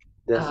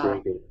 That's Uh,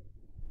 very good.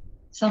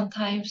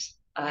 Sometimes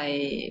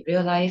I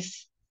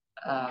realize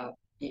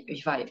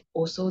if I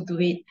also do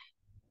it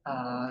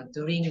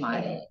during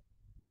my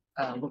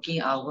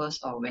working hours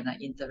or when I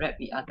interact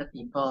with other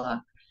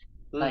people,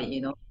 like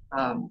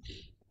Mm.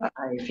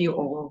 I feel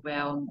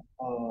overwhelmed,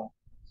 or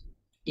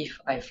if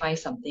I find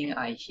something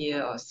I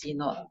hear or see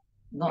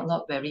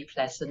not very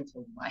pleasant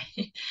to my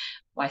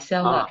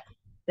myself, Ah,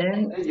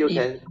 then then you if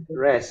can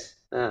rest.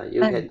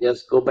 You and can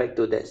just go back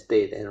to that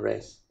state and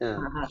rest.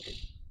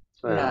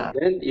 yeah,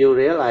 Then you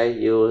realize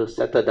you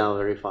settle down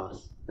very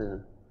fast.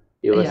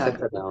 You will yeah,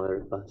 settle down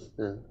very fast.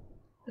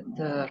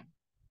 the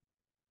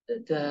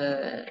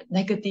the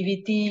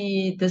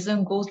negativity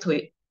doesn't go to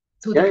it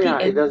to the Yeah, peak yeah,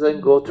 it and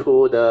doesn't go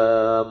through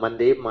the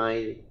mundane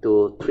mind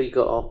to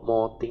trigger off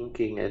more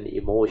thinking and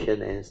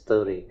emotion and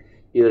stirring.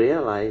 You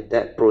realize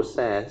that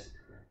process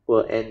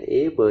will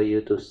enable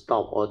you to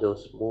stop all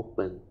those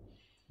movements.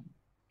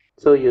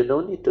 So you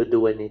don't need to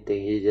do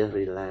anything, you just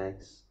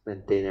relax,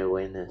 maintain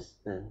awareness,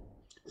 and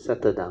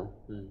settle down.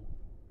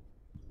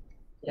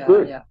 yeah,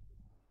 Good. yeah,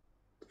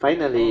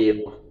 Finally, or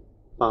you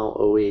found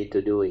a way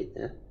to do it.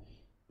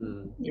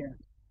 yeah,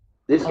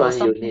 This or one you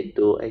something. need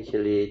to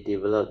actually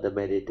develop the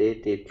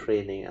meditative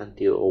training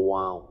until a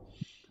while.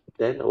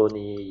 Then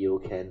only you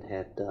can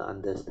have the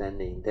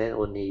understanding. Then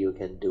only you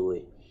can do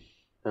it.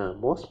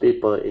 Most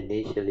people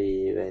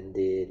initially, when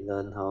they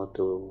learn how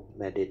to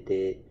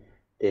meditate,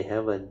 they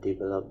haven't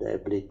developed the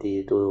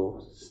ability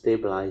to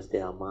stabilize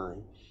their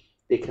mind.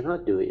 They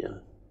cannot do it.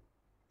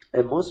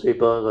 And most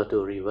people got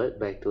to revert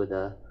back to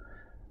the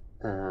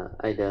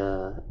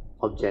either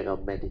object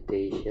of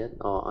meditation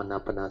or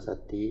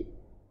anapanasati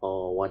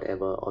or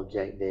whatever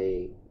object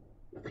they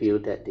feel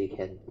that they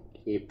can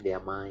keep their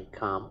mind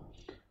calm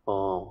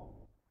or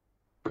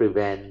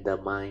prevent the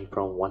mind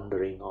from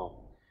wandering off.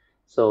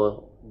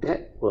 So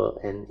that will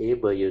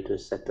enable you to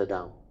settle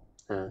down.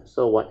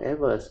 So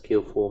whatever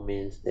skillful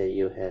means that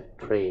you have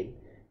trained,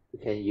 you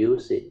can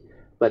use it.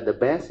 But the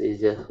best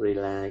is just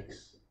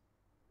relax,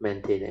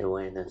 maintain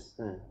awareness,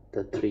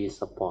 the three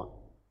support.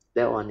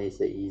 That one is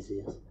the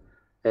easiest.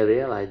 I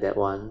realize that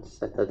one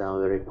settle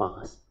down very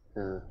fast.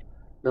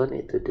 No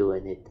need to do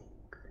anything.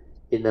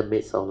 In the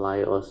midst of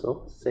life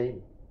also,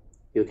 same.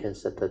 You can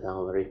settle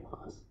down very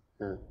fast.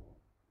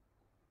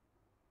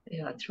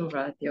 Yeah, true,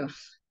 right? Yeah.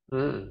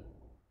 Mm.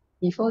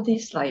 Before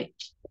this, uh,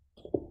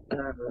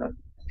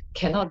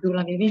 cannot do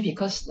lah. Maybe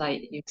because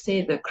like you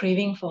say, the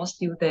craving for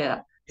still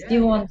there.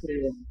 Still want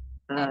to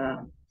uh,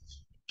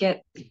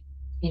 get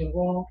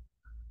involved,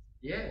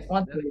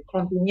 want to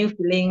continue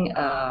feeling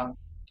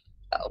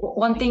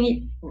wanting it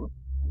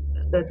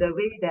the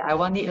way that I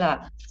want it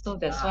lah. So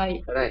that's why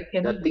you Correct. The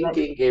cannot be like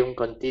thinking game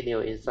continue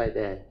inside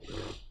there.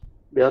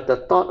 Because the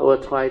thought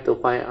will try to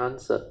find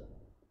answer.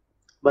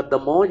 But the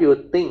more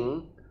you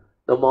think,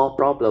 the more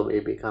problem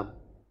it becomes.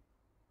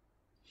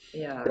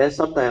 yeah, Then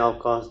sometimes, of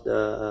course,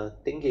 the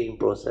thinking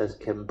process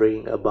can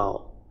bring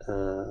about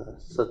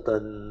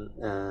certain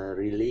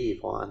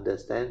relief or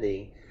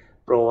understanding,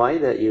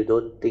 provided you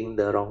don't think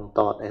the wrong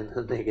thought and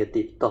the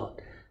negative thought.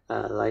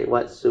 Like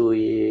what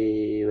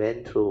Sui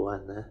went through,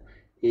 and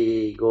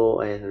he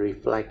go and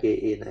reflect it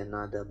in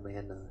another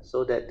manner,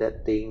 so that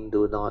that thing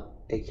do not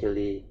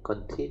actually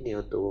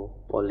continue to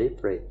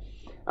proliferate.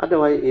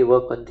 Otherwise, it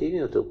will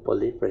continue to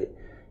proliferate,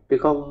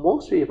 because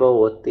most people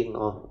will think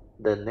of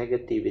the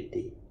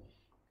negativity.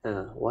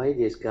 Why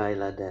this guy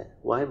like that?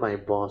 Why my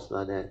boss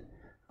like that?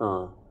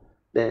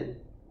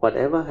 Then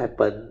whatever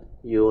happened,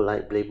 you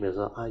like blame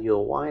yourself.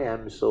 Why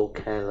I'm so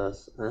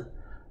careless?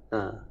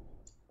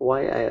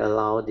 Why I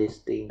allow this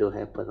thing to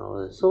happen?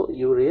 So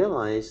you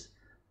realize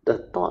the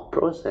thought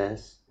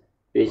process,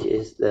 which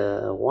is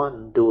the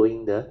one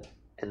doing the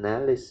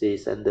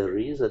analysis and the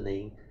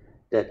reasoning,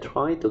 that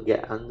try to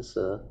get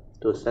answer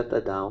to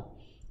settle down,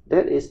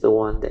 that is the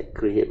one that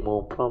create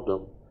more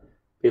problem.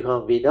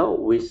 Because without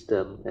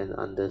wisdom and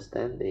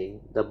understanding,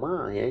 the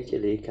mind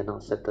actually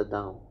cannot settle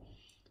down.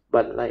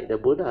 But like the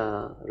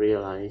Buddha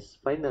realized,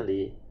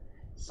 finally,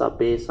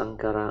 Sabbe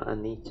Sankara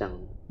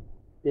Anicang,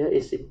 there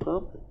is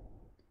impermanent.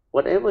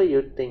 Whatever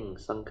you think,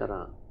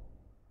 Sankara,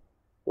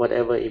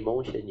 whatever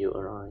emotion you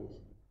arise,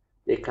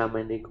 they come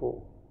and they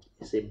go.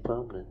 It's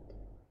impermanent.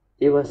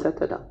 It will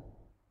settle down.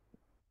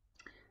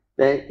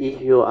 Then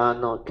if you are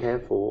not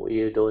careful,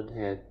 you don't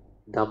have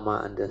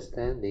Dhamma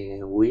understanding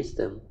and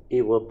wisdom,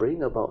 it will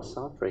bring about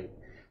suffering.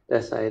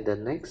 That's why the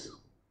next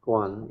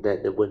one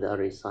that the Buddha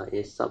recites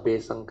is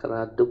Sabbe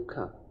Sankara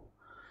Dukkha.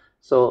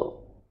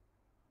 So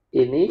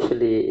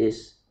initially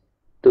is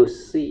to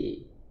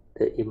see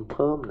the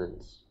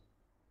impermanence,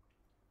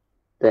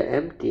 the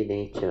empty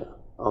nature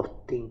of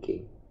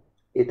thinking.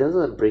 It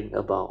doesn't bring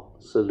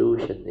about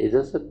solution. It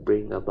doesn't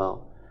bring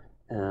about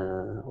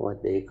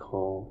what they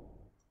call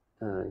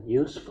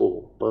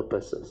useful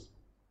purposes.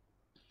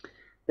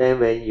 Then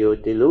when you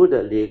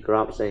deludedly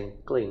grasp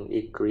and cling,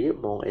 it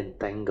creates more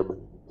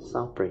entanglement,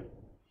 suffering.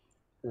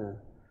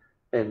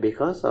 And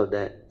because of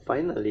that,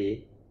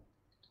 finally,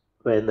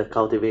 when the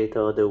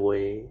cultivator of the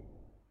way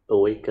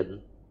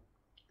awaken,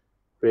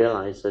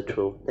 realize the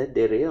truth, then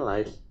they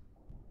realize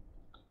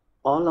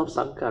all of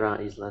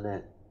Sankara is like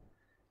that.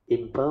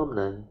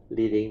 Impermanent,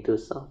 leading to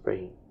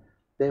suffering.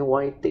 Then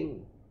why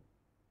think?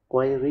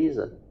 Why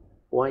reason?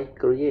 Why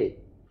create?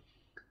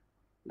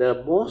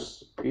 The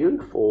most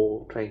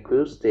beautiful,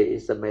 tranquil state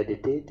is the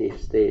meditative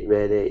state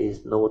where there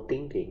is no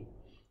thinking.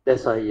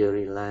 That's why you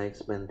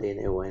relax,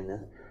 maintain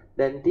awareness.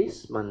 Then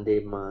this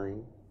mundane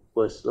mind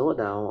will slow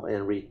down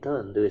and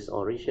return to its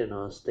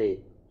original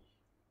state,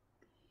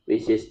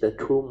 which is the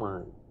true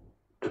mind,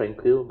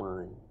 tranquil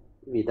mind,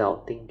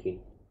 without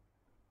thinking.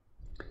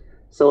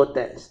 So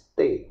that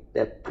state,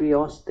 that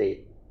pure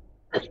state,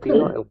 the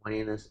pure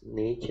awareness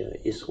nature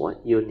is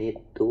what you need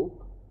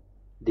to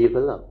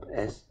develop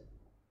as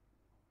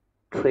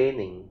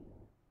training,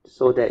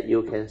 so that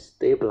you can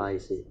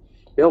stabilize it.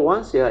 Because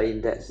once you are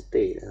in that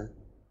state,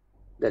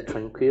 the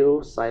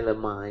tranquil, silent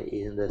mind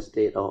in the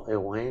state of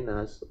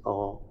awareness,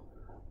 or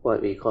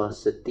what we call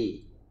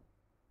sati,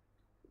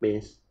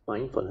 means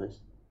mindfulness,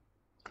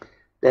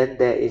 then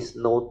there is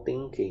no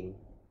thinking,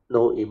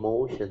 no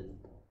emotion,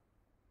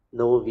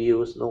 no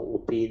views,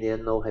 no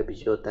opinion, no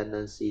habitual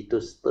tendency to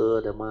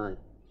stir the mind.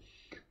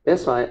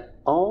 That's why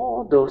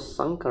all those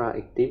Sankara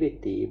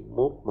activity,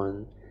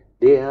 movement,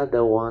 they are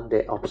the one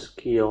that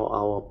obscure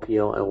our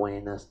pure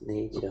awareness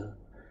nature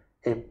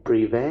and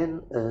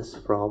prevent us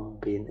from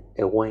being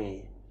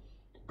aware,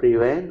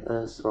 prevent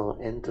us from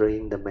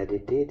entering the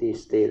meditative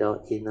state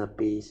of inner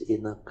peace,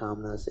 inner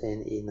calmness,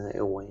 and inner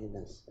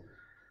awareness.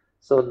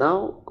 So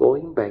now,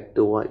 going back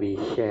to what we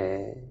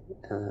shared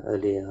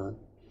earlier,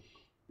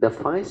 the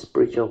 5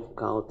 spiritual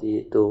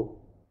faculty to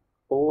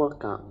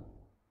overcome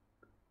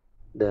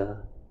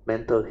the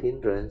mental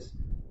hindrance,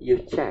 you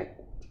check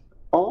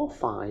all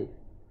 5,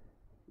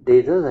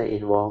 they doesn't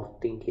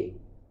involve thinking.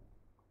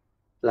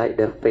 Like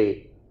the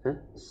faith,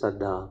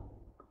 Saddha.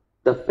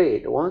 The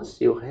faith,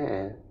 once you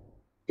have,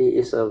 it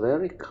is a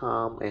very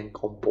calm and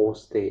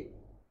composed state.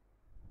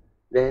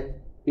 Then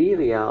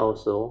Virya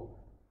also,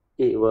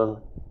 it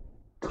will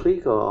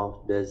trigger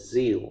off the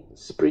zeal,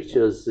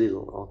 spiritual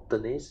zeal or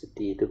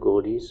tenacity to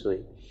go this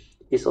way.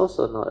 It's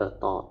also not a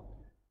thought,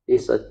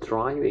 it's a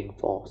driving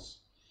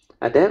force.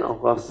 And then of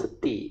course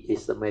sati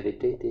is the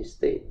meditative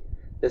state.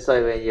 That's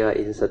why when you are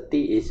in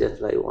sati, it's just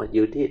like what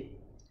you did.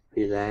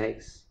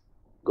 Relax,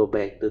 go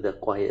back to the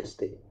quiet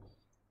state.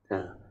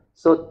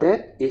 So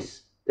that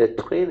is the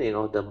training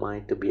of the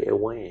mind to be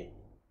aware.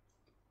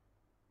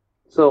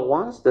 So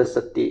once the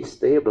sati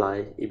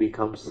stabilizes, it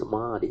becomes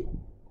samadhi.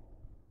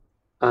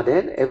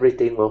 Then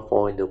everything will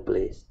fall into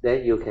place.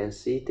 Then you can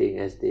see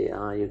things as they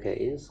are, you can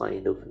insight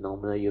into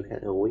phenomena, you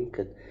can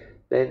awaken.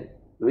 Then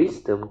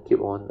wisdom keep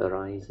on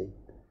arising.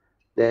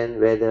 Then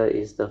whether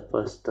it's the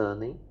first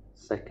turning,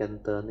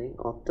 second turning,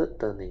 or third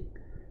turning,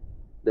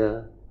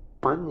 the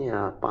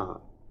panya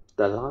part,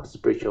 the last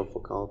spiritual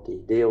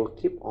faculty, they will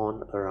keep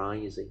on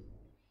arising.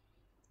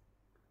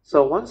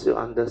 So once you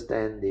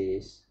understand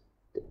this,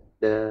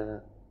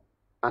 the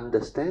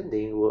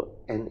understanding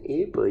will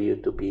enable you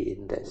to be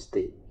in that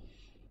state.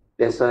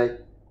 That's why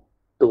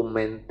to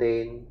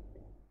maintain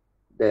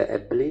the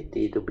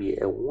ability to be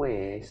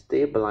aware,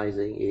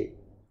 stabilizing it,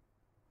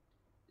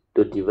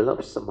 to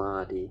develop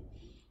samadhi.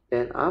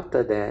 Then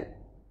after that,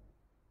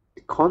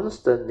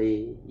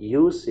 constantly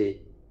use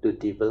it to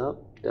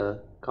develop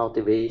the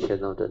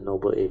cultivation of the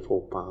Noble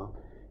Eightfold Path,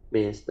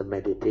 means the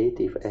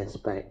meditative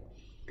aspect.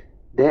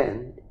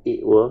 Then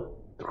it will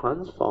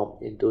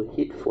transform into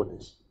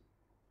heedfulness.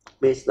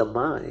 Means the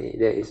mind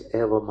that is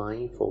ever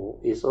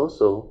mindful is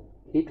also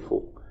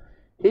heedful.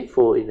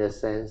 Heedful in the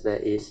sense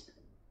that is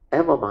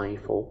ever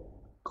mindful,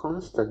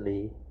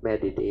 constantly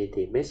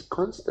meditating, means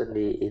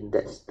constantly in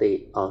that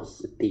state of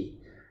sati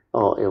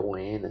or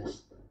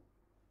awareness,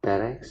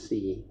 direct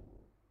seeing,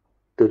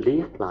 to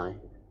live life,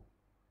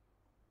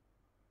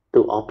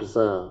 to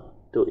observe,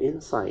 to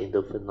insight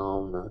into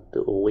phenomena,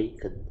 to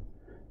awaken,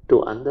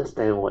 to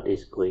understand what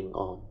is going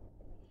on.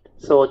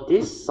 So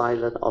this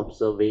silent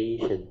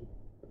observation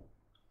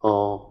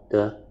or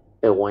the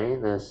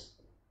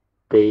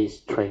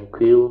awareness-based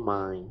tranquil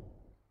mind,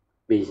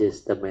 which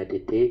is the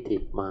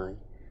meditative mind,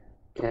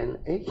 can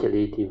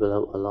actually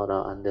develop a lot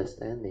of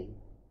understanding.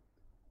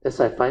 That's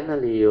why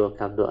finally you will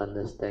come to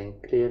understand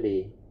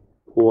clearly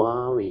who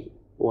are we,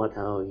 what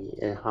are we,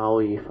 and how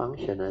we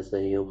function as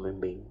a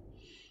human being,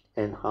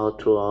 and how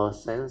through our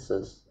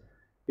senses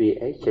we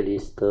actually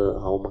stir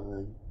our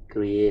mind,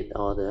 create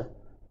all the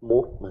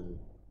movement,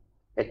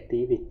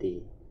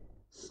 activity,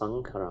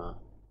 sankhara.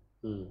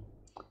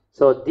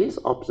 So this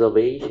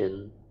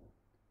observation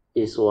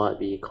is what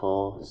we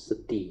call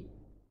sati,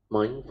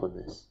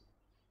 mindfulness.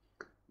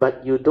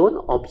 But you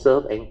don't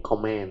observe and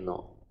comment,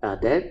 no.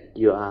 Then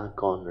you are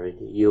gone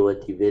already. You will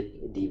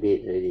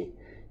deviate already.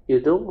 You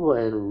don't go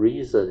and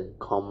reason,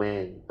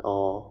 comment,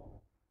 or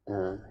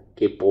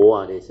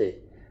kepo, they say.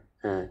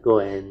 Go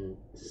and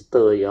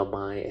stir your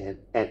mind and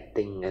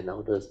acting and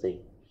all those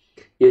things.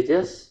 You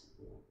just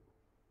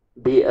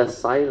be a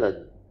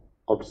silent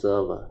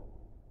observer.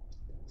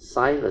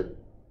 Silent,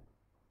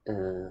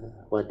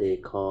 what they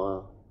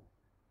call,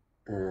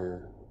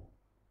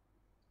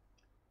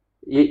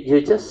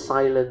 you just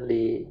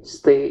silently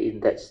stay in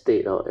that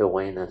state of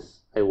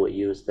awareness. I would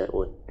use that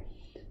word.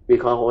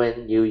 Because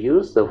when you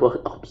use the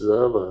word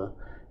observer,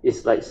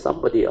 it's like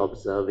somebody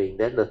observing,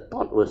 then the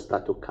thought will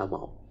start to come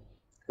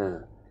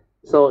out.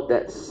 So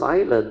that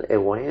silent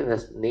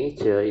awareness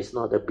nature is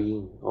not a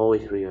being,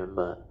 always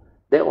remember.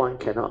 That one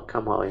cannot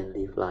come out and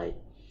live life.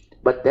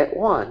 But that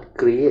one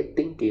create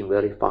thinking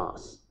very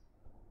fast.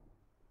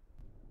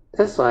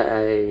 That's why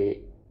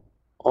I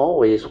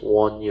always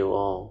warn you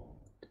all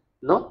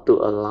not to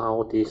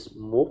allow this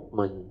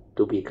movement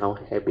to become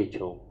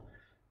habitual.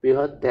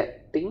 Because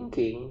that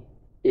thinking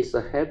is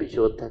a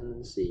habitual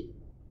tendency.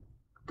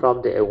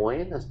 From the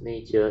awareness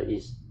nature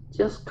is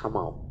just come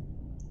out.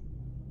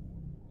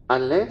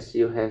 Unless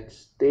you have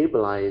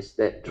stabilized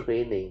that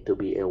training to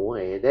be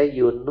aware, then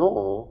you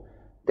know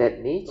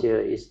that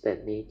nature is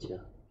that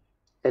nature.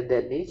 And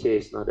that nature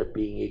is not a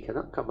being, it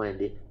cannot come and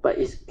live, but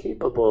it's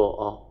capable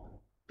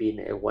of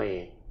being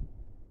aware.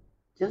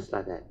 Just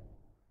like that.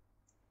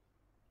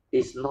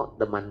 It's not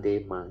the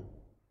mundane mind.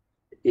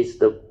 It's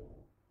the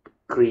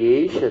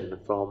creation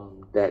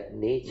from that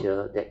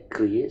nature that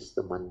creates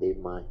the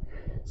mundane mind.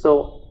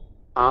 So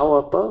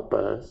our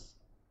purpose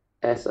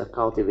as a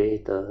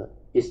cultivator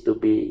is to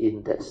be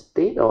in that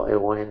state of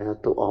awareness,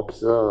 to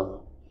observe,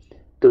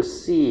 to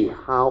see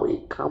how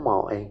it come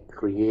out and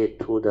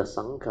create through the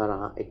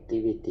sankhara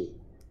activity,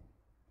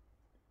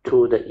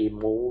 through the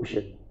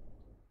emotion.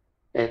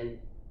 And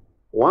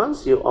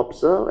once you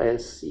observe and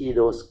see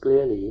those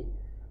clearly,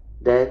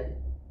 then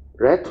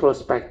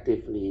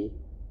retrospectively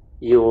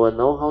you will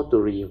know how to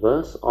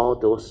reverse all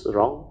those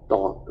wrong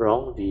thought,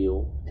 wrong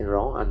view, and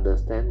wrong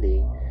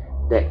understanding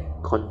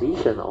that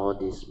condition all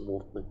this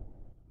movement.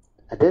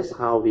 And that's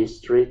how we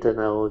straighten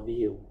our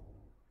view,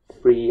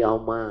 free our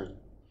mind,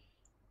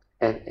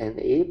 and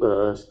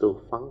enable us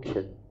to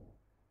function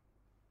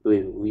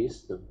with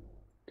wisdom.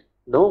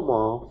 No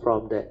more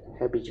from that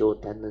habitual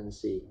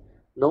tendency,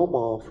 no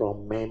more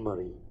from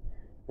memory.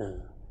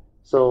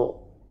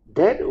 So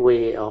that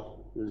way of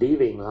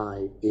living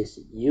life is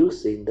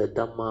using the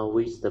Dhamma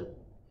wisdom.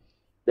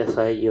 That's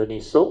why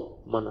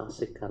Yoniso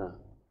Manasikara,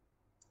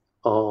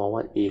 or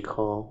what we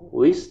call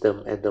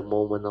wisdom at the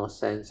moment of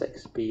sense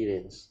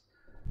experience.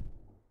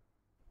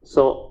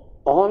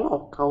 So all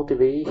of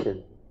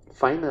cultivation,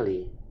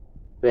 finally,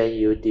 when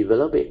you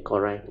develop it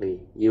correctly,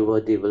 you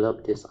will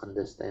develop this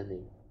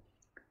understanding.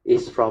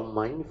 It's from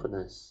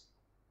mindfulness,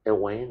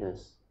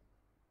 awareness,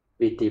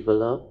 we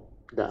develop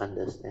the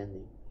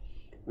understanding.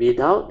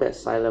 Without that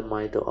silent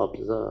mind to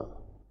observe,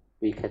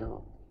 we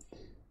cannot.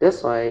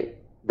 That's why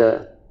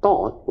the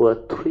thought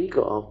will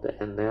trigger off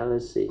the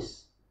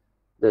analysis,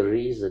 the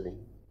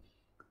reasoning.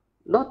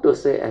 Not to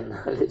say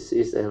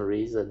analysis and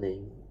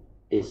reasoning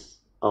is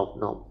of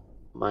not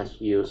much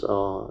use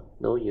or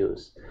no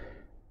use.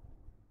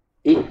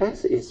 It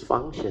has its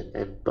function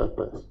and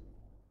purpose.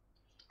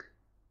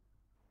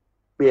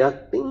 We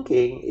are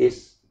thinking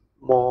is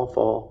more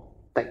for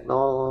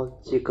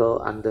technological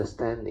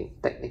understanding,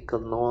 technical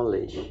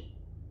knowledge.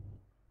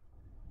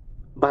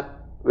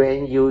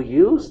 when you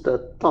use the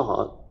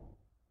thought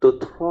to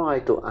try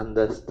to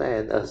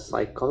understand a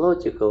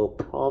psychological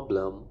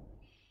problem,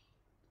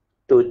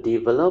 to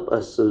develop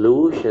a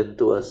solution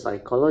to a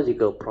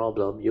psychological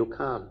problem, you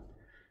can't.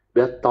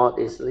 Because thought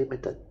is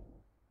limited.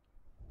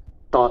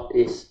 Thought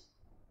is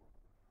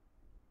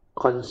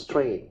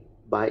constrained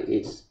by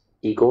its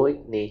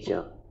egoic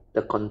nature,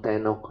 the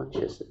content of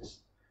consciousness.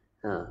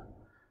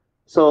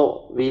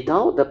 So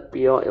without the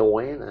pure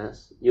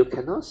awareness, you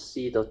cannot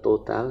see the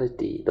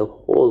totality, the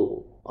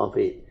whole of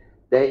it.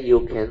 Then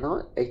you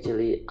cannot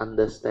actually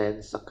understand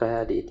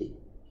Sakayaditi.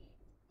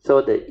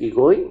 So the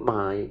egoic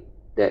mind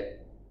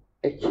that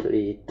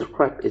actually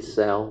traps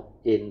itself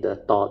in the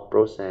thought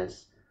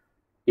process,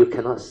 you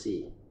cannot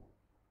see.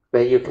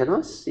 When you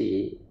cannot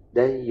see,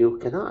 then you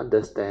cannot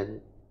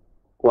understand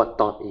what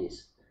thought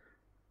is.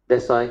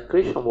 That's why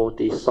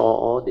Krishnamurti saw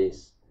all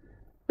this.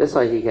 That's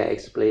why he can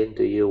explain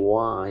to you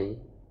why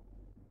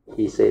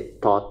he said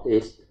thought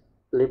is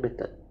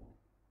limited.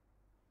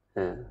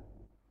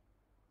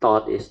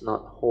 Thought is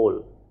not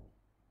whole.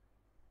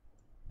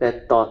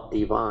 That thought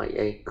divide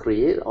and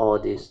create all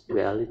this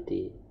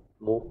duality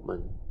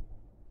movement.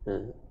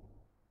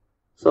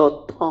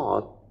 So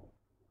thought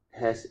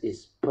has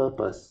its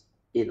purpose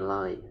in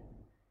life.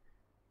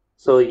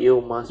 So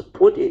you must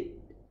put it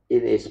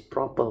in its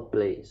proper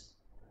place.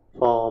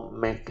 For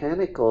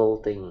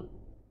mechanical thing,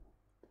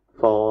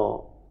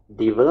 for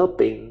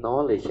developing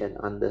knowledge and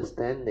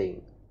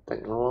understanding,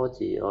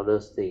 technology, all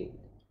those things,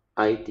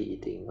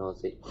 IT thing, all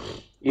things,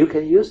 you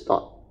can use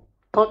thought.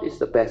 Thought is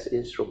the best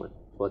instrument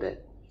for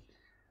that.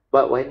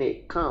 But when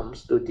it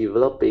comes to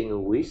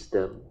developing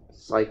wisdom,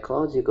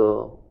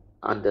 psychological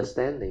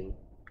understanding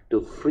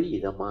to free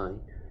the mind,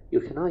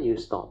 you cannot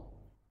use thought.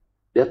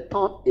 The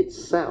thought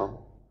itself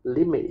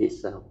limits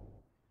itself.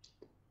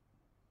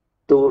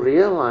 To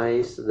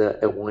realize the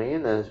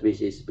awareness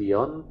which is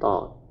beyond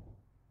thought,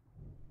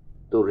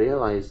 to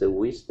realize the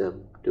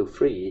wisdom to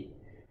free,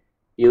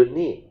 you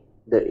need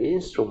the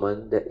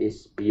instrument that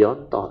is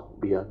beyond thought,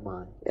 beyond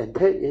mind. And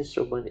that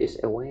instrument is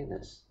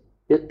awareness.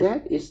 Yet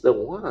that is the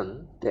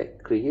one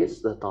that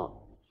creates the thought.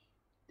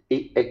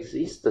 It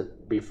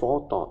existed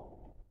before thought.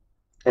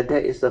 And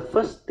that is the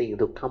first thing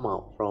to come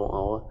out from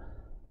our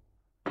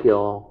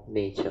pure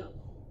nature,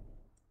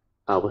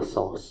 our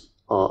source,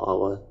 or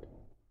our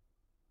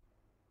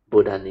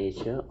Buddha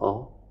nature,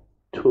 or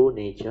true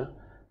nature.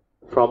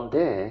 From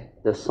there,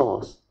 the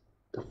source,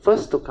 the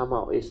first to come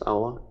out is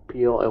our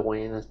pure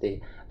awareness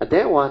state. And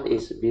that one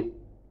is with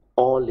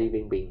all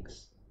living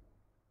beings.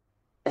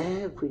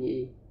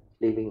 Every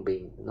living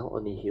being, not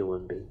only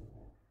human being,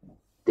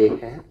 they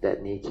have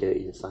that nature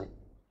inside.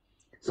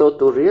 So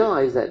to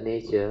realize that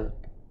nature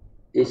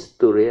is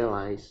to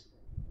realize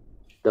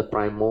the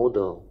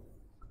primordial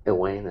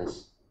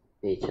awareness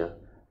nature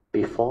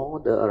before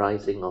the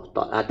arising of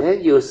thought. And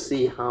then you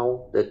see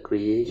how the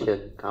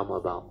creation come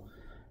about,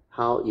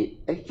 how it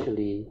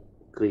actually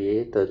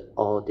created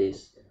all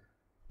this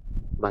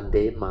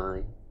mundane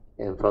mind,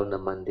 and from the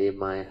mundane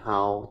mind,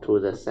 how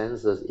through the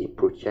senses it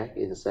projects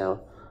itself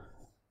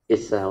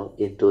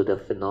into the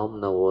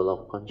phenomenal world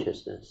of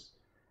consciousness.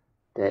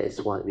 That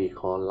is what we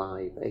call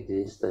life,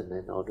 existence,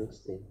 and all those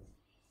things.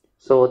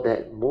 So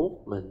that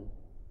movement,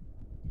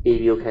 if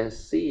you can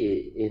see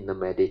it in the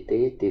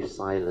meditative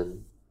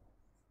silence,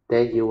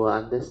 then you will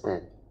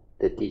understand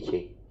the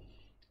teaching.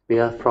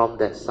 Because from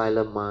that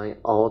silent mind,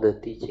 all the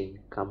teaching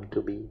come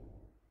to be.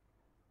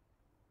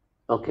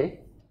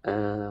 Okay,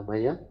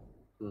 Maya?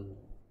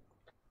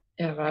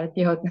 Yeah, right.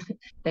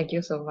 Thank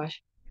you so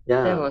much.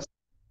 Yeah. That was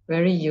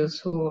very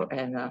useful,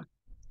 and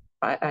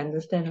I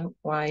understand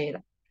why,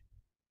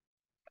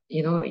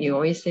 you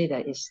always say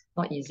that it's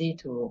not easy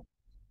to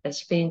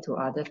explain to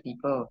other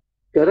people.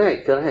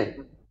 Correct.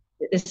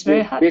 It's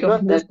very hard to Because that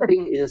understand.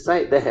 thing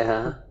inside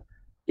there,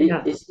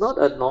 Yeah. it's not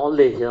a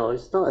knowledge,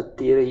 it's not a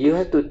theory. You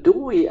have to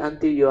do it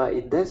until you are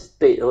in that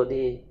state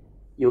only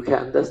you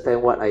can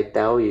understand what I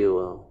tell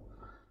you.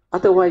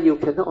 Otherwise, you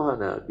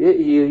cannot. You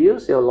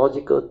use your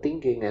logical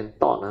thinking and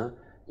thought,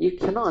 you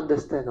cannot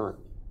understand one.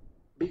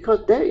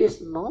 Because there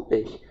is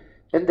knowledge.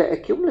 And the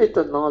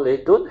accumulated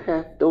knowledge don't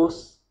have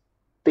those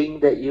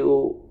things that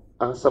you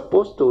are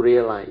supposed to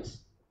realize.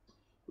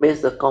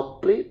 Means the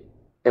complete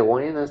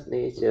awareness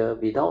nature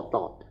without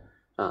thought.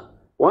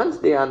 Once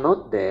they are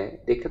not there,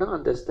 they cannot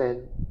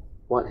understand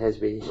what has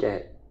been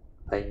shared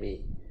by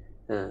me,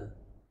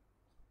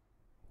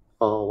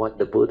 or what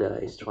the Buddha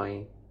is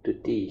trying to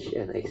teach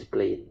and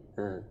explain.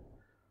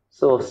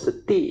 So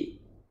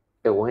sati,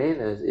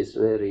 awareness, is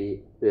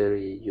very,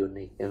 very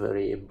unique and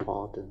very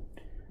important.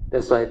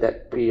 That's why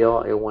that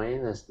pure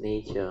awareness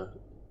nature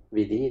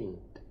within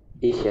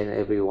each and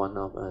every one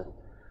of us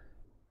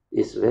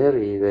is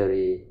very,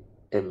 very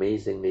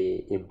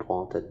amazingly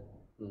important.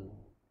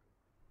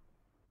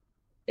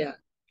 Yeah.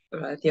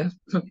 Right. Yeah.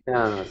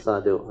 Yeah,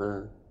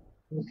 sadhu.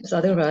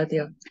 Sadhu, right.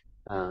 Yeah.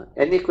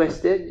 Any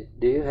question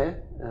do you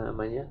have,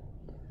 Maya?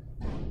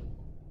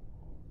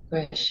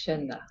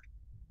 Question.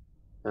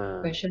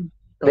 Question.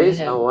 Don't Based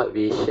have. on what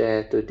we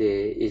share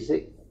today, is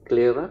it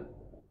clearer?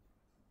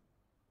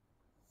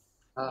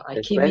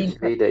 I came in.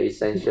 Especially the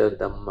essential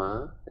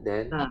Dhamma,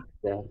 then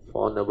the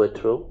Four Noble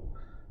Truths.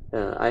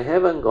 I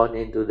haven't gone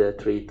into the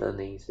three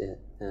turnings yet.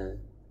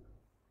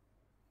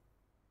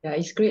 Yeah,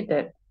 it's great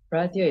that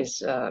Radha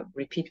is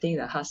repeating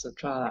the Heart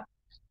Sutra.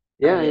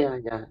 Yeah.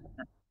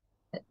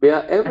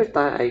 Well, every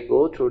time I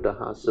go through the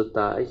Heart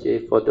Sutra,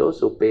 actually, for those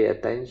who pay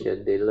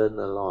attention, they learn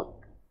a lot.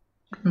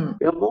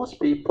 Well, most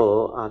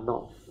people are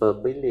not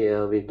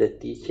familiar with the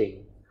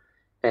teaching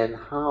and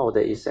how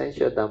the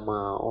essential Dhamma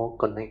are all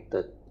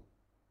connected,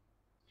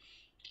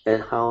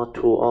 and how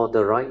through all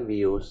the right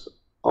views,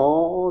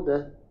 all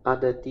the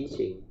other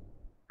teaching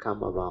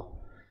come about.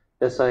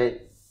 That's why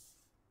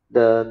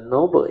the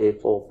Noble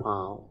Eightfold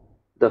Path,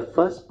 the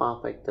first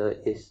path factor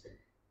is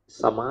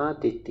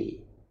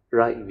Samadhi,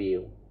 right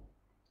view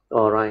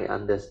or right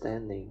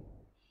understanding.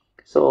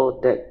 So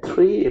that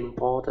three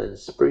important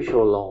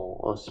spiritual law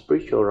or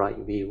spiritual right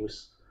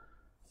views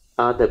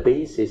are the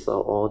basis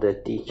of all the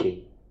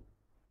teaching.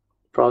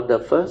 From the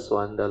first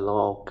one, the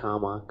law of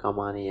karma,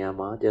 karma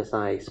niyama, just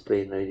I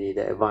explained already,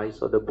 the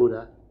advice of the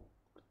Buddha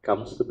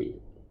comes to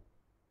be.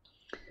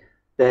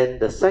 Then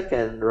the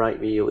second right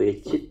view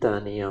is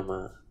citta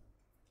niyama,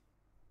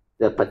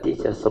 the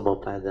paticca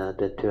samuppada,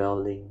 the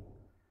 12 link,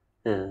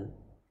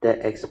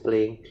 that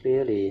explain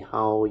clearly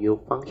how you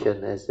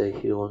function as a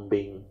human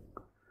being.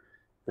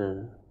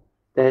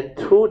 Then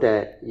through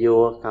that you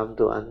will come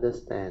to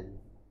understand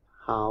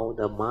how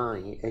the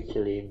mind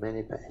actually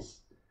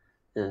manifests,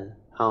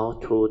 how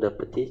through the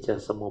paticca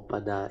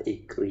samuppada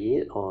it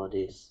creates all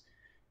this.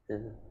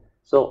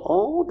 So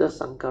all the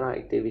sankhara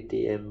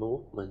activity and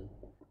movement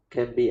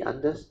can be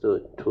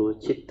understood through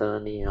citta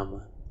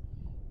niyama.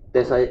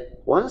 That's why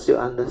once you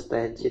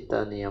understand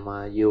citta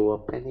niyama, you will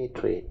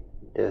penetrate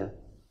the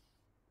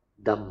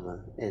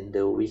Dhamma and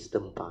the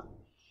wisdom path.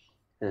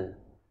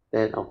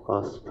 Then of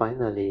course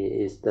finally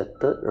is the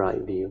third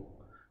right view.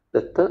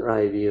 The third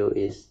right view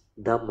is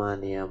Dhamma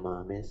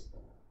niyama, means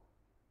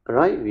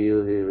right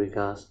view with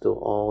regards to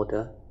all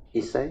the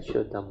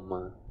essential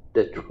Dhamma,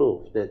 the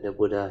truth that the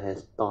Buddha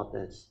has taught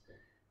us,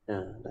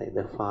 like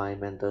the 5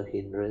 mental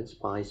hindrances,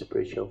 5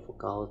 spiritual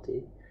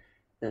faculty,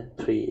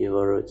 3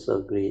 evil roots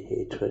of greed,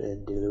 hatred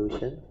and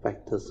delusion,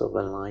 factors of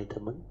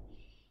enlightenment,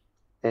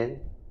 and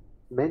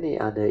many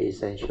other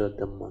essential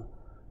Dhamma.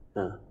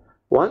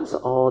 Once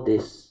all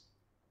these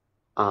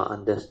are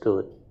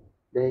understood,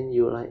 then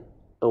you like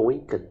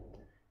awaken.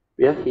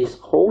 Where his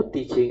whole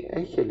teaching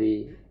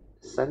actually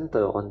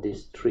center on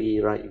these 3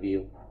 right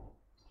view.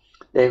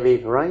 Then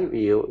with right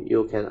view,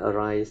 you can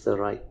arise the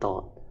right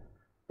thought,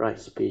 right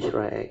speech,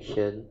 right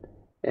action,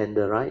 and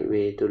the right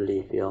way to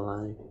live your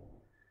life.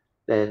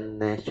 Then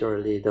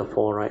naturally the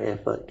 4 right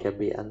effort can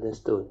be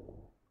understood.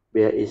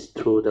 Where it's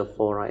through the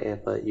 4 right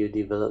effort you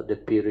develop the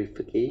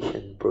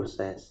purification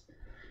process.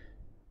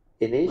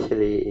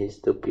 Initially is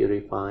to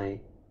purify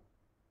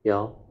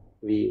your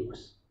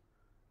views.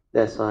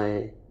 That's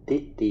why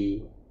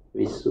Ditti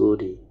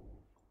Visuddhi,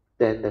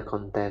 then the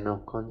content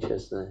of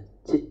consciousness,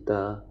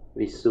 Citta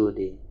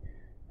Visuddhi.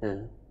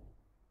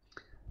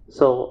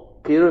 So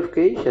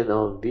purification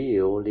of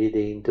view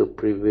leading to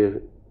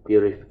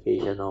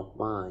purification of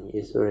mind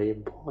is very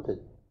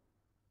important.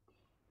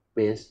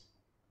 Means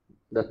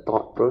the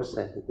thought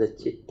process, the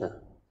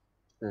Citta.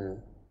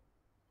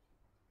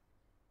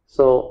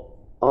 So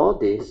all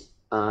these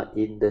are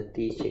in the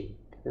teaching.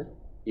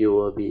 You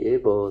will be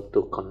able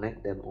to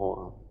connect them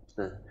all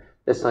up.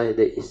 That's why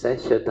the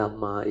essential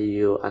Dhamma,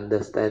 you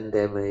understand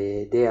them,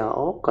 they are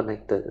all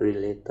connected,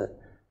 related.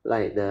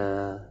 Like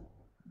the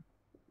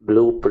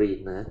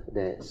blueprint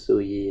that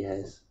Suyi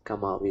has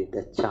come out with,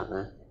 the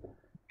chart.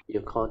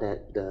 You call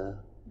that the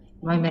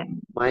Mind map.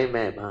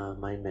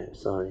 Mind map,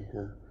 sorry.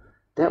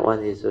 That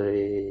one is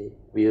very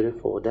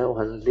beautiful. That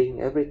one link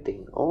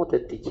everything, all the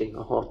teaching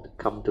all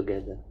come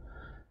together.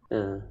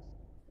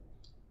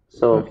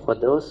 So for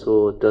those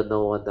who don't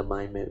know what the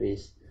mind map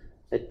is,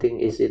 I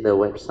think it's in the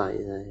website.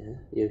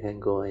 You can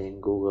go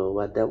and Google.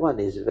 But that one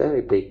is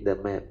very big. The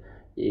map.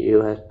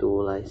 You have to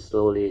like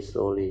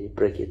slowly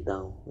break it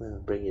down.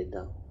 Bring it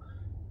down.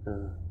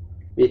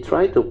 We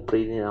try to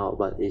print it out,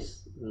 but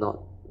it's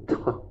not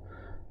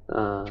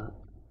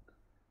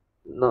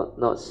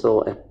not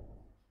so.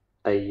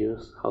 I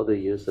use how to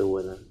use the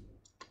word.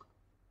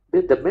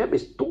 The map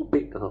is too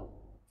big.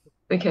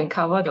 We can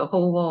cover the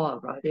whole wall,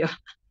 right? Yeah.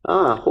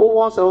 Whole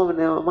walls over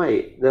never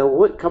mind. The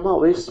word come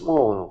out very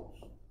small.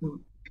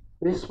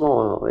 Very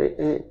small.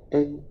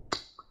 And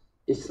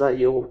it's like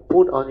you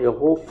put on your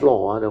whole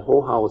floor, the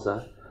whole house.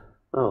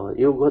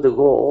 You got to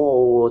go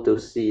all over to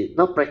see.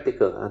 Not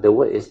practical. The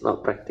word is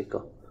not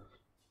practical.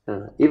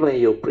 Even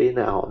you print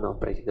it out, not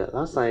practical.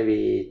 Last time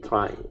we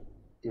tried.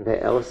 In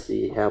fact,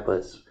 LC helped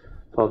us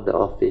from the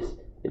office.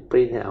 They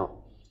print it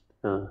out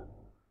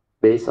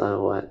based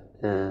on what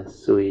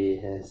Sui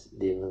has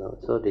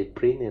developed. So they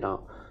print it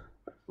out.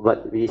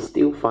 But we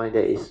still find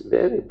that it's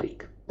very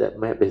big. That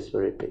map is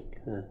very big.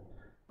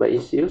 But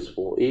it's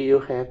useful. If you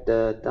have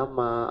the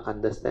Dhamma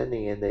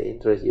understanding and the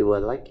interest, you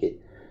will like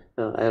it.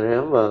 I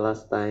remember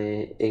last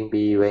time Ing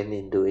went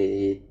into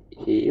it,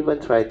 he even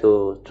tried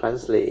to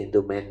translate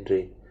into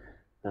Mandarin.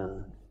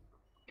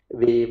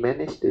 We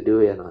managed to do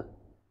it or not?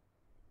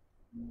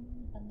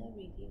 Under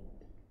review.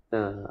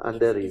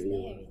 Under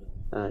review.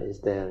 It's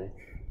there.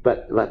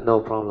 But no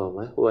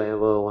problem.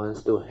 Whoever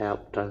wants to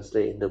help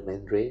translate into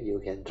Mandarin, you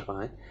can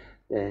try.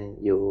 Then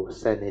you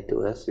send it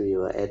to us. We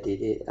will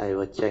edit it. I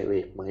will check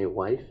with my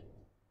wife.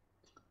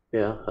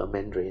 Yeah, her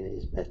Mandarin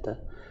is better.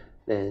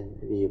 Then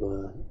we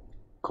will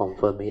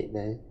confirm it.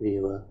 Then we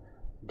will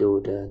do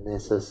the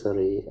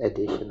necessary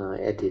additional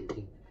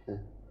editing.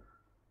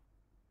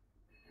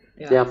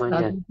 Yeah, Mun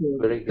Yuen.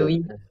 Very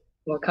good.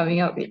 For coming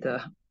up with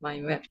the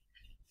mind map.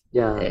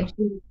 Yeah.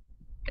 Actually,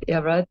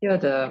 yeah, brother,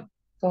 the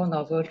 4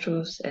 Noble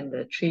Truths and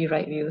the 3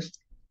 Right Views,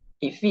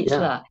 it fits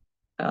lah.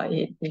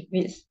 It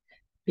fits.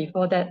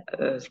 Before that, I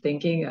was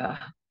thinking,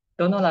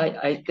 don't know, like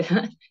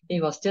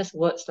it was just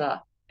words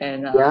lah,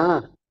 and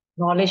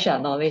knowledge.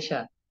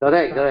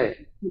 Correct.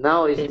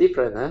 Now it's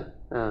different,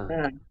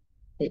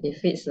 It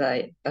fits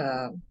like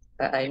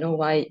I know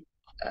why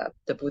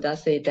the Buddha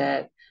said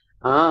that.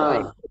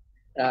 Now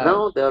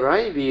the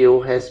right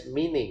view has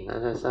meaning,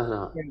 understand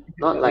not?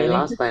 Not like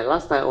last time.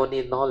 Last time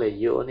only knowledge,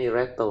 you only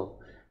rattle.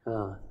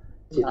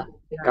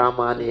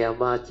 Karma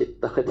niyama,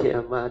 chitta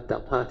niyama,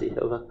 dhamma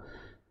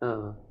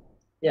niyama.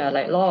 Yeah,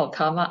 like law of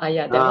karma.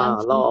 That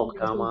one. Law of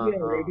karma.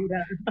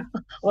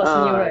 What's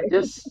new, right?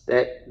 Just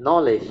that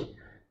knowledge.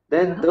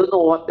 Then don't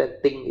know what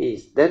that thing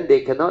is. Then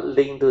they cannot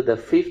link to the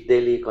 5th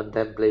daily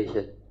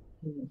contemplation.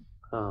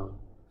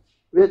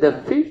 Where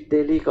the 5th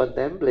daily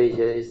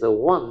contemplation is the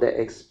one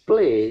that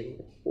explains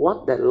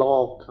what that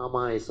law of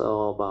karma is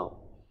all about.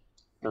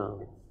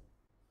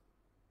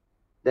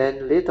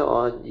 Then later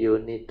on you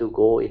need to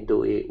go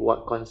into it,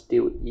 what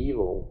constitutes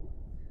evil.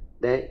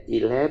 Then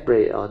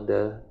elaborate on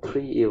the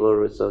 3 evil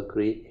roots of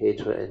greed,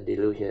 hatred, and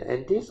delusion.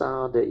 And these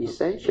are the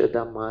essential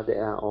Dhamma that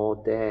are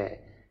all there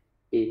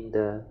in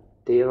the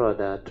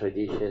Theravada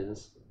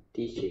tradition's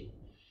teaching.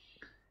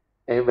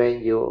 And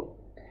when you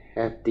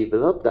have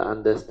developed the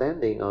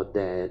understanding of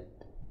that,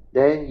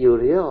 then you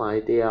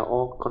realize they are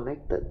all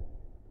connected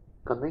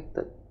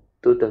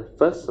to the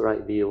first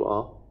right view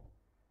of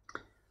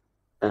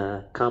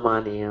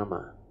karma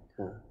niyama,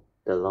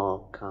 the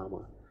law of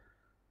karma,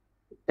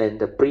 and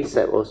the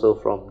precept also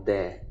from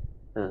there.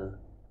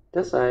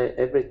 That's why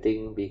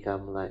everything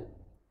become like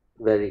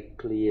very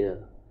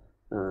clear.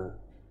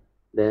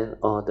 Then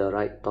all the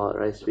right thought,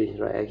 right speech,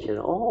 right action,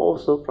 all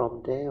also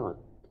from there on,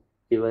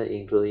 even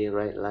including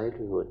right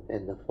livelihood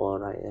and the 4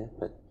 right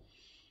effort.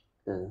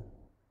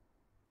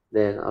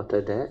 Then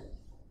after that,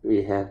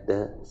 we have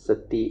the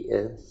sati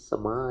and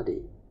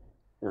samadhi.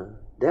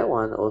 That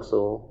one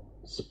also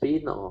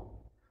spin off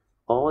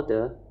all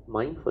the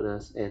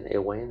mindfulness and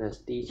awareness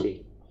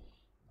teaching,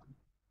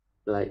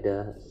 like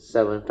the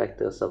 7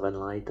 factors of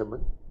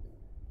enlightenment,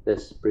 the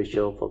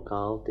spiritual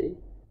faculty,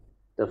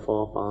 the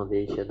 4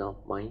 foundation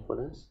of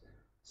mindfulness.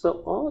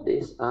 So all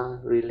these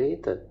are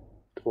related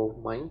to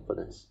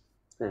mindfulness.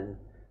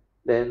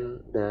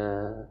 Then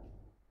the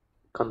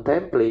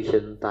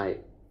contemplation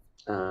type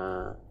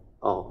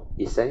of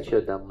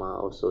essential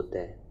Dhamma also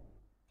there.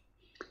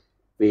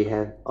 We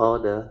have all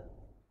the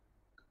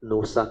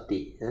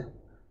nusati,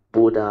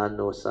 Buddha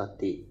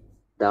nusati,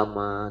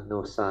 Dhamma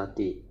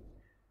nusati,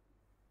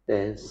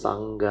 then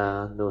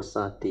Sangha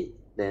nusati,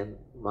 then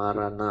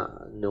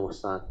Marana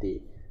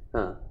nusati.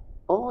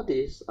 All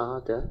these are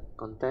the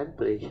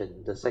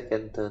contemplation, the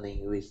second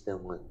turning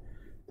wisdom one.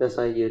 That's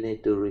why you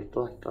need to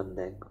reflect on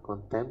them,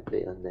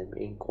 contemplate on them,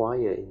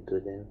 inquire into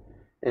them.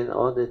 And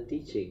all the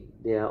teaching,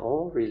 they are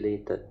all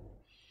related.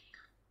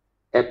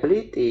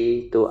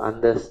 Ability to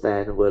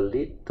understand will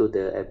lead to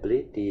the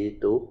ability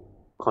to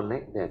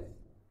connect them.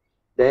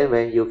 Then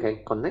when you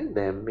can connect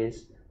them,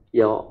 means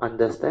your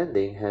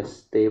understanding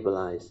has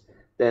stabilized.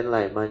 Then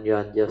like Mun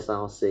Yuen just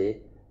now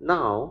say,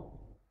 now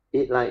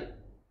it like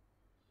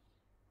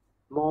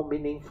more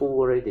meaningful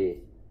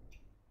already.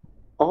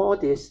 All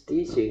this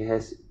teaching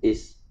has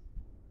its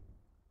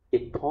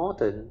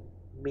important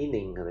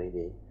meaning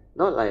already.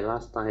 Not like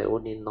last time,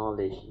 only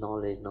knowledge.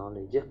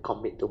 Just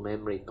commit to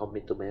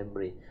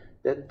memory.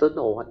 Then don't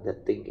know what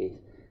that thing is.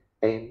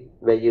 And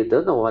when you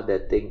don't know what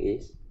that thing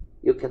is,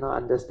 you cannot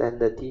understand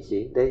the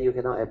teaching, then you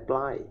cannot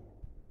apply.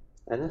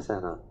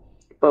 Understand not?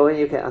 But when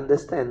you can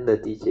understand the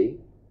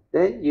teaching,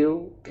 then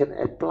you can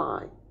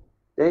apply.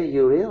 Then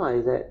you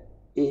realize that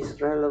it is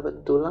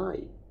relevant to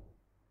life.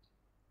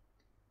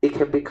 It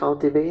can be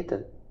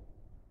cultivated.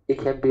 It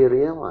can be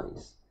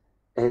realized.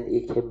 And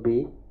it can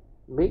be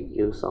made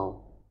use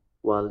of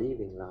while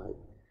living life.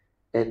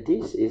 And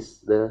this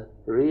is the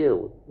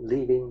real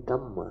living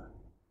Dhamma.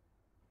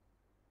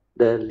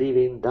 The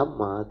living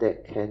Dhamma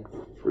that can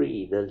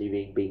free the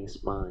living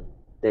being's mind,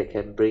 that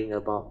can bring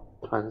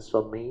about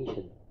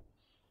transformation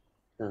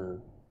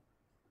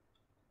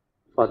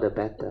for the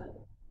better.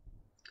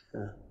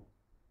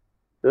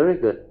 Very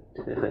good,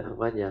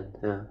 Mun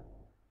Yuen.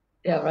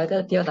 Yeah,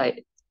 rather dear,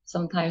 like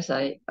sometimes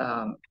I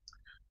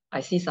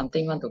see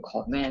something want to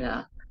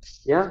comment.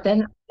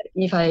 Then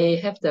if I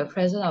have the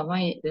presence of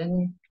mind,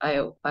 then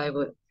I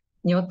would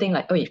think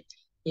like,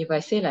 if I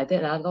say like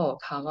that, law of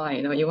karma,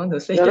 you want to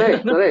say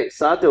correct, that? correct,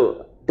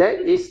 sadhu.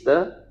 That is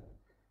the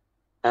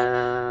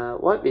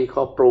what we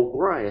call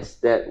progress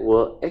that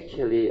will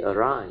actually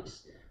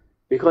arise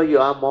because you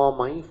are more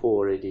mindful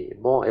already,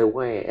 more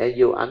aware, and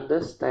you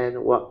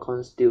understand what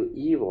constitutes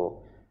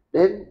evil.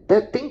 Then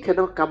that thing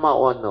cannot come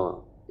out one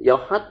no. Your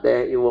heart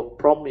there, it will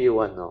prompt you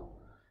one no.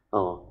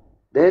 Oh,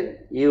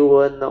 then you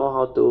will know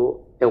how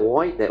to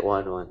avoid that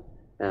one.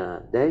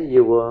 Then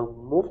you will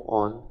move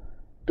on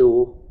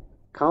to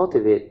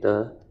cultivate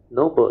the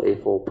noble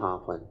eightfold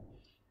path one.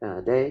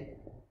 Then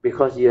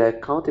because you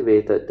have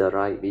cultivated the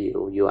right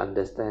view, you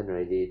understand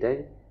already,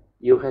 then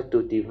you have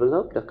to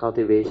develop the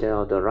cultivation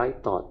of the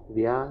right thought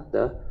via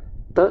the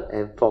third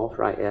and fourth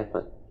right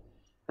effort.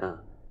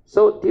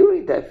 So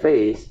during that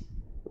phase,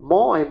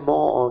 more and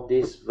more of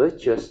this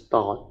virtuous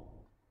thought,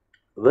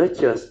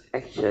 virtuous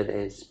action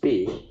and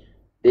speech,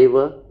 they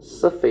will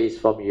surface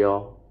from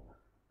your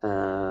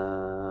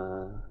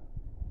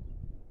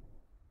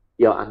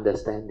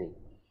understanding.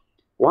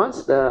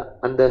 Once the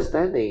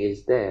understanding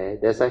is there,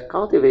 there's a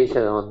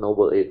cultivation of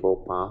Noble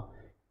Eightfold Path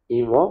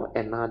involve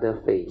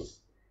another phase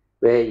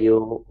where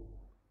you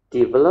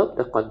develop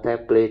the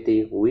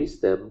contemplative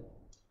wisdom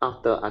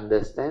after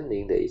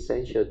understanding the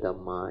essential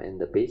Dhamma and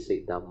the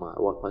basic Dhamma,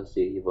 what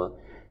constitutes evil.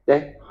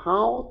 Then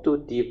how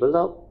to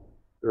develop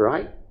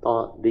right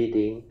thought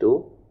leading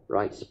to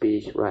right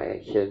speech,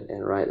 right action,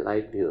 and right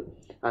life view.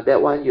 And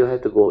that one you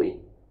have to go in.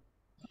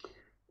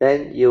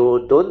 Then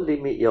you don't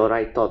limit your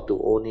right thought to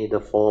only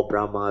the four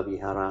Brahma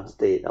Vihara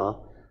state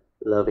of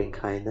loving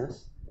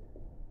kindness,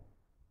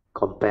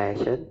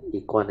 compassion,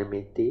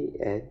 equanimity,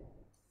 and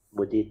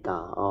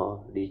mudita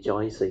or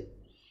rejoicing.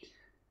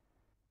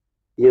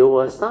 You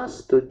will start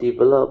to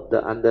develop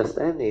the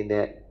understanding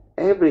that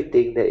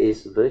everything that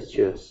is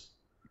virtuous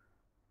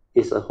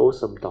is a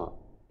wholesome thought,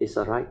 is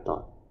a right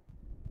thought.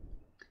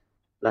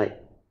 Like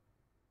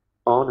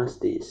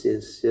honesty,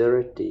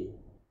 sincerity,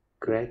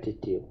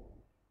 gratitude,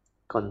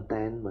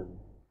 contentment,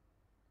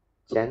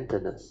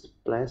 gentleness,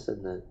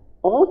 pleasantness,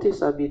 all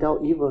these are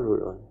without evil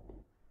root.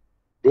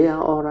 They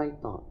are all right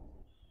thought.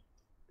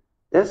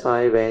 That's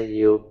why when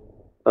you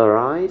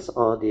arise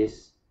all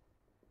this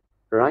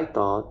right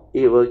thought,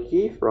 it will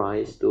give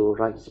rise to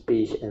right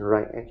speech and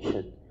right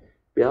action.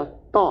 Where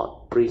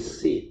thought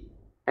precedes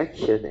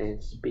action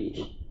and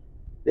speech.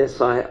 That's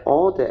why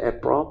all the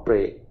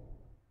appropriate,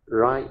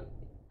 right,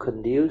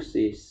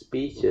 conducive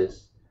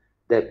speeches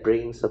that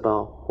brings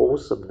about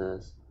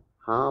wholesomeness,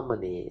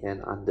 harmony,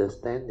 and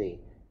understanding,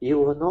 you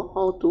will know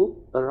how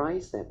to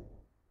arise them.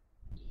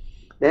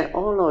 Then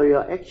all of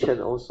your action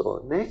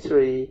also,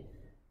 naturally,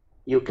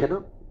 you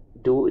cannot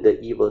do the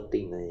evil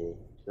thing,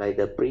 like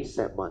the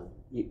precept one.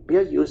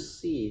 Because you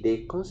see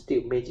they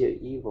constitute major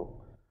evil.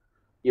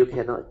 You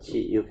cannot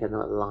cheat, you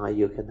cannot lie,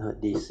 you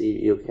cannot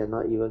deceive, you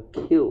cannot even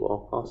kill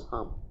or cause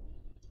harm.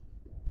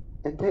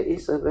 And that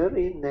is a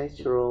very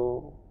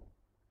natural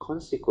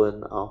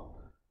consequence of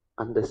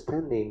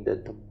understanding the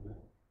Dhamma.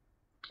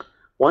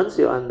 Once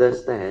you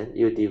understand,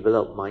 you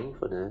develop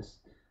mindfulness,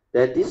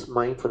 then this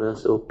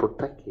mindfulness will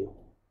protect you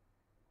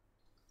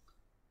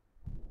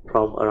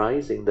from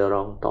arising the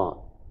wrong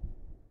thought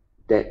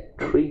that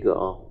trigger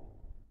off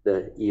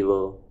the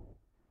evil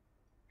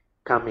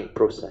karmic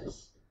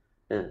process.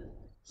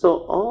 So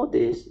all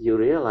this, you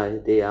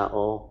realize they are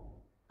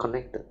all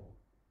connected,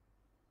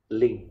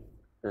 linked.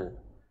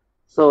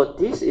 So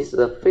this is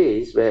the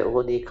phase where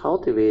only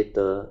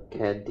cultivator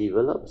can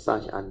develop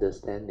such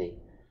understanding.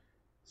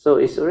 So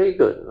it's very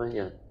good,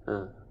 Manyan.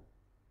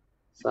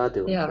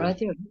 Sadhu. Yeah, right.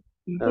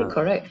 You're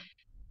correct.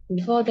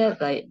 Before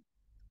that, like,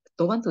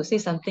 don't want to say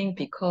something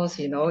because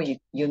you know it.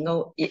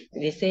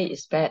 They say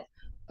it's bad,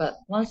 but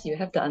once you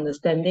have the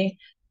understanding,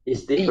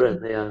 It's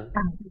different, yeah.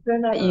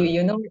 Different,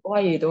 you know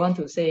why you don't want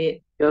to say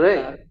it.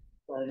 Correct.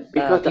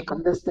 Because the Because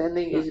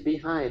understanding is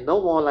behind.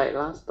 No more like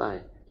last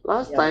time.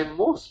 Last time,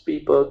 most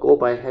people go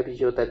by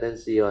habitual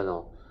tendency,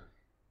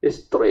 It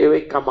straight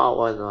away come out,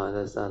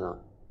 understand?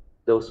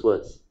 Those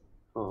words.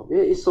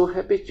 It's so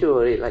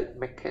habitual, like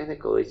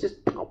mechanical. It's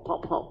just pop,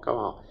 pop, pop, come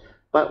out.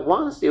 But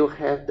once you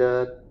have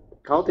the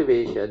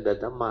cultivation, the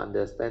Dhamma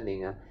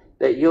understanding,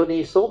 that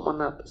yoni so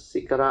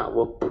manasikara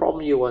will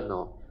prompt you,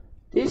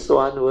 this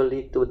one will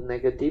lead to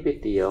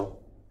negativity of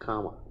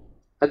karma.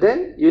 And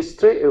then you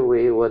straight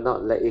away will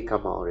not let it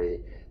come out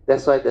already.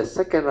 That's why the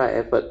second right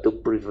effort to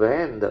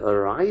prevent the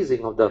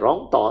arising of the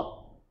wrong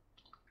thought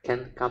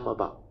can come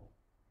about.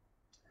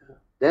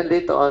 Then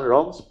later on,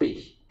 wrong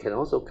speech can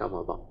also come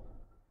about.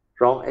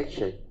 Wrong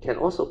action can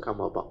also come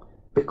about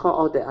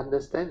because of the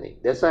understanding.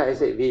 That's why I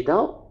say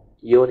without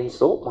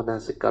yoniso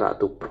manasikara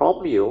to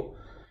prompt you,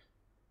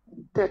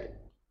 that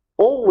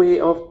old way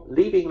of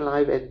living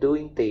life and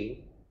doing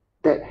things,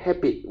 that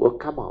habit will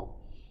come out.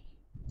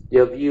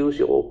 Your views,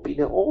 your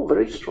opinion, all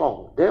very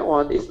strong. That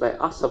one is like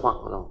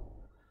asava,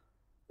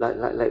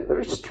 like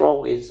very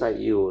strong inside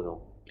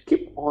you,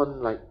 Keep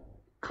on like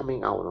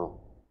coming out,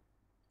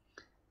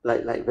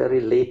 like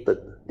very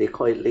latent. They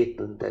call it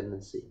latent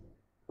tendency.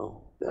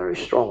 Very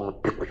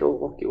strong.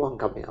 Keep on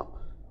coming out.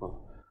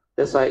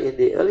 That's why in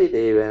the early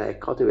day when I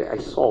cultivate, I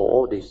saw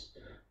all this.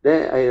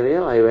 Then I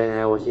realized when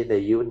I was in the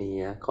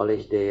uni,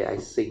 college day, I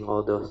sing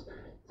all those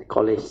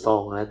college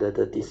songs, the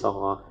dirty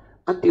song,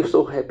 until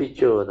so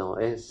habitual,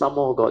 and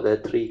somehow got the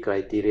 3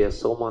 criteria,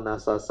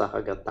 somanasa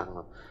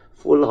sahagatang,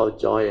 full of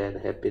joy and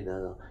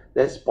happiness.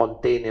 That's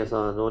spontaneous,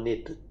 no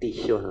need to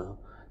teach,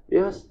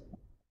 because,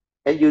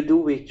 and you do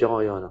with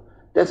joy,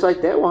 That's why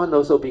that one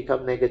also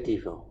become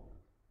negative.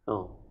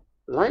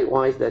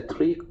 Likewise, the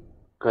 3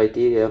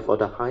 criteria for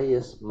the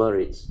highest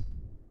merits,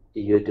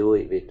 you do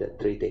it with the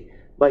 3 things.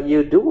 But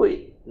you do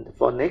it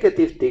for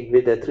negative thing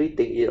with the 3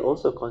 things, it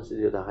also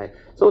considered the high.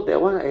 So that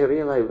one I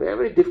realized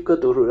very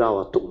difficult to root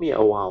out. It took me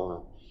a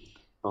while.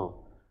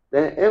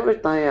 Then every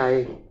time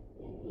I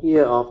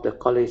hear of the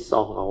college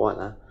song or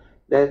what,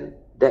 then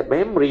that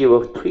memory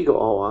will trigger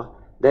all.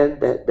 Then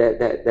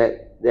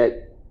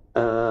that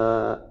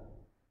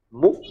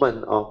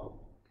movement of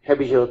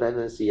habitual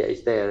tendency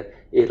is there.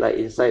 It's like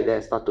inside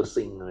there start to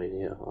sing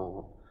already.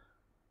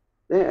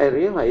 Then I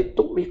realized it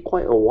took me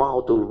quite a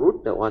while to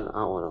root that one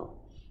out,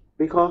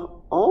 because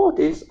all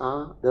these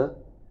are the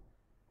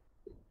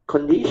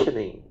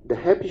conditioning, the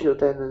habitual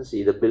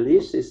tendency, the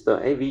belief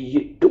system, and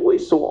we do it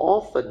so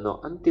often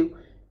until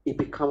it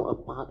become a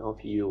part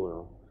of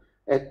you.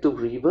 And to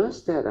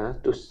reverse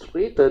that, to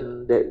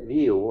straighten that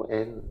view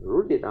and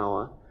root it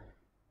out,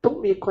 took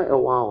me quite a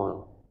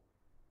while.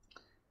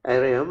 I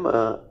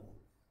remember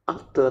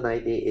after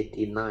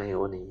 1989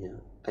 only,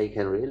 I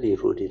can really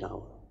root it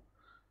out.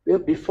 Well,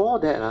 before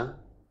that,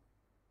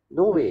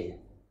 no way.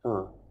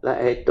 Like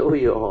I told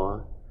you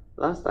all,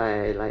 last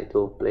time I like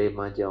to play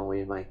mahjong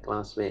with my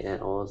classmates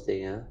and all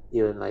things,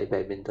 even like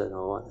badminton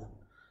or what.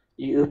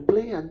 You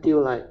play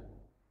until like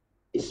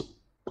it's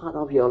part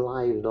of your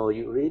life,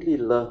 you really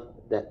love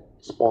that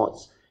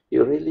sports.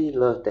 You really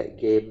love that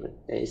game,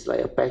 and it's like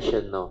a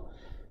passion,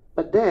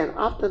 But then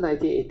after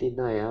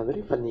 1989,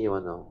 very funny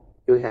one,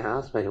 You can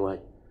ask my wife.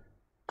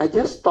 I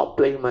just stopped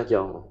playing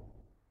mahjong.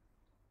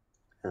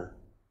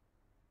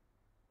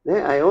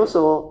 Then I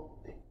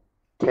also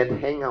can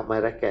hang out my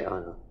racket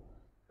on.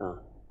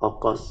 Of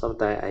course,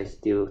 sometimes I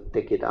still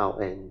take it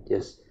out and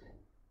just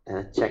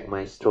check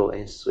my stroke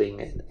and swing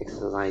and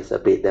exercise a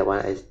bit. That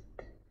one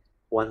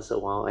once a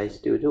while I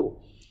still do.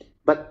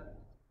 But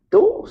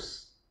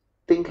those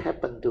things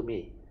happen to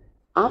me.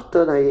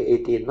 After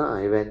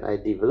 1989, when I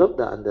developed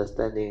the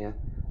understanding,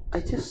 I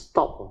just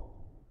stopped.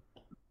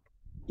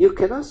 You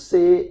cannot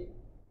say,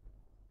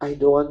 I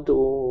don't want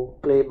to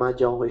play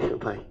mahjong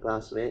with my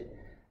classmate.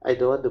 I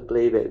don't want to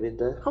play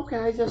badminton. How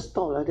can I just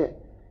stop like that?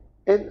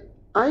 And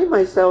I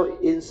myself,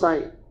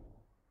 inside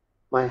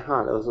my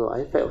heart also,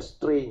 I felt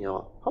strange.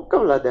 How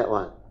come like that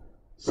one?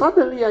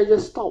 Suddenly I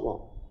just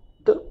stop.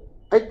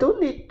 I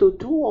don't need to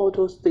do all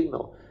those things.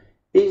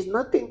 It's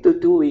nothing to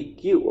do with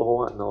guilt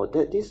or what.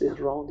 That this is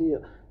wrong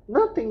here.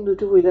 Nothing to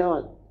do with that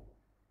one.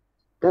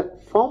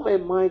 That form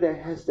and mind that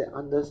has that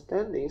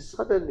understanding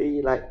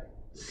suddenly like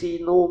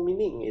see no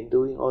meaning in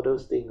doing all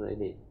those things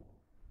already.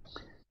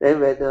 Then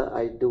whether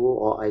I do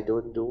or I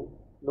don't do,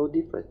 no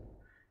different.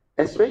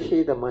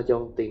 Especially the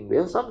mahjong thing,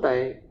 because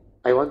sometimes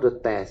I want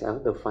to test, I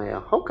want to find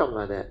out how come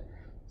like that.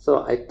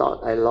 So I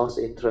thought I lost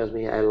interest,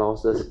 I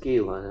lost the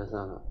skill.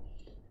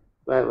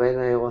 But when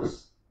I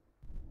was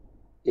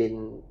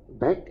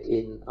back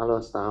in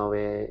Alostar,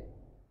 where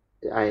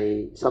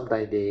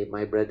sometimes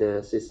my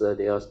brother, sister,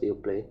 they all still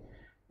play.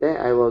 Then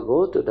I will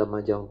go to the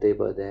mahjong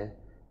table there.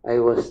 I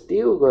will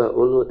still go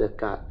ulu the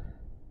card.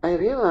 I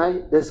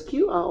realize the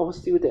skill are all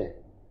still there.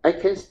 I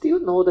can still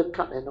know the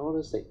card and all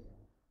those things.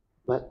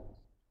 But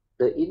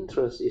the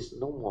interest is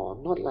no more,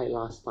 not like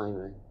last time.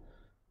 Right?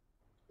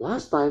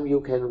 Last time you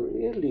can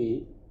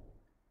really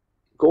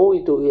go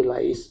into it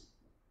like it's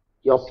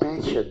your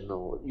passion.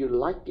 You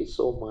like it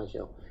so much.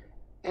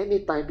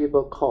 Anytime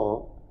people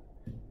call,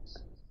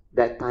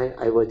 that time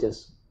I will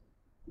just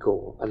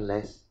go,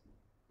 unless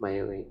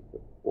my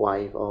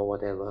wife or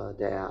whatever,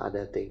 there are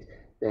other things,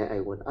 then I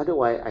won't.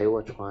 Otherwise, I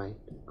will try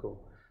to go.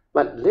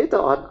 But later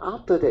on,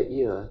 after that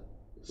year,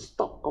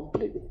 stop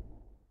completely.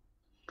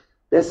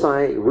 That's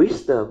why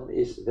wisdom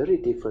is very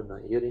different.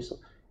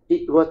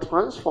 It will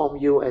transform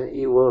you and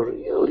it will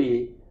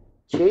really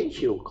change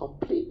you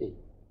completely.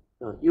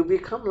 You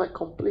become like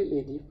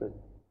completely different.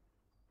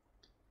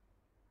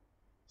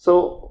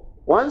 So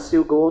once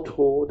you go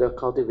through the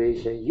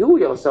cultivation, you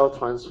yourself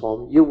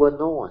transform, you will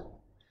know one.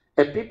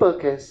 And people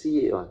can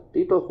see it.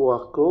 People who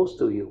are close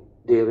to you,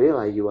 they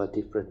realize you are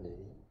different.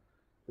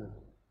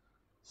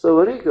 So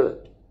very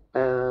good.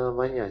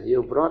 Manya,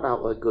 you brought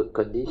up a good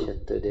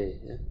condition today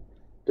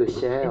to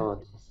share all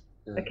this.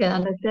 I can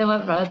understand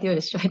what Brother Teo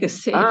is trying to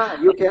say.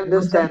 You can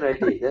understand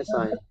already. That's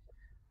why.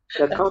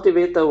 The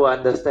cultivator will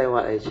understand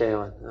what I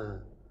share.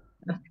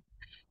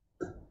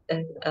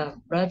 And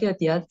Brother Teo,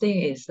 the other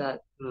thing is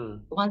that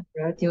once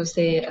Brother Teo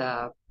say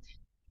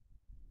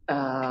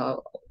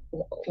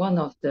one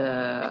of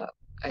the,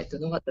 I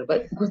don't know what the,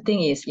 but good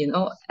thing is,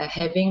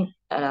 having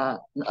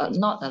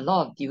not a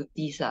lot of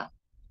duties.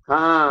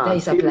 That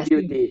is a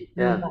blessing. Duty.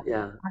 Yeah.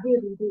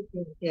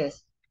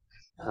 Yes.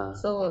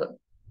 So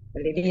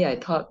lately I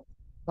thought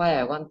why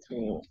I want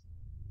to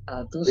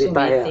do so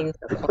many Retire. things.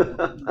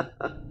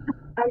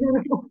 I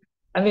don't know.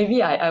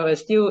 Maybe I was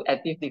still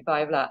at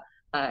 55 lah.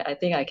 I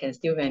think I can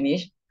still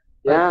manage.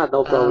 But Yeah,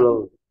 no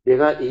problem.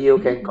 Because you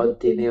can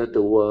continue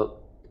to work.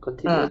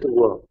 Continue uh, to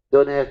work.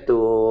 Don't have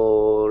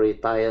to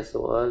retire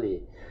so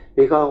early.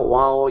 Because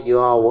while you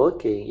are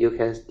working, you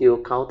can still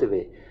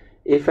cultivate.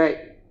 In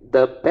fact,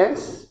 the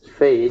best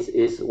phase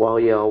is while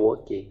you are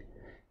working.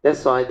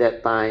 That's why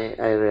that time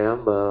I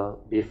remember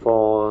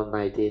before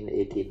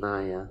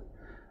 1989.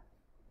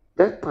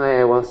 That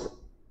time I was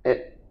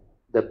at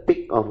the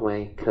peak of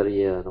my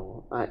career.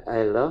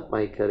 I love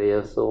my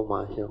career so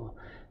much.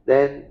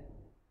 Then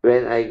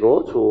when I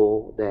go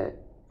through that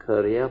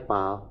career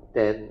path,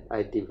 then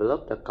I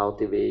develop the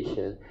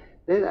cultivation.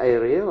 Then I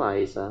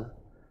realize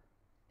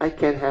I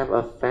can have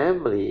a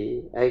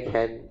family. I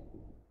can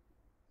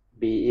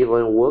be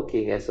even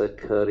working as a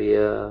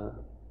career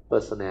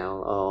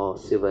personnel or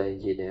civil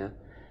engineer,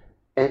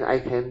 and I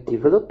can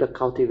develop the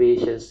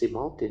cultivation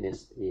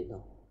simultaneously.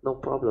 No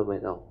problem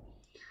at all.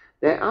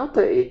 Then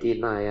after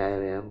 89, I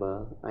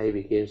remember I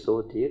became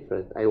so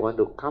different. I want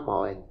to come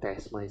out and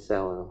test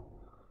myself,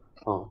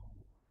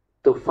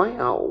 to find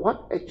out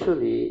what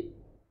actually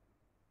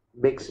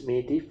makes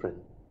me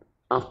different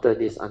after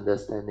this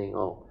understanding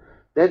of.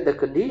 Then the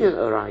condition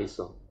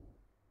arises.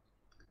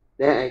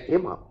 Then I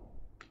came up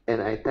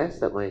and I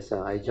tested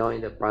myself. I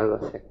joined the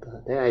private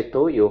sector. Then I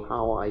told you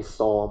how I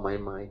saw my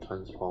mind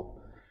transform.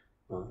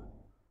 Uh,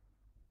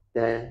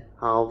 then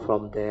how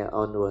from there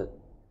onward,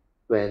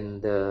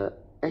 when the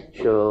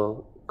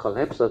actual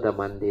collapse of the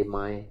Monday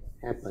mind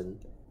happened,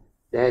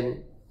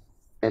 then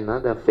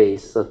another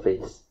phase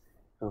surfaced.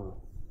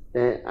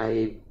 Then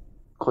I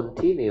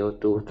continue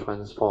to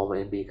transform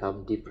and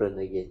become different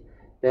again.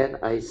 Then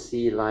I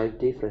see life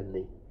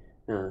differently.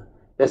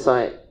 That's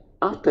why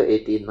after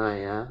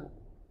 89,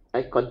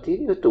 I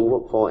continue to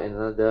work for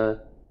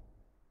another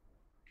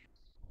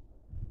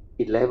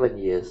 11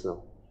 years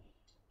now.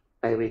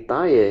 I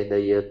retired in the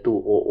year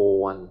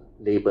 2001,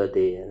 Labor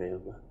Day, I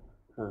remember.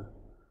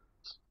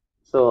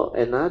 So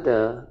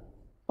another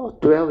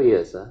 12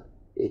 years,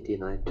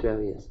 89,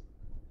 12 years.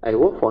 I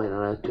worked for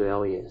another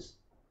 12 years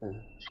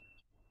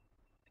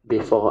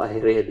before I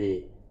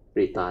really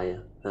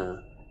retire.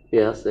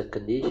 Because the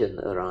condition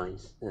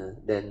arise,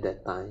 then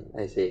that time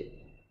I say,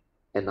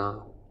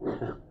 enough.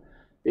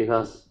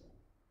 Because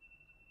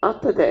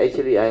after that,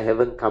 actually, I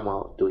haven't come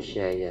out to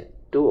share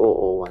yet.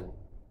 2001.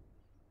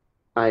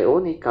 I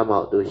only come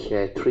out to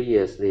share 3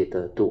 years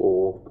later,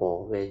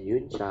 2004, when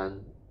Yun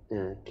Chan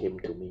came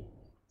to me.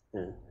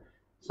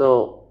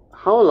 So,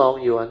 how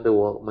long you want to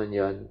work, Man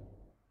Yuan,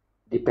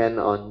 depend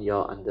on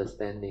your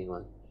understanding.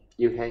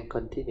 You can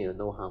continue,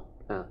 no harm.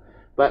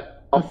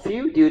 But a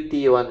few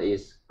duty one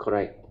is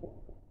correct.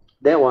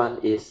 That one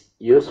is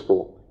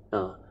useful.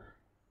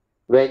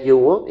 When you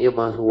work, you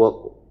must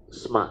work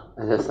smart.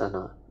 Understand?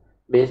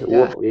 Means yeah.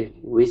 work with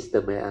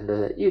wisdom and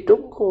understanding. You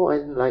don't go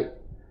and like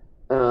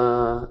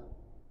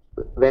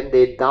when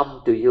they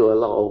dump to you a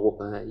lot of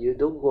work, you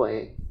don't go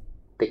and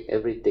take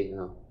everything.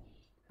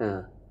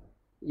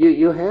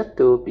 You have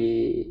to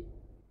be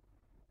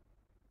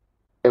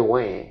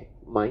aware,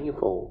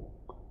 mindful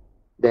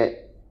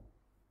that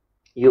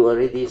you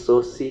already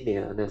so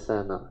senior.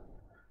 Understand?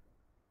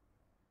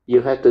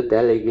 You have to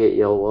delegate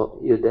your work.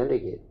 You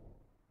delegate.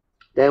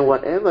 Then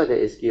whatever that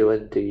is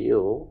given to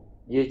you,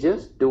 you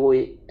just do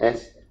it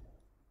as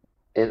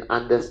an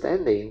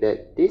understanding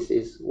that this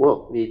is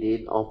work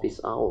within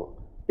office hour.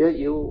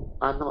 You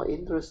are not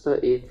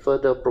interested in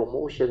further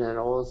promotion and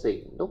all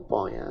things. No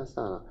point,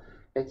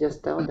 and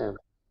just tell them,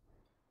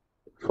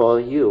 for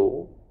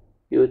you,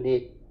 you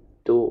need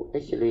to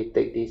actually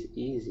take this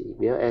easy.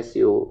 Because as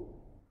you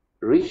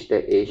reach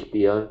the age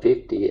beyond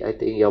 50, I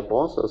think your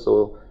boss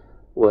also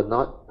will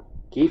not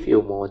give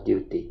you more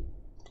duty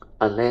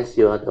unless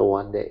you are the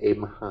one that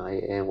aim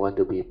high and want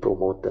to be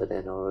promoted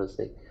and all those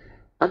things.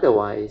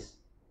 Otherwise,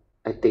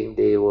 I think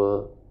they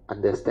will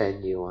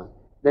understand you.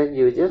 Then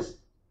you just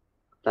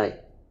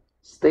like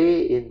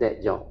stay in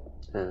that job.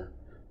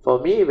 For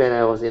me, when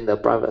I was in the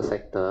private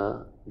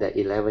sector, that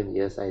 11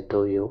 years I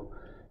told you,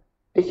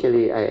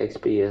 actually I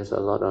experienced a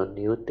lot of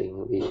new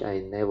things which I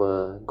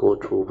never go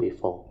through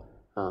before.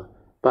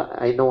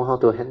 But I know how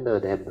to handle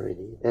them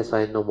already. That's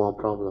why no more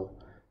problem.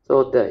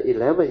 So the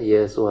 11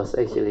 years was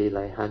actually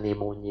like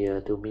honeymoon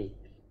year to me.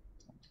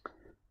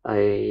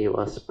 I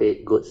was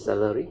paid good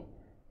salary,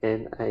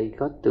 and I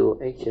got to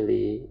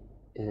actually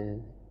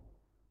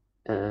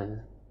uh,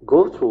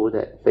 go through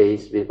that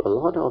phase with a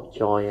lot of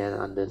joy and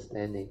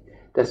understanding.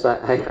 That's why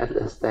I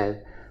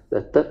understand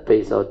the third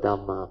phase of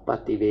Dhamma,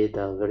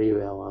 Pativeda, very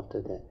well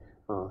after that.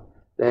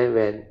 Then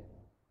when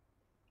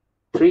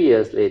 3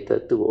 years later,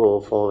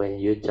 2004, when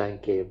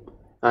Yunjan came,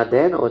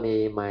 then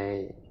only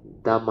my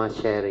Dhamma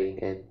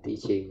sharing and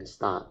teaching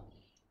start.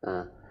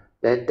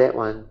 Then that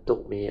one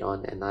took me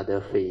on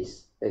another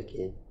phase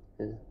again.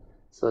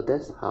 So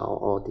that's how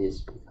all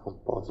this become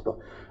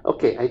possible.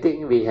 Okay, I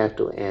think we have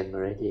to end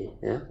already.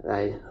 Yeah,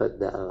 I heard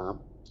the alarm.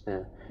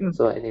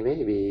 So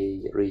anyway,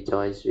 we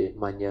rejoice with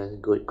Manya's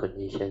good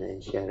condition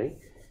and sharing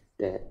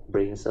that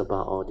brings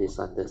about all this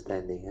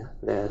understanding.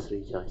 Let us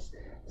rejoice.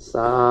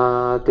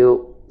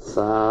 Sadhu,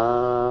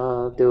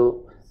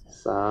 sadhu,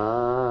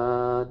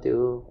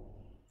 sadhu.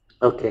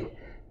 Okay,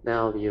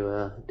 now we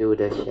will do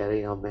the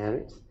sharing of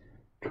merits,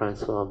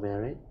 transfer of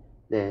merit,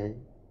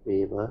 then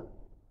we will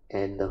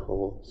end the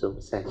whole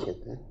Zoom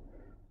session.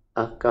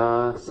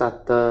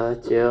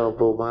 Akasata Jil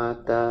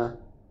Bhumata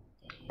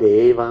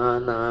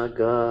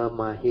Devanaga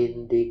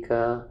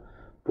Mahindika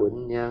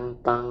Punyang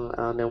Tang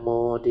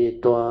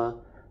Anumoditwa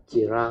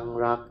Jirang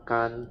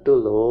Rakantu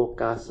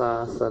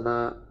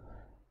Lokasasana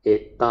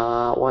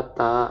Etta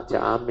Wata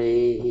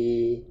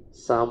Jamehi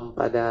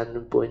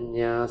Sampadan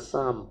Punya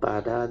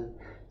Sampadan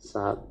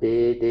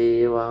Sabbe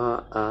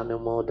Deva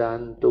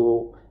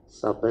Anumodantu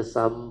Sabba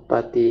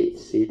Sampati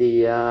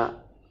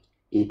Siddhya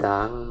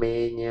Idang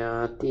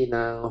menya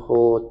tinang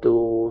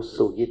hotu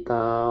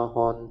sugita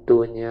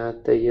hontu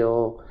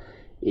nyatayo.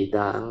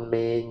 Idang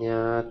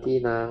menya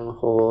tinang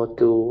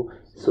hotu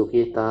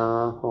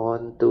sugita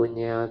hontu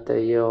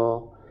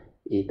nyatayo.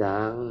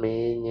 Idang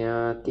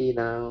menya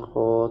tinang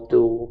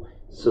hotu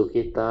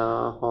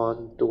sugita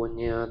hontu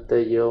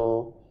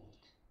nyatayo.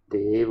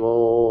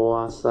 Devo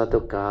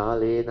asatu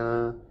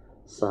kalena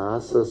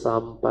sasa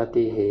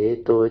sampati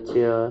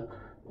hetoja.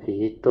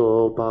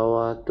 Vito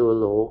bhavatu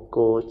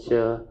loko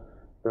cha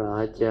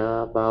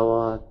raja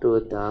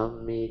bhavatu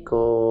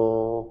dhammiko.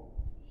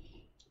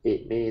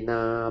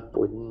 Imena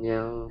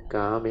punyang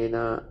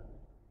kamena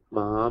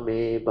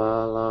mame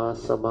bala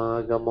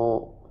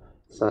samagamo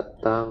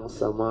sattang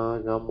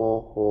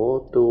samagamo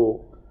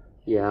hotu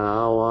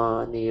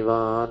yawa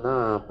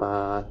nivana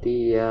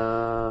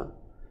patiya.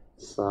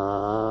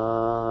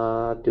 Sadhu,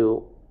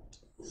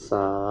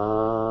 sadhu,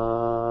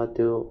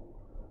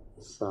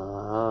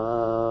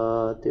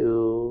 sadhu.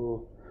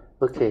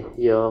 Okay,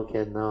 you all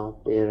can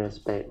now pay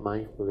respect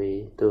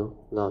mindfully to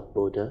Lord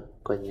Buddha,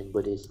 Kuan Yin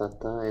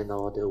Bodhisattva, and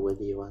all the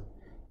worthy ones.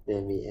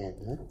 Then we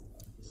end.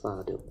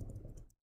 Sadhu.